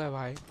चालू हो गया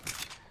भाई।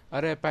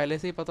 अरे पहले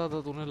से ही पता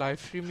था, तूने लाइव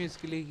स्ट्रीम ही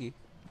इसके लिए की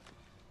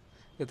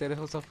कि तेरे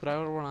को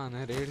सब्सक्राइबर बढ़ाना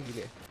है रेड के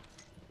लिए।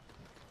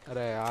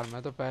 अरे यार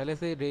मैं तो पहले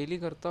से ही डेली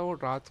करता हूँ,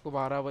 रात को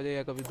 12 बजे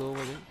या कभी 2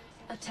 बजे,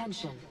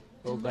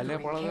 तो गले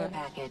पड़ गए।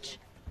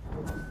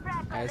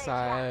 ऐसा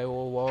है,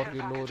 वो वॉर की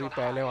लोरी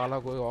पहले वाला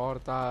कोई और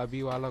था,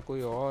 अभी वाला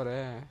कोई और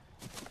है,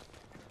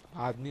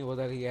 आदमी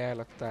बदल गया है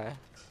लगता है।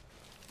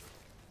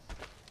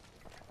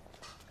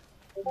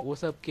 वो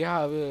सब क्या,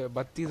 अब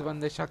 32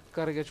 बंदे शक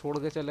करके छोड़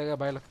के चले गए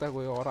भाई, लगता है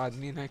कोई और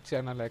आदमी ने एक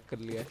चैनल हैक कर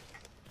लिया है।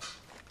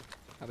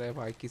 अरे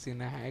भाई किसी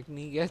ने हैक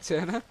नहीं किया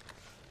चैनल,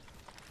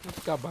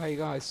 उसका भाई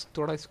का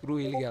थोड़ा स्क्रू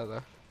हिल गया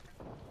था,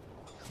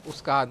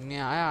 उसका आदमी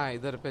आया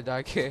इधर पे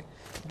जाके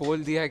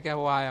बोल दिया क्या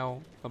वो आया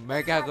हूँ, अब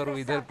मैं क्या करूँ,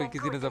 इधर पे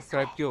किसी ने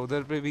सब्सक्राइब किया,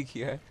 उधर पे भी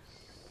किया है।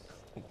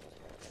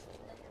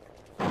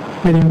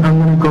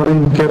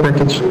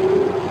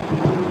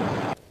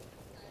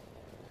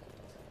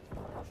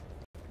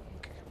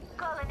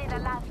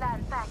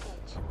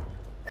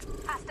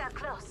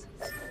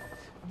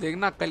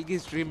 देखना कल की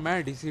स्ट्रीम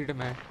में डिसीट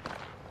में।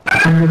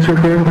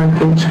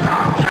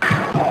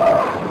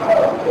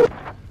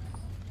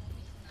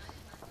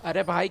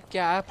 अरे भाई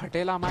क्या है,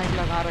 फटेला माइक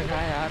लगा रखा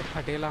है यार,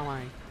 फटेला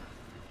माइक।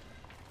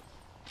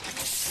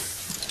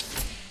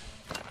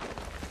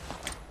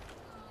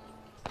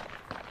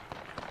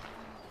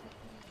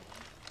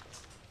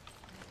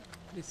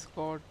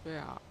 डिस्कॉर्ड पे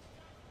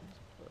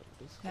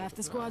Half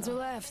the squads are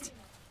left.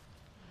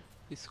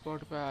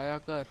 Discord पे आया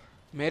कर,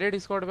 मेरे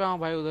डिस्कॉर्ड पे आओ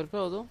भाई, उधर पे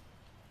हो तो।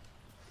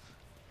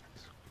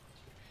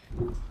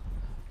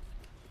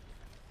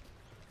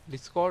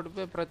 डिस्कॉर्ड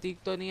पे प्रतीक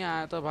तो नहीं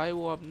आया था भाई,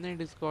 वो अपने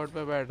डिस्कॉर्ड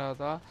पे बैठा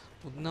था,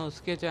 उसने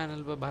उसके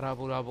चैनल पे भरा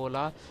पूरा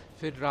बोला,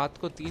 फिर रात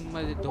को 3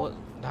 बजे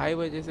 2-2:30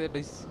 बजे से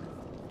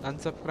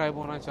अनसब्सक्राइब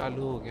होना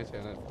चालू हो गया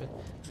चैनल पे,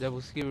 जब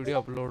उसकी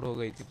वीडियो अपलोड हो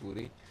गई थी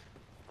पूरी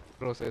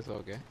प्रोसेस हो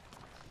गया।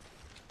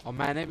 और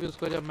मैंने भी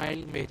उसको जब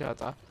मेल भेजा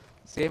था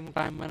सेम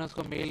टाइम मैंने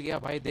उसको मेल किया,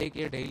 भाई देख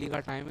ये डेली का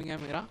टाइमिंग है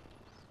मेरा,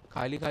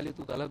 खाली खाली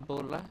तू गलत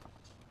बोल रहा है,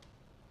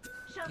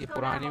 ये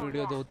पुरानी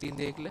वीडियो 2-3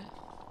 देख ले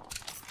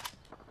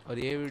और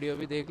ये वीडियो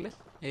भी देख ले।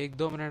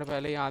 1-2 मिनट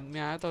पहले ये आदमी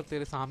आया था और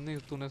तेरे सामने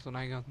तूने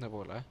सुना कि उसने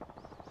बोला है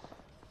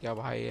क्या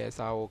भाई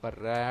ऐसा वो कर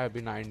रहा है,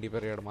 अभी 90 पे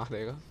रेड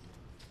मारेगा।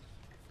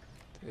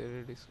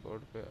 तेरे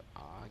डिस्कॉर्ड पे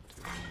आज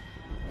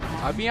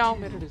अभी आओ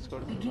मेरे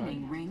डिस्कॉर्ड पे।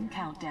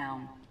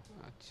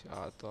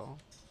 अच्छा तो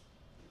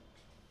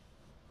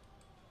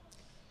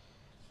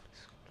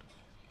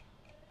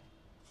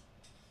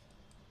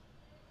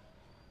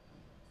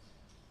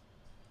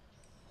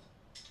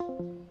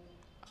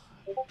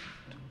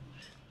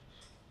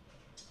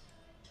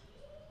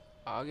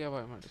आ गया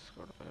भाई मैं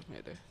डिस्कॉर्ड पे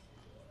मेरे।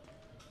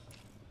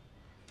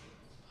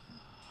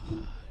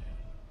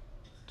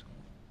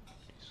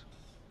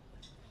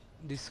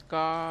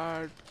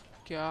 डिस्कार्ड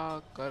क्या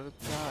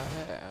करता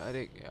है?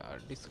 अरे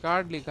यार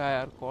डिस्कार्ड लिखा है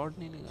यार, कोड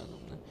नहीं लिखा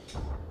तुमने।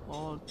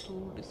 और तू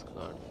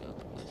डिस्कार्ड क्या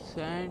तुमने?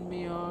 Send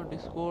me your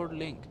Discord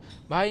link.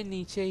 भाई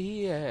नीचे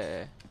ही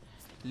है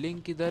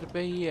लिंक, इधर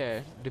पे ही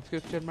है,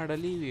 डिस्क्रिप्शन में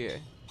डली हुई है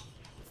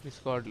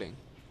Discord link.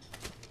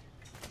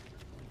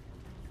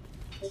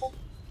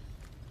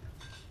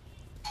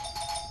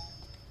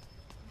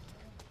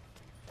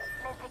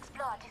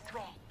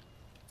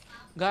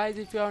 Guys,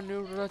 if you are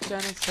new to the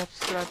channel,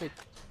 subscribe it.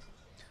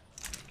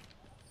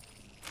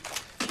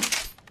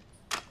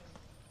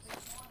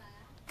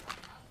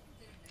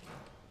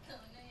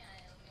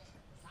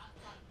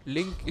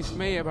 Link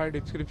इसमें ही है भाई,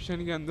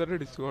 डिस्क्रिप्शन के अंदर है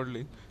Discord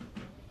link.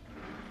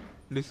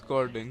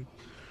 Discord link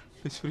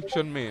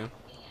description में है।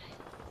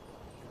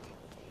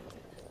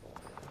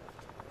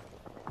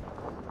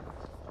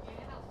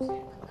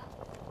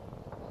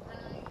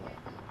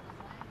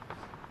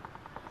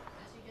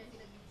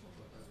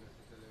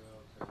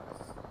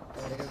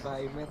 अरे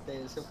भाई मैं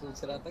तेरे से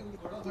पूछ रहा था कि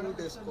तू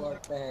डिस्कॉर्ड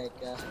पे है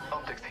क्या?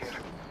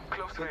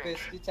 तू तो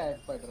इसकी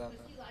चैट पढ़ रहा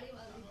था।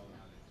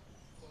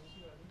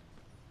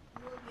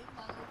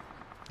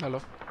 Hello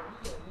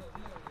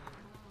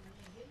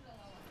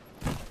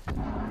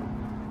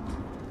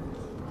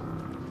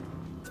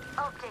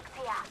Optics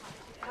here.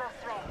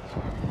 Close range.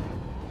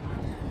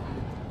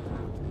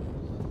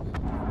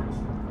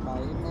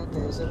 भाई मैं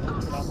तेरे से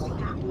पूछ रहा था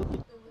कि तू।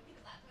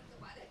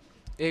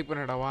 एक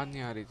मिनट, आवाज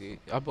नहीं आ रही थी,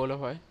 अब बोलो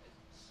भाई।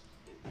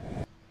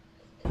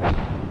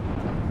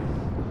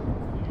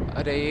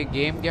 अरे ये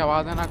गेम की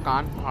आवाज़ है ना,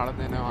 कान फाड़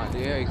देने वाली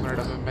है। एक मिनट,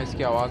 अब मैं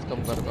इसकी आवाज़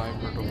कम करता हूँ।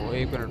 एक मिनट रुको,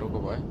 एक मिनट रुको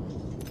भाई।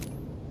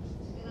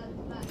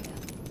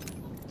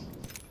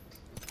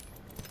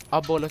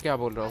 अब बोलो, क्या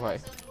बोल रहे हो भाई?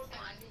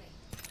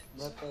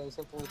 मैं तेरे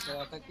से पूछ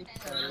रहा था कि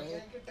पहले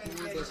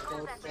तू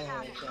डिस्कॉर्ड पे है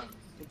क्या?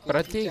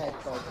 प्रतीक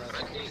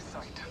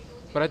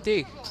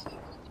प्रतीक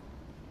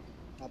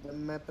अबे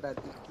मैं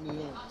प्रतीक नहीं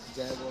हूँ,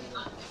 जय बोल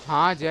रहा हूँ।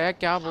 हाँ जय,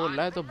 क्या बोल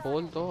रहा है तो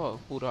बोल तो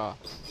पूरा।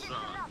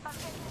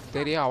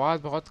 तेरी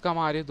आवाज़ बहुत कम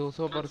आ रही है,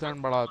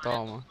 200% बढ़ाता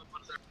हूँ मैं।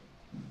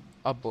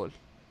 अब बोल।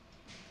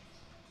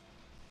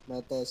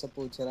 मैं तेरे से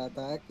पूछ रहा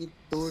था कि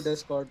तू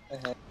डिस्कॉर्ड पे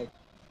है।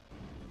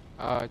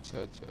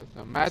 अच्छा अच्छा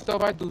अच्छा, मैं तो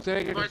भाई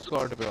दूसरे के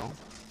डिस्कॉर्ड पे हूँ।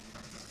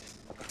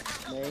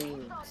 नहीं,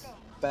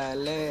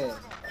 पहले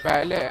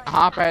पहले,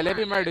 हाँ पहले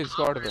भी मैं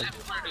डिस्कॉर्ड पे।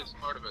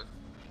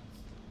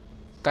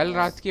 कल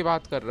रात की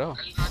बात कर रहे हो?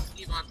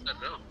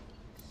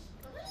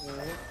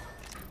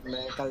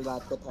 मैं कल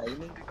रात को था ही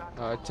नहीं।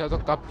 अच्छा, तो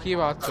कब की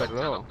बात कर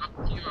रहे हो?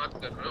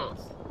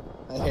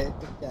 अरे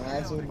तू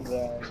क्या सुन रहा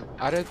है?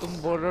 अरे तुम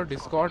बोल रहे हो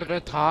डिस्कॉर्ड पे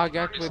था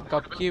क्या, फिर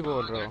कब की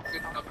बोल रहे हो?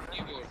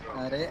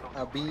 अरे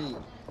अभी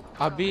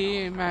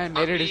अभी मैं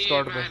मेरे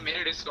डिस्कॉर्ड पे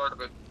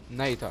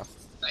नहीं था।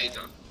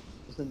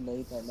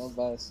 नहीं था ना,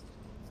 बस।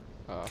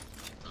 हाँ,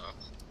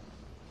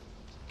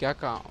 क्या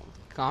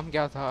काम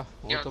क्या था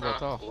वो तो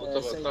बताओ।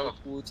 ऐसे ही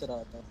पूछ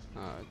रहा था।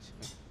 अच्छा,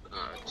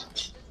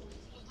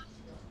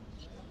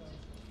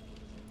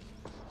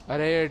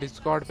 अरे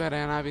डिस्कॉर्ड पे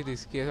रहना भी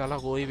रिस्की है साला,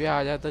 कोई भी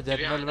आ जाए तो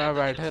जनरल में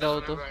बैठे रहो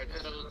तो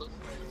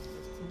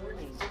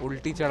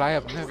उल्टी चढ़ाई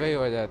अपने पे ही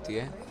हो जाती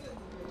है।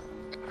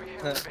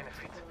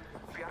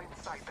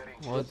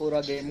 ये पूरा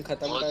गेम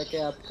खत्म करके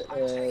आप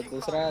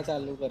दूसरा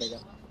चालू करेगा?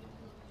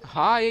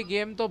 हाँ, ये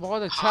गेम तो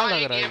बहुत अच्छा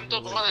लग रहा है।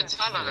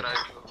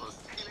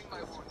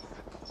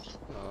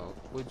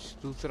 कुछ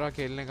दूसरा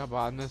खेलने का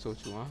बाद में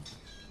सोचूंगा।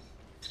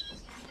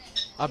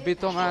 अभी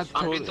तो मैं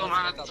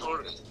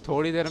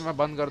थोड़ी देर में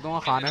बंद कर दूंगा,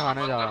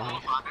 खाने जा रहा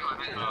हूँ।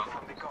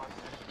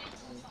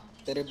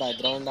 तेरी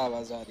बैकग्राउंड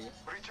आवाज आ रही है।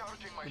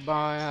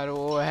 बा यार,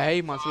 वो है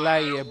ही मसला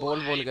ही है,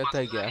 बोल बोल के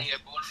थक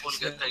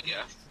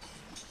गया।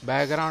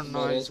 बैकग्राउंड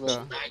नॉइज का।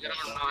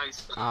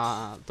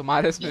 हाँ,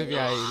 तुम्हारे इसमें भी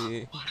आई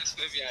थी।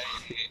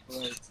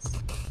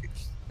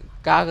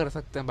 क्या कर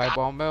सकते हैं भाई,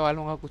 बॉम्बे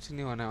वालों का कुछ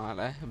नहीं होने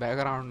वाला है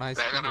बैकग्राउंड नॉइज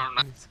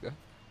का।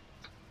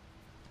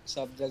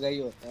 सब जगह ही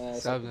होता है,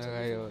 सब जगह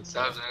ही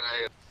होता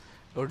है।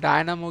 वो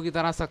डायनामो की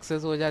तरह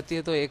सक्सेस हो जाती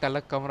है तो एक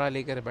अलग कमरा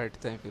लेकर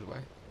बैठते हैं फिर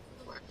भाई।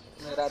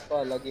 मेरा तो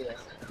अलग ही है।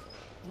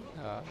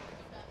 हाँ,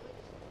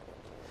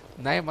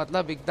 नहीं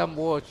मतलब एकदम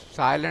वो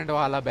साइलेंट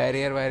वाला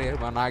बैरियर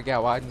बना के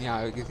आवाज नहीं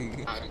आवे किसी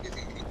की।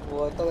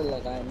 वो तो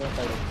लगाने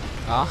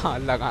पड़ेगा। हाँ,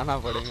 लगाना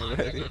पड़ेगा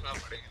बैरियर।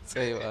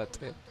 सही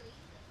बात है।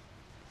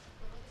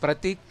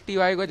 प्रतीक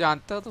टीवाई को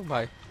जानते हो तुम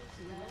भाई?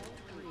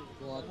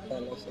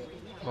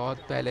 बहुत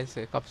पहले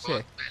से। कब से?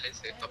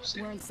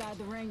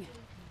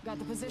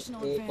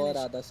 एक और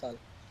आधा साल।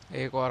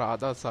 एक और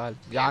आधा साल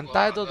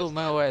जानता है तो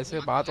तुम्हें वो ऐसे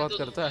बात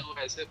करता है?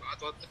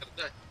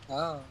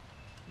 हाँ।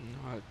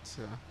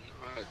 अच्छा,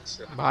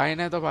 भाई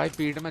ने तो भाई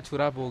पीठ में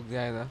छुरा भोग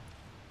दिया था।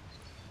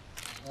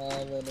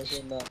 हाँ मैंने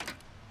सुना।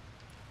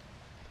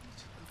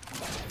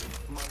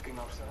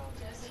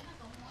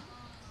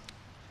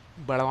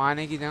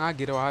 बढ़वाने की जगह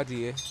गिरवा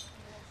दिए।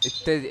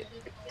 इतने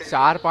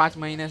 4-5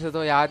 महीने से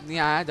तो याद नहीं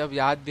आया, जब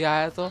याद भी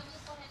आया तो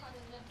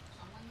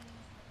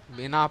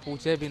बिना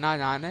पूछे बिना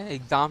जाने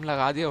एग्जाम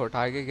लगा दिया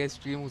उठा के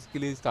स्ट्रीम उसके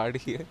लिए स्टार्ट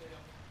की है।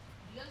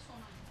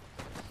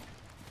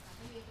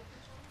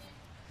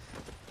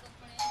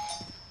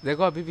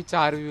 देखो अभी भी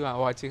 4 भी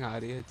वॉचिंग आ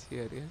रही है, अच्छी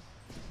आ रही है।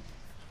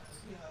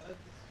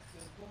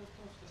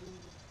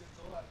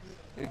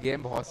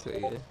 गेम बहुत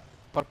सही है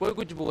पर कोई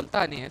कुछ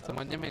बोलता नहीं है,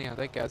 समझने में नहीं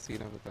आता क्या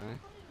सीन है, बताएं।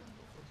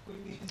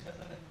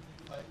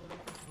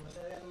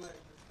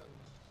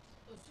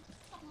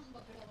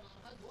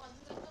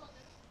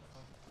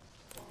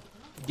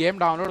 गेम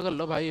डाउनलोड कर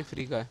लो भाई, ये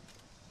फ्री का है,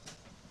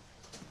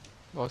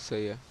 बहुत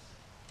सही है।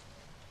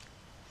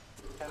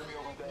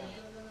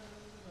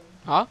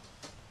 हाँ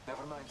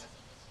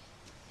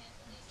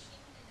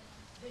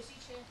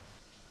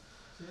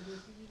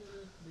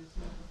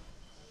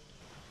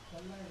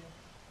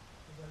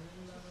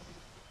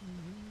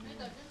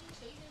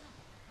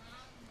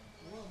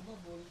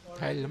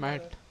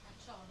हेलमेट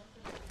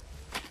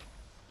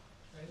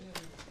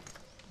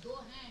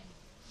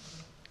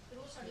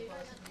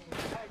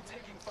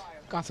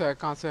कहाँ से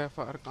है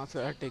फायर, कहाँ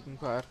से है taking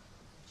fire,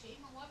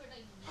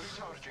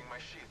 Recharging my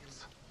shields.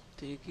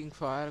 Taking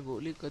fire.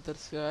 गोली कदर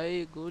से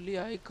आई, गोली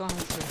आई कहाँ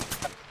से,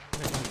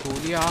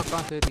 गोली आ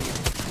कहाँ से रही है,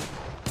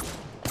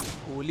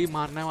 गोली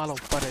मारने वाला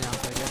ऊपर है यहाँ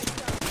पे क्या,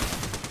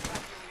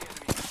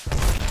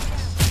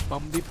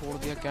 बम भी फोड़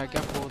दिया, क्या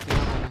क्या फोड़ दिया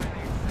मैंने।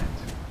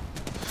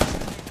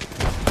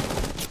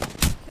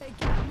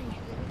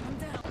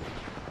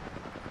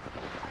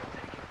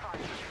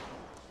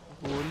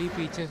 गोली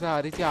पीछे से आ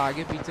रही थी,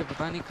 आगे पीछे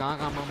पता नहीं कहाँ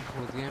कहाँ बम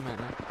फोड़ दिए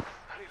मैंने।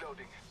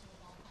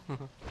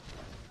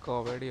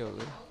 कॉमेडी हो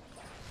गई।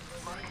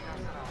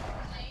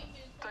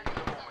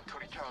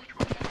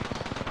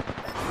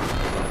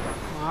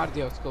 मार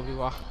दिया उसको भी,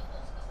 वाह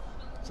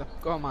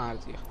सबको मार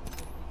दिया।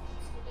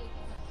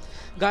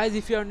 Guys,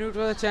 if you are new to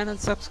the channel,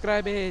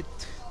 subscribe it.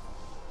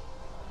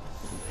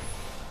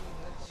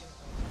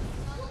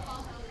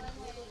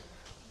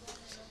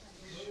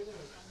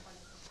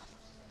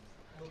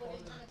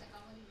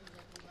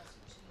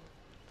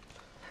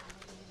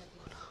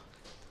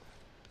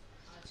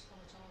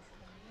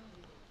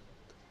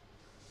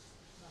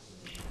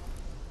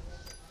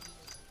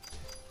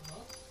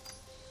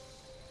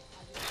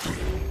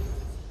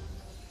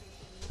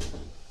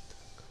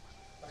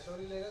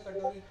 कटोरी लेगा,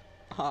 कटोरी?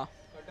 हाँ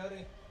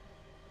कटोरी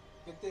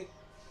कितनी?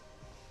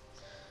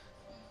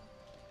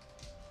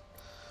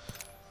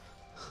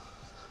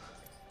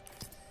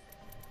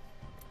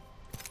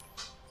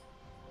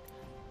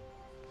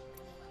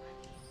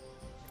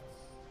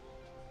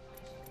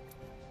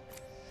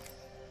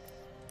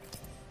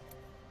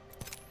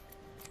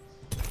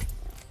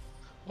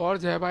 और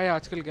जय भाई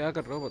आजकल क्या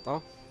कर रहे हो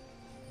बताओ।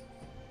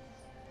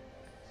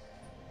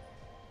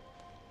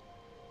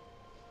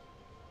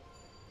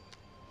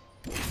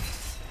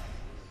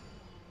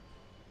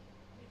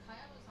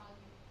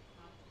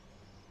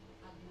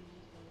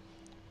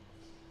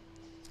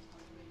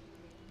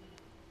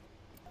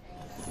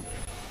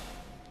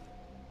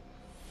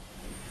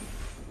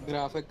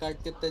 ग्राफिक कार्ड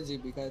कितने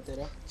जीबी का है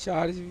तेरा?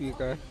 4 GB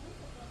का है।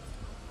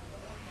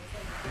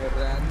 और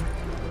रैम?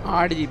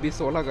 8 GB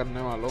 16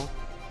 करने वाला हूँ।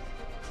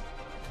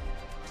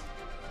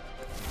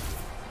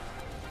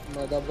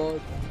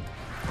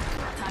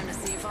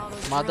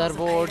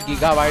 मदरबोर्ड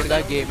गीगाबाइट का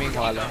गेमिंग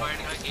वाला है।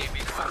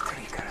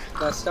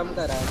 कस्टम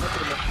करा है ना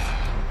तुमने?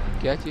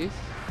 क्या चीज?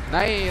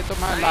 नहीं ये तो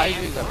मैं लाइव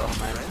ही कर रहा हूँ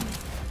मैंने।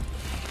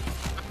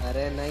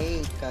 अरे नहीं,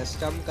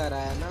 कस्टम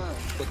करा है ना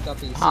खुद का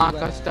पीसी? हाँ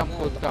कस्टम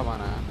खुद का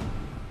बनाया।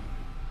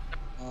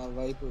 हाँ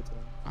वही पूछ रहा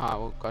हूँ। हाँ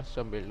वो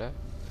कस्टम बिल्ड है,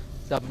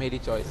 सब मेरी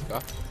चॉइस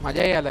का।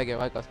 मजा ही अलग है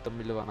भाई कस्टम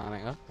बिल्ड बनाने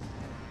का।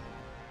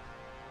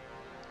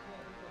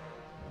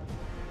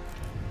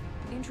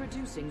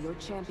 Introducing your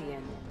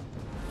champion.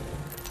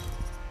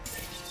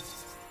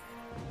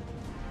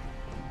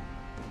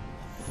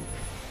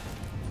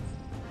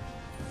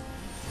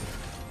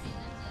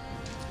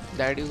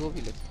 डैडी को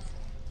भी ले।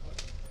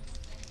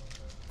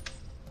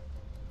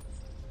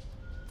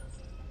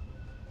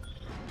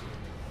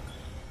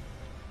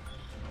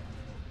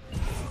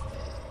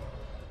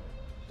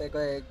 देखो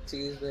एक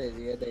चीज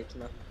भेजी है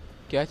देखना।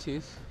 क्या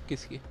चीज?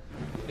 किसकी?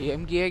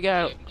 एम की है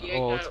क्या?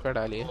 वो उस पे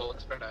डाली है।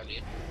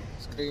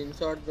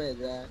 स्क्रीनशॉट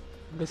भेजा है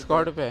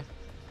डिस्कॉर्ड पे।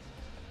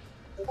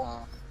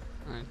 हाँ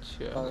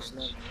अच्छा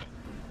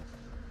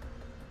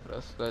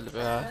पर्सनल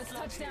पे है।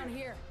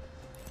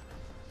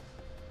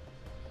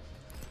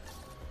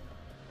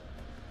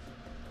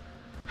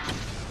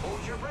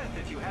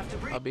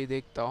 अभी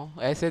देखता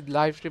हूँ, ऐसे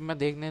लाइव स्ट्रीम में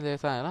देखने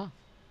जैसा है ना?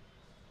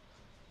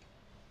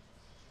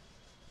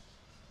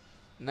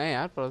 नहीं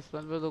यार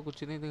पर्सनल पे तो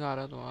कुछ नहीं दिखा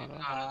रहा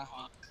तुम्हारा।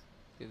 हाँ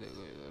ये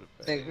देखो इधर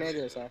पे देखने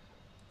जैसा।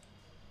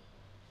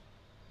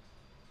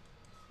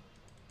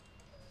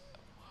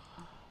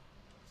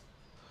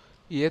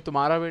 ये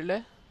तुम्हारा बिल्ड है?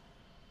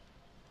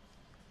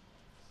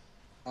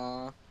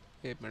 हाँ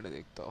 1 मिनट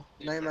देखता हूँ।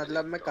 नहीं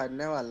मतलब मैं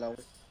करने वाला हूँ।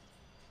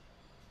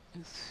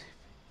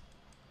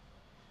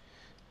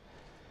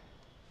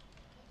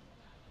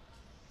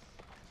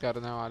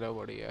 करने वाले हो,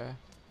 बढ़िया है।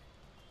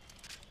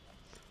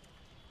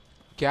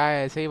 क्या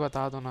है ऐसे ही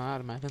बता दो ना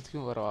यार, मेहनत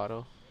क्यों करवा रहे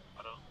हो?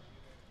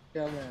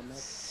 क्या मेहनत?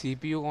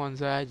 सीपीयू कौन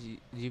सा है,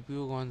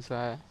 जीपीयू कौन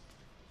सा है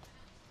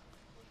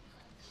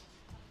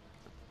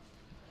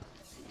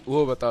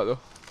वो बता दो,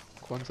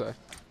 कौन सा है?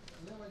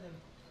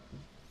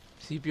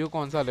 सीपीयू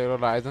कौन सा ले रहे हो?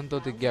 राइजन तो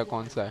दिख गया,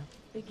 कौन सा है?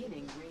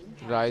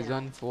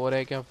 राइजन 4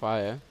 है क्या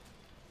 5 है?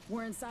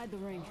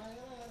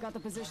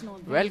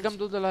 Welcome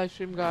to the live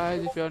stream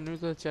guys, if you are new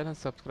to the channel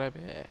subscribe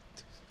it.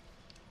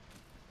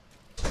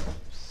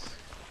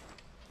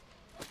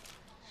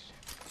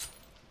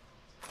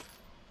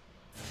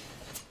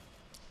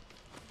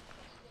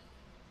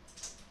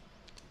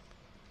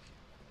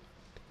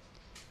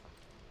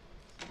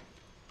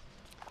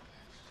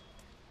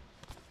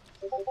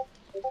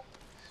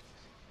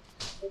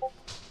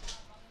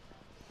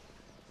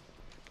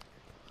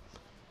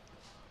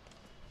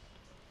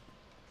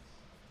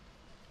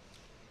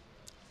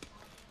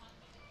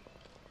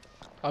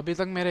 अभी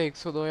तक मेरे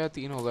 102 या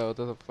 3 हो गए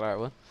होते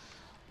सब्सक्राइबर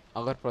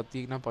अगर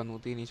प्रतीक ने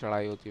पनौती नहीं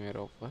चढ़ाई होती मेरे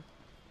ऊपर,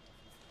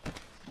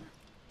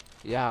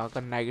 या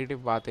अगर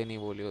नेगेटिव बातें नहीं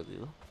बोली होती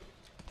तो।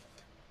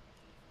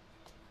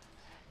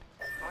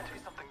 Might be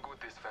something good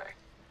this way.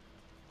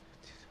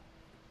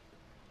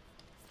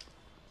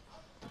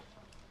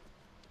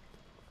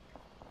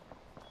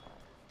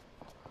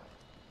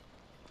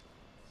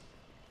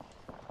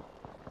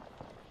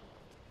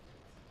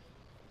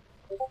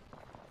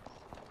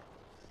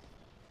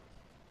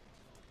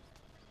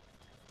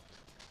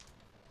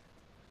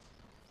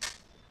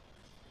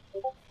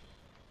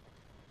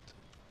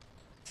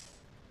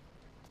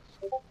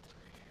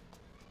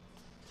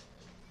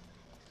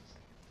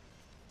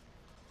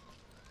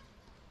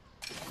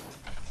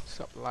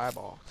 Supply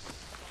box.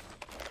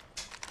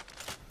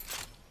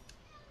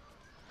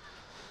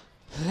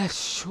 Let's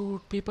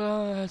shoot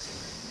people.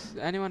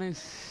 Anyone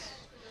is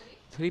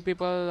 3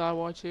 people are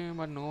watching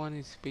but no one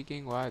is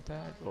speaking. Why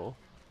that, bro?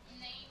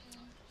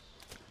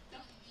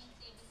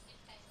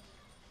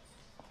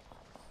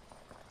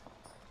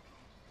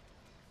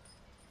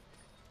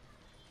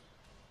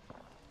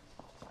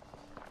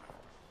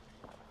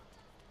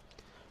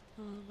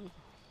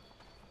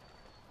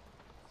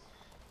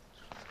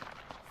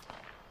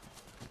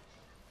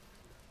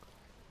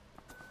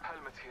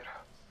 Helmet here.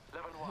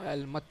 Level 1.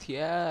 Helmet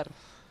here.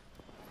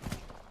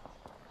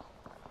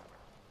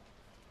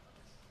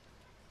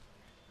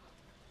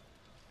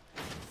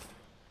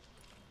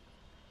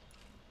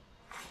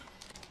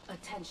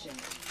 Attention,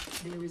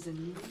 there is a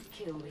new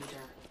kill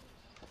leader.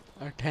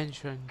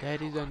 Attention,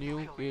 there is a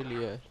new kill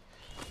here.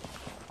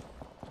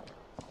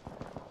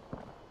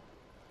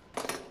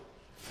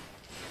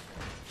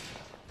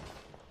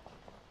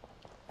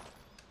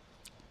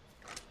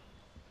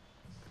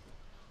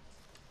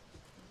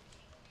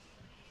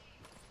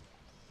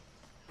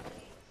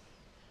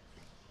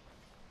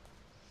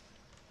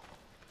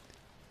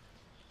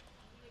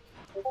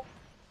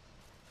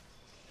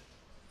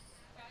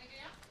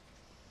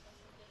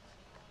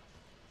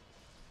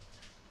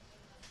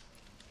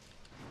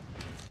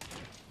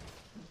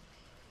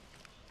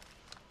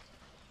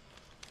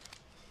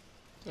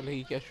 चलो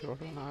ये क्या shot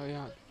बना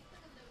गया।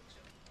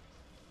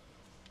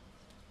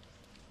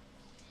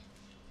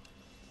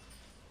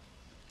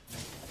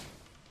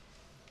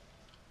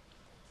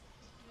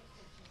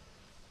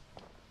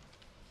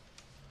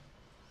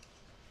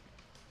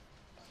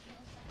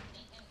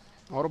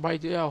 और भाई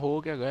जी हो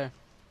क्या गए?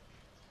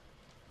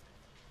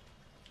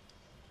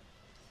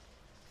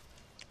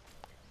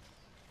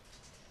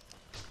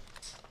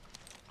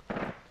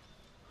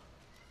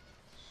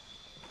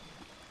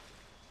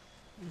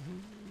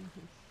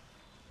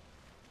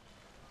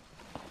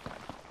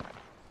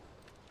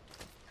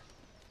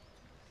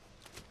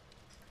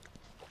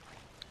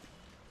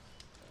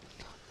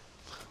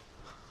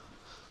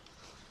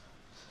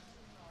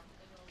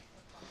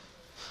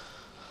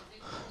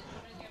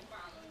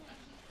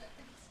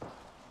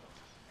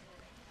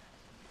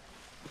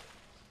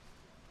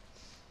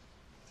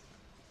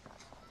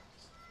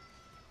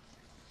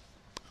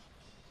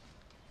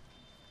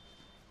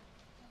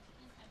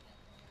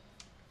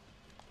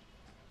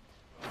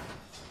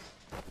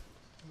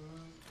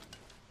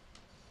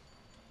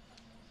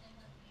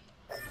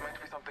 Might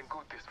be something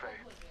good this way.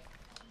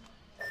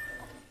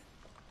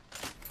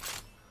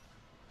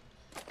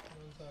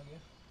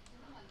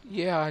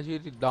 ये आज ही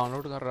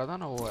डाउनलोड कर रहा था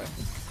ना, वो है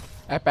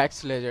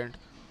एपेक्स लेजेंड।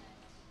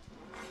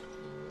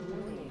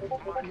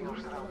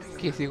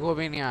 किसी को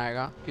भी नहीं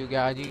आएगा क्योंकि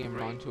आज ही गेम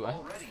लॉन्च हुआ है।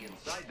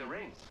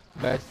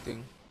 Best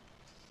thing.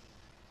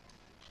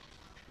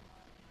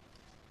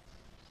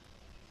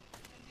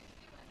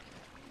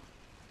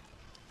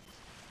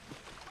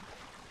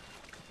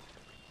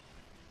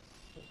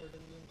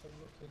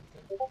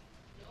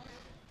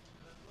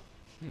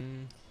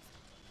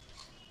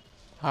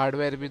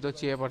 हार्डवेयर भी तो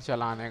चाहिए पर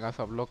चलाने का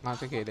सब लोग कहाँ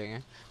से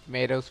खेलेंगे।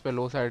 मेरे उस पे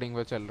लो साइडिंग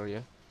पे चल रही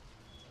है।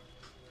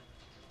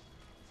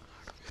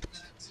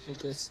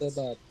 किससे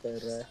बात कर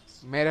रहा है?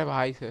 मेरे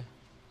भाई से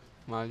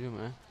मालूम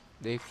है।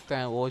 देखते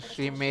हैं वो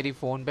स्ट्रीम मेरी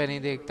फ़ोन पे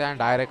नहीं देखते हैं,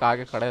 डायरेक्ट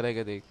आके खड़े रह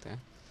के देखते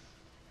हैं।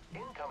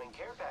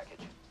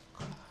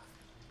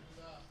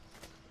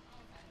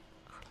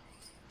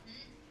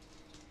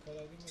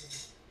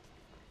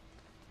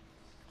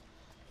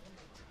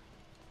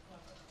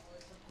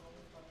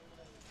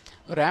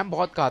 रैम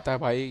बहुत खाता है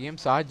भाई गेम।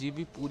 7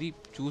 GB पूरी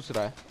चूस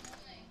रहा है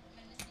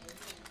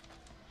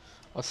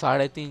और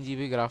 3.5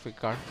 GB ग्राफिक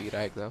कार्ड पी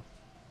रहा है एकदम।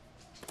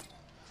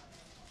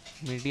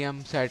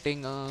 मीडियम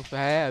सेटिंग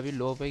है, अभी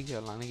लो पे ही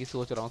चलाने की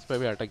सोच रहा हूँ। उस पर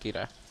भी अटक ही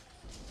रहा है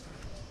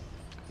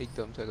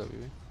एकदम से कभी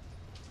भी।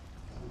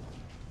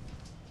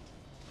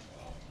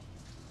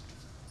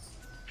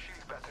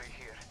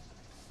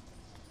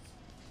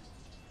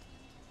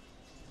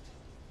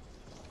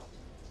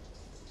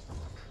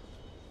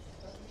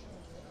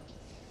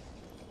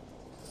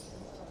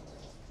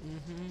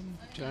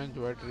 चेंज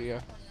बैटरी है।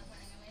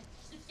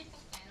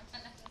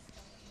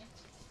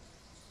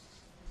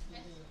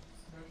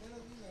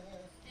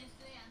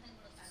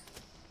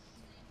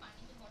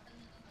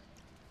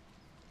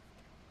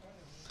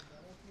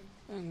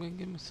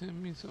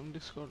 send me some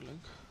Discord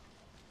link.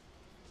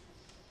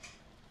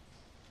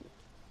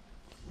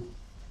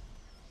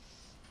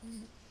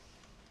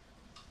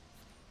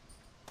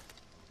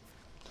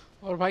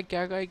 और भाई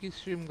क्या काय की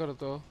स्ट्रीम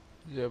करते हो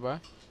जय भाई?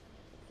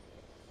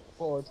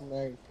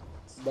 फोर्टनाइट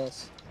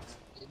बस।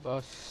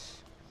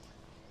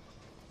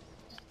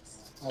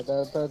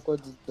 अगर तो कुछ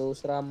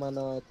दूसरा मन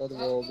हो तो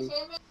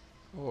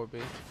वो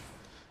भी।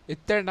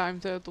 इतने टाइम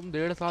से तुम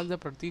 1.5 साल से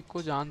प्रतीक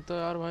को जानते हो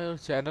यार भाई, और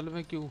चैनल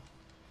में क्यों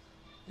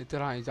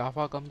इतना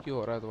इजाफा कम क्यों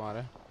हो रहा है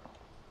तुम्हारे?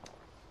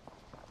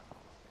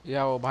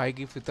 या वो भाई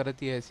की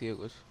फितरत ही ऐसी है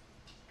कुछ,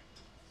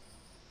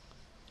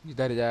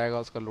 जिधर जाएगा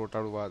उसका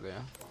लोटा डुबा दे।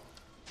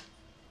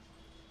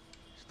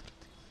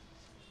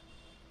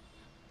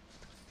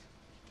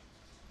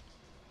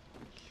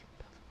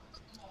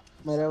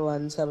 मेरे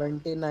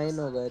 179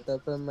 हो गए थे,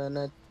 फिर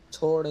मैंने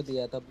छोड़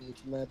दिया था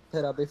बीच में,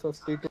 फिर अभी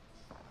 52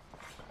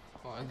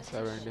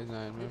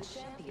 179 में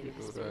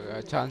 52 रह गया।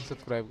 अच्छा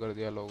अनसब्सक्राइब कर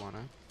दिया लोगों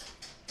ने,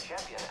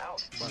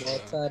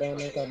 बहुत सारे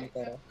ने कम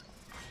करा।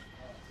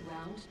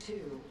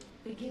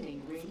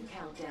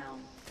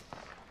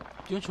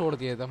 क्यों छोड़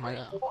दिया था मैं?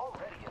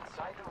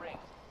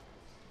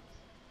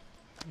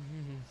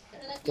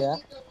 क्या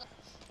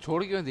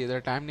छोड़ क्यों दिया था?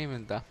 टाइम नहीं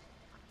मिलता?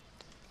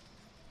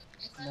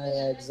 नहीं,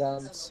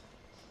 एग्जाम्स।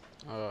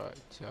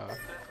 अच्छा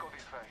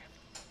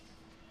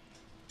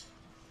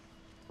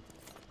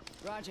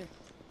Roger.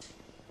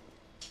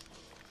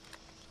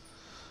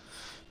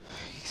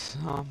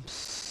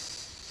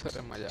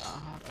 सर मजा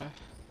आ रहा है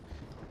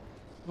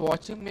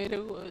वॉचिंग। मेरे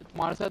को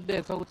तुम्हारे साथ भी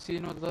ऐसा कुछ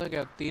सीन होता है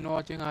क्या? 3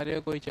 वॉचिंग आ रही है,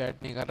 कोई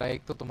चैट नहीं कर रहा है।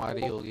 एक तो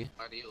तुम्हारी होगी,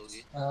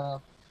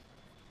 हाँ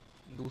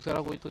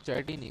दूसरा कोई तो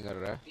चैट ही नहीं कर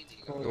रहा है।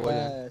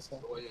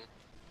 ऐसा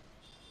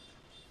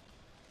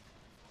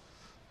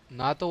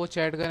ना तो वो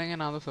चैट करेंगे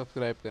ना तो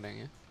सब्सक्राइब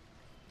करेंगे।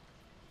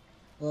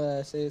 वो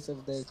ऐसे ही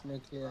सब देखने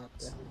के लिए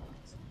आते हैं।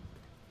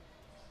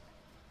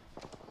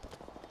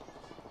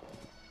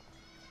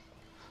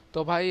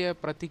 तो भाई ये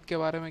प्रतीक के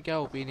बारे में क्या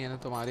ओपिनियन है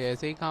तुम्हारी?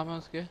 ऐसे ही काम है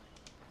उसके,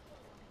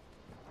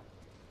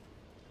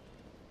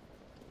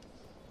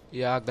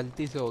 या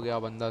गलती से हो गया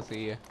बंदा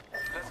सही है?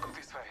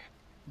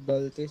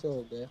 गलती से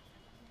हो गया,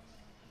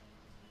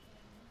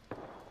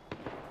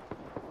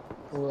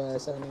 वो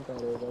ऐसा नहीं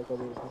करेगा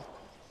कभी भी।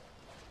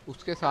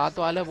 उसके साथ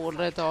वाले बोल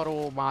रहे थे और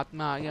वो बात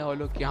में आ गया वो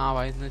लोग कि हाँ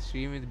भाई इसने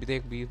स्ट्रीम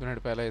देख 20 मिनट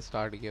पहले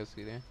स्टार्ट किया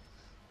सीधे।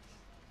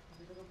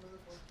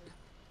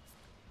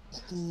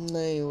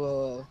 नहीं,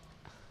 वो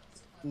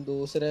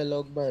दूसरे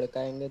लोग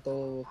भड़काएंगे तो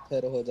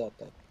फिर हो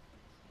जाता है।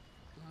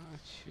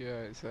 अच्छा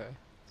ऐसा है।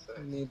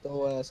 नहीं तो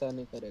वो ऐसा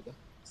नहीं करेगा।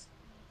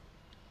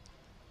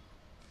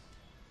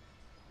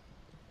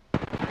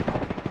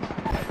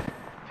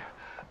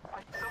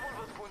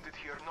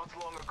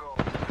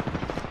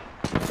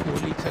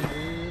 गोली चल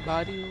रही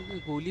भारी हो गई,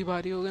 गोली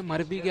भारी हो गई।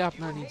 मर भी गया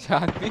अपना नीचे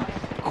आदमी।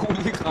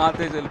 गोली कहाँ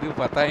से चल रही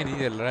पता ही नहीं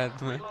चल रहा है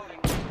तुम्हें।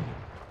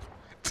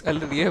 चल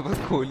रही है बस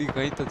गोली,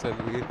 कहीं तो चल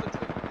रही है।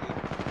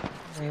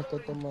 नहीं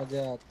तो मजे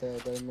आते हैं,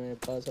 अगर मेरे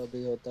पास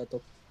अभी होता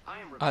तो।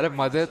 अरे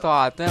मजे तो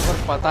आते हैं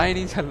पर पता ही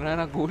नहीं चल रहा है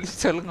ना गोली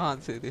चल कहाँ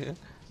से रही है।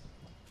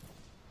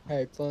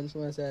 हेडफोन्स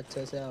में से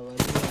अच्छे से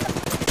आवाज नहीं आ रही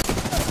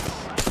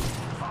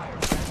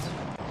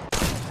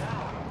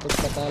तो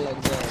पता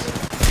लग जाएगा।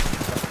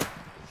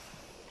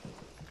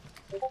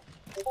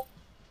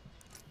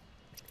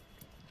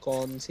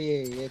 कौन सी है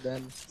ये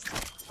गन?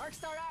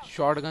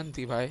 शॉटगन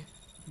थी भाई,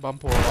 बम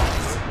फोड़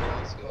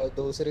रहा। और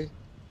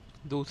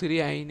दूसरी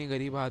आई नहीं,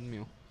 गरीब आदमी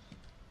हूँ।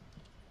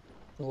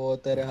 वो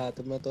तेरे हाथ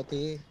में तो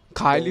थी,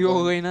 खाली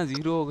हो गई ना,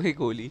 0 हो गई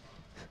गोली।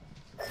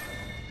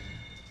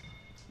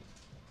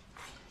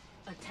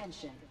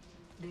 Attention,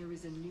 there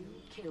is a new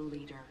kill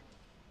leader.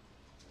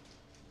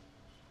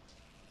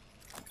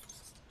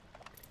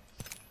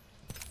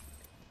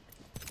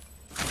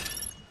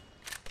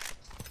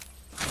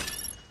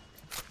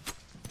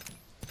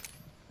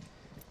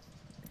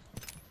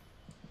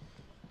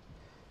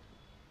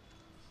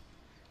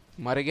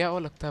 मर गया वो,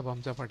 लगता है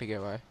बम से फट गया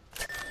भाई।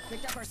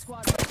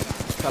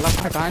 साला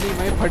फटा नहीं,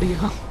 मैं फट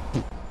गया।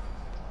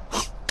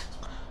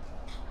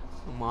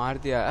 मार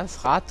दिया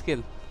 7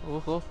 किल।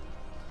 ओहो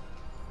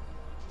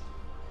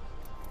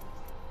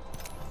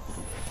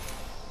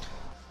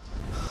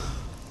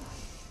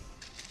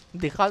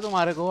दिखा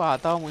तुम्हारे को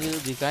आता हो, मुझे तो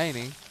दिखा ही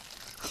नहीं।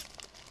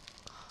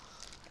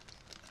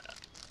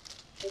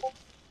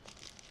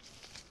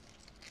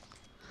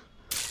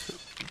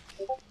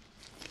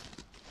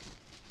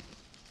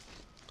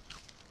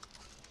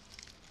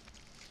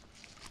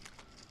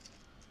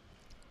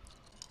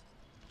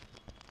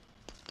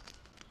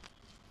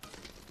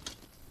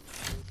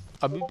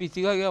 अभी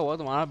पीसी का क्या हुआ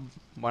तुम्हारा?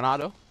 बना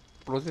लो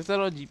प्रोसेसर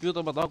और जीपीयू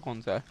तो बताओ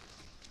कौन सा है?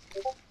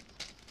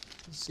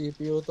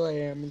 सीपीयू तो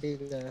AMD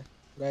का है,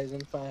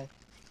 Ryzen 5।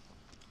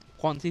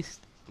 कौन सी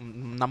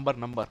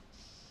नंबर?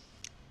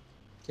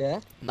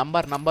 क्या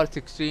नंबर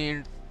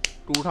 16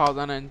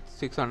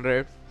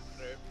 2600।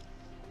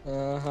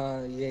 हाँ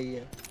यही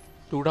है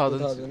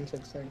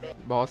 2600।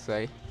 बहुत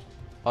सही।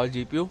 और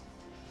जीपीयू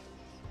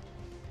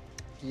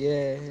ये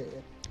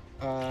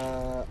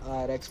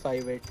RX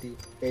 580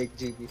 8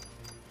 GB।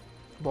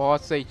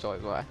 बहुत सही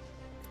चॉइस हुआ है।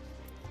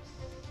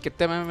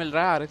 कितने में मिल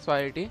रहा है RX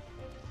 580?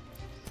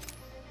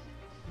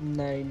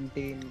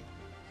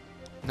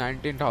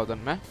 19,000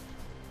 में।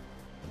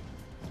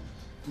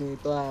 नहीं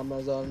तो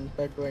Amazon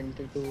पे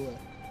 22 है।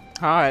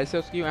 हाँ ऐसे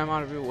उसकी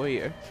MRP वही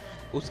है।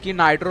 उसकी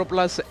नाइट्रो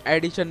प्लस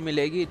एडिशन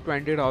मिलेगी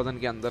 20,000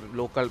 के अंदर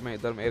लोकल में।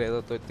 इधर मेरे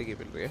इधर तो इतनी की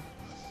मिल रही है,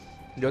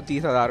 जो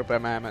 30,000 रुपये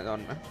में अमेजोन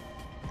में।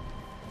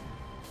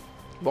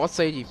 बहुत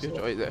सही जीपीयू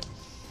चॉइस है।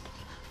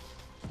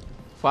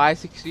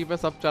 560 पे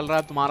सब चल रहा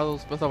है तुम्हारा, तो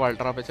उस पे सब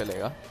अल्ट्रा पे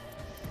चलेगा।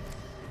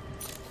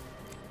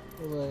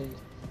 वही।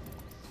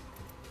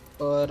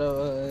 और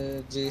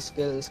जी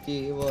स्किल्स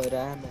की वो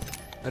रैम है।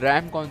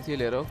 रैम कौन सी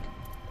ले रहे हो?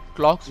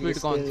 क्लॉक स्पीड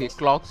कौन सी?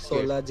 Clock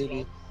 16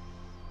 GB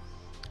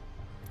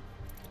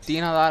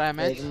 3000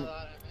 mAh।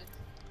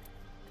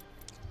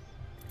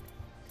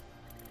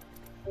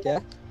 क्या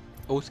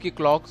उसकी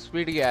क्लॉक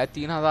स्पीड क्या है?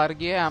 3000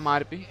 की है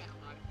MRP?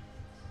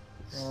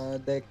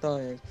 देखता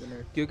हूँ एक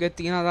मिनट। क्योंकि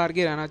 3000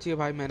 की रहना चाहिए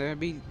भाई। मैंने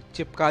भी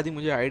चिपका दी,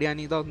 मुझे आइडिया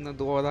नहीं था, उसने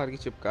 2000 की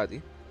चिपका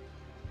दी।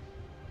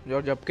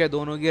 जो जबकि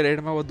दोनों की रेट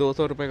में वो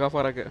 200 रुपये का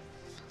फ़र्क है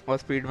और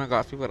स्पीड में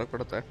काफ़ी फ़र्क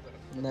पड़ता है।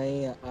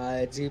 नहीं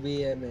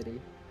RGB है मेरी।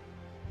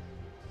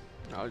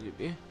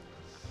 RGB।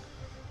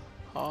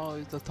 हाँ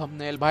ये तो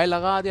थंबनेल भाई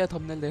लगा दिया,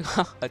 थंबनेल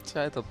देखा।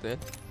 अच्छा है थंबनेल।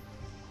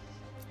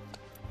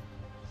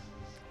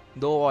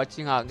 2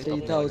 वॉचिंग आ गई।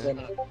 3000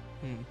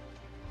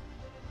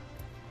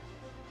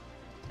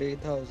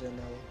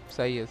 है वो।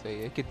 सही है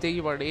सही है। कितने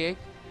की पड़ी है?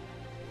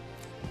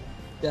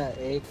 क्या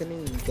एक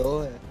नहीं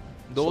 2 है।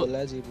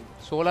 16 GB।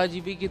 16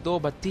 GB की 2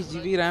 32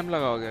 GB रैम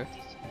लगाओगे?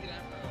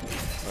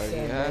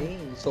 बढ़िया।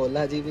 नहीं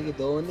 16 GB की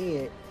 2 नहीं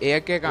है,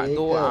 एक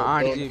 2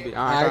 8 GB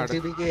 8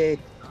 GB की एक।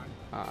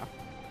 हाँ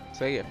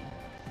सही है।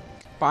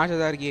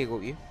 5000 की एक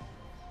होगी।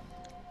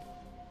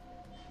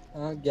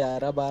 हाँ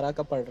 11-12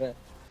 का पड़ रहा है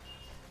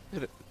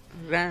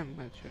रैम।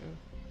 अच्छा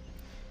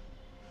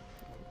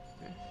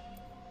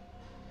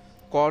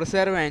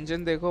कॉर्सर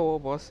वेंजन देखो, वो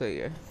बहुत सही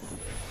है।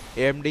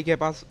 AMD के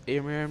पास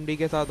AMD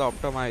के साथ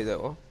ऑप्टिमाइज है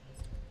वो।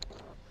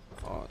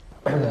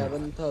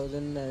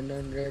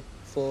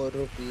 11,904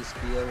 रुपीस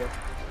की है वो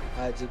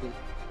RGB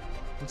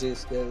ji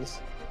skills.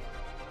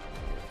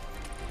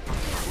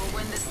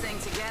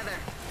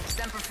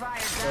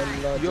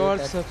 Your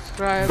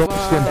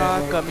subscriber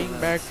are coming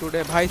back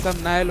today. भाई सब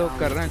नए लोग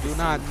कर रहे हैं,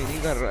 जूना आदमी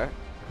नहीं कर रहा है।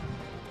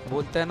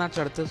 बोलते हैं ना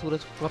चढ़ते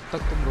सूरज कब तक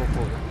तुम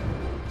रोकोगे।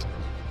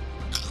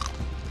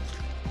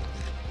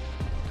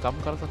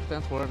 कम कर सकते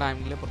हैं थोड़ा टाइम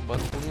के लिए, पर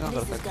बस पूरी ना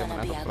कर सकते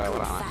मेरा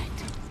सब्सक्राइबर आना।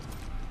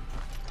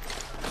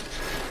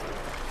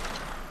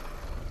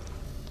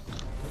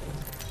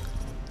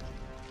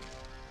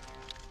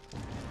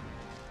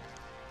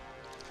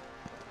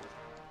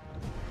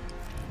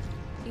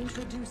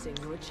 Introducing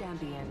your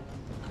champion.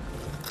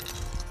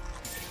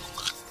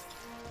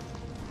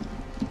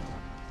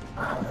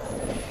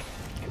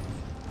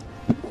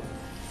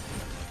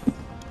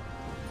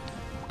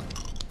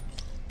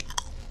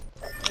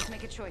 Let's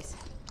make a choice.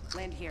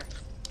 Land here.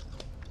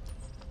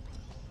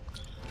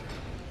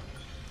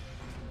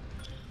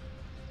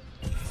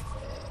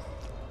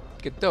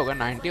 कितने हो गए?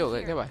 90 हो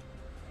गए क्या भाई?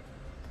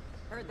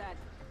 Heard that.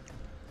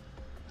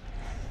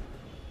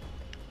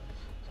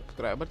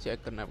 सब्सक्राइबर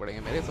चेक करना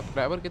पड़ेंगे। मेरे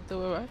सब्सक्राइबर कितने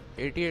हुए भाई?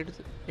 88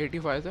 से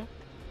 85 से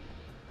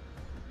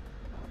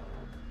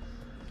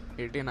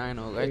 89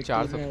 हो गए।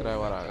 4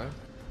 सब्सक्राइबर आ गए।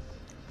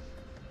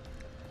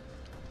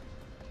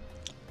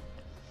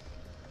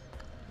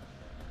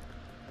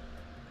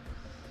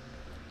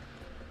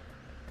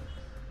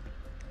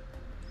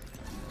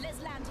 Let's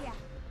land here.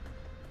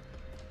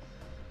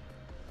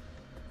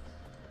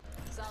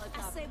 Solid I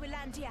copy. say we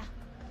land here.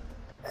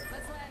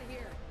 Let's land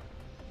here.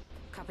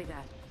 Copy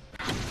that.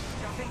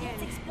 Dropping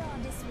Let's in. explore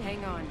this way.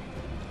 Hang on.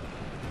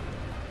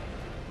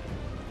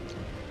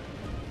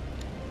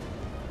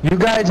 You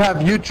guys have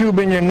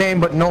YouTube in your name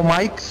but no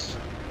mics?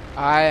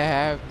 I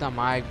have the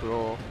mic,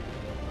 bro.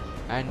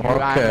 And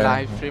I'm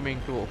live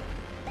streaming too.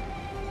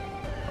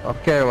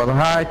 Okay, well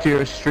hi to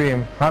your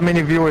stream. How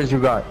many viewers you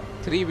got?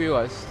 3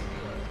 viewers.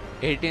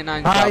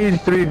 89 Hi,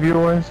 subs. 3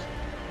 viewers.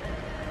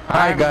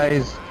 Hi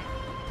guys.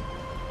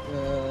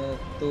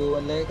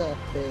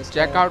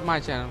 Check out my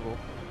channel, bro,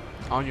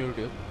 on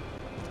YouTube.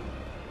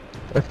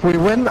 If we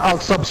win, I'll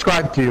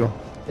subscribe to you.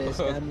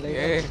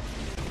 Okay.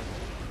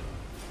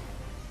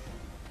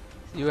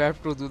 You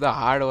have to do the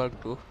hard work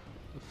too.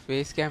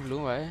 Face cam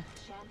लूँ भाई.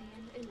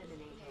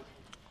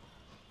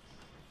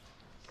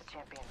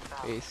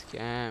 Face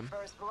cam.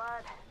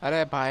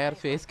 अरे भाई यार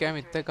face cam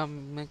इतने कम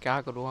में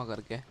क्या करूँगा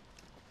करके?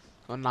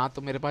 और ना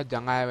तो मेरे पास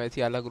जगह है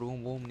वैसी, अलग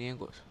रूम वूम नहीं है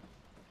कुछ.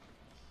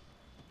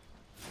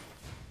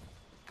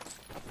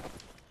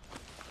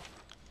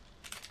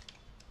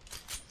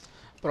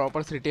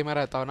 प्रॉपर सिटी में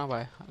रहता हूँ ना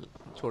भाई,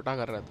 छोटा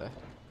घर रहता है.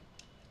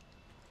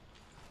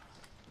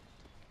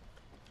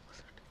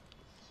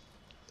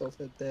 तो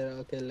फिर तेरा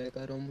अकेले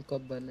का रूम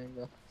कब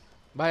बनेगा?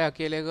 भाई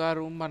अकेले का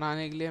रूम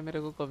बनाने के लिए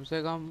मेरे को कम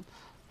से कम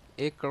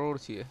 1 करोड़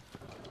चाहिए.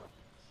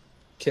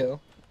 क्यों?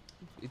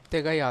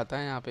 इतने का ही आता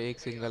है यहाँ पे एक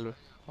सिंगल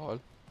हॉल.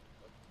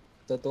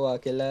 तो तू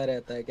अकेला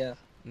रहता है क्या?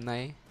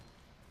 नहीं.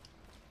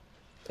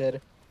 फिर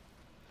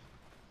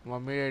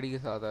मम्मी डैडी के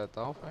साथ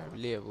रहता हूँ,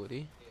 फैमिली है पूरी।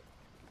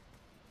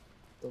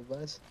 तो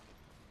बस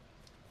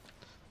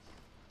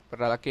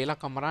पर अकेला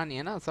कमरा नहीं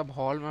है ना, सब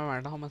हॉल में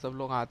बैठा हूँ मैं, सब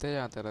लोग आते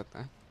जाते रहते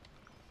हैं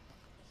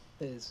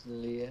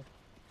इसलिए।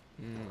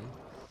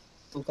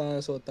 तू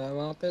कहाँ सोता है?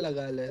 वहाँ पे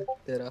लगा ले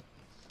तेरा।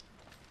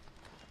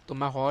 तो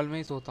मैं हॉल में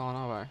ही सोता हूँ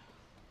ना भाई।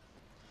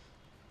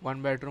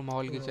 1 बेडरूम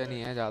हॉल किचन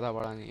ही है, ज़्यादा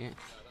बड़ा नहीं है।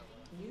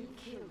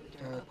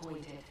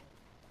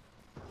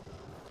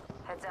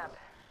 Heads up,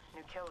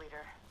 new kill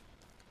leader.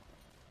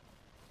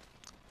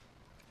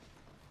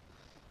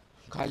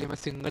 खाली मैं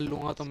सिंगल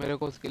लूँगा तो मेरे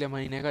को उसके लिए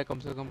महीने का कम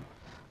से कम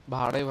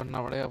भाड़ा ही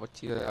भरना पड़ेगा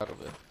 25,000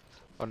 रुपये,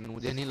 और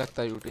मुझे नहीं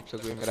लगता यूट्यूब से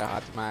कोई मेरे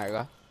हाथ में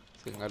आएगा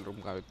सिंगल रूम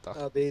का बिकता।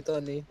 अभी तो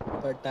नहीं,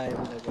 पर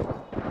टाइम लगेगा।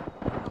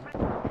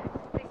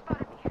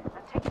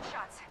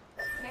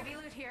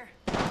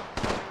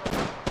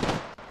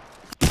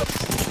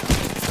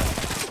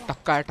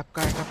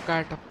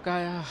 टपका।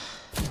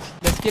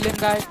 Let's kill him,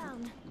 guys.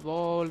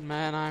 Ball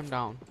man, I'm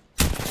down.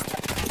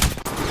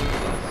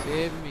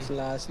 Save me.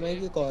 Class में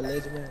कि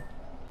कॉलेज में?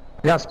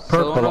 Yes,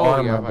 purple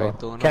armor, bro.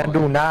 Can't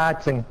do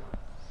nothing.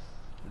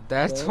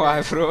 That's why,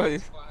 bro.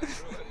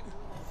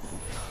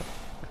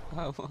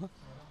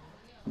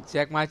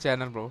 Check my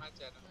channel, bro.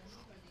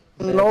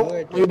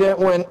 Nope, you didn't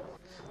win.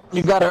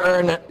 You gotta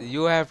earn it.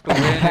 You have to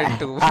win it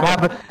too. I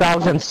have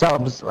 1,000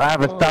 subs. I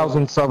have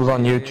 1,000 subs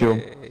on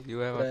YouTube. You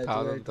have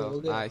 1,000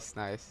 subs.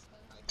 Nice.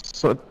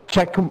 So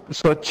check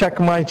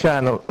my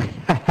channel.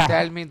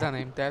 Tell me the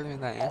name.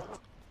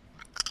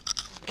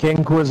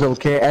 King Quizzle,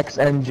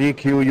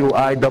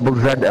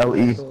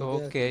 KXNGQUIZZLE.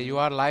 Okay, you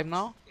are live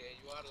now?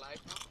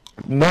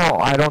 No,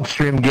 I don't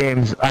stream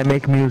games. I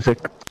make music.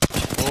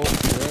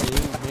 Okay,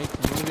 you make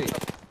music.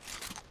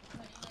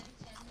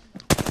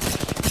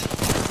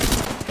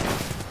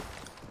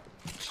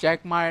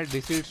 Check my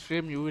Deceit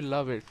stream, you will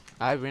love it.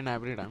 I win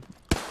every time.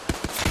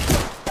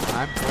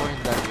 I'm pro in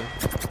that game.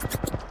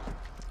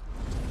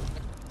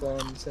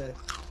 कौन से?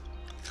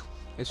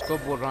 इसको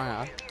बोल रहा हूँ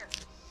यार,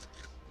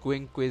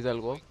 Qing क्विजल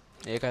को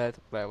 1000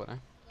 subscriber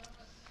है।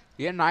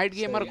 ये नाइट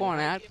गेमर कौन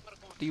है यार?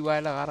 TY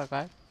लगा रखा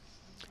है।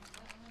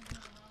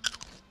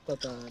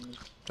 पता नहीं।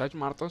 सर्च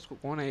मारता हूँ इसको,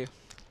 कौन है ये?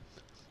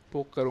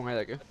 पोक करूँगा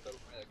जाके।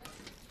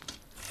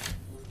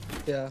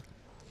 क्या?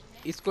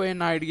 इसको ये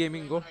नाइट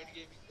गेमिंग को।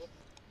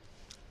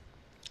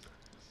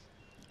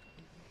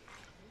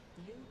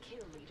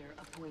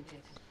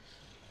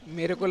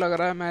 मेरे को लग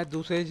रहा है मैं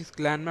दूसरे जिस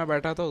क्लैन में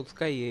बैठा था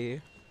उसका ही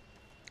है,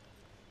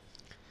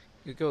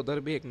 क्योंकि उधर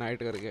भी एक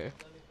नाइट करके है।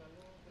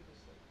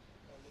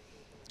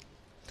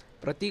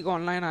 प्रतीक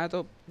ऑनलाइन आया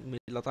तो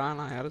मिलता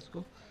ना यार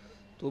उसको,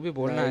 तू भी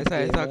बोलना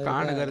ऐसा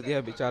कांड कर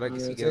दिया बेचारा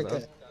किसी के साथ।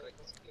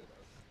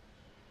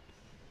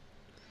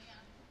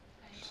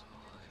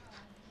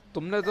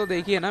 तुमने तो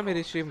देखी है ना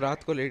मेरी स्ट्रीम,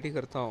 रात को लेट ही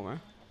करता हूँ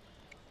मैं।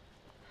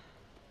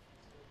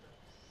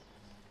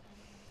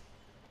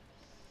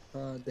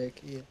 हाँ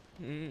देखिए।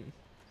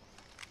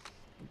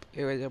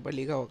 ये वजह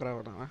बली का बकरा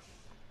बना।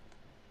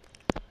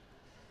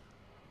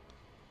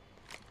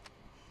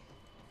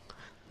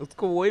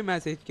 उसको वही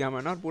मैसेज किया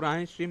मैंने और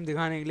पुरानी स्ट्रीम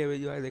दिखाने के लिए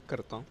भेजा है, देख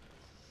करता हूँ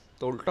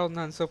तो उल्टा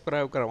उसने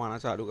अनसब्सक्राइब करवाना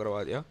चालू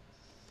करवा दिया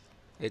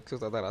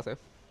 117 से।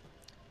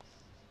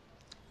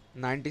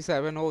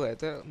 97 हो गए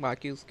थे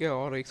बाकी उसके,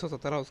 और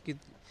 117 उसकी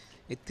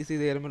इतनी सी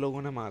देर में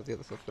लोगों ने मार दिया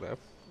था सब्सक्राइब।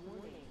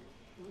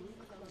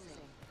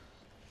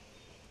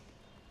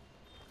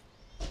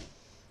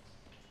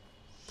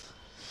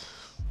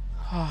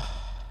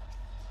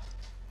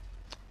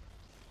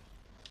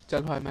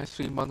 चल भाई मैं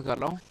स्ट्रीम बंद कर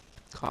रहा हूँ,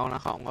 खाना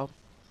खाऊंगा।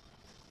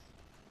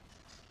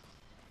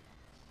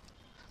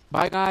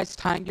 Bye guys,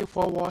 thank you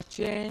for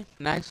watching.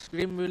 Next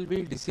stream will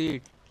be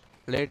Deceit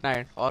late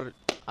night, or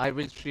I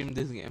will stream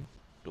this game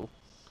too.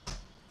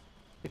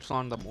 It's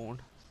on the mood.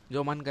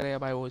 जो मन करेगा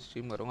भाई वो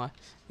स्ट्रीम करूँगा।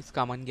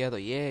 इसका मन किया तो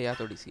ये या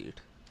तो Deceit।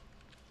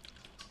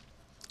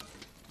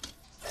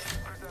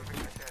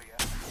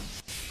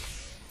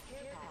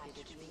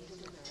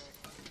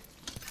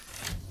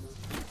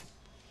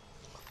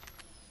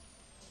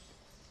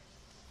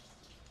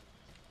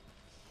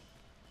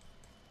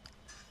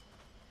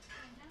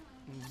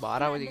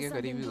 बारह बजे के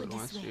करीब ही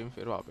करूँगा स्ट्रीम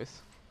फिर वापस।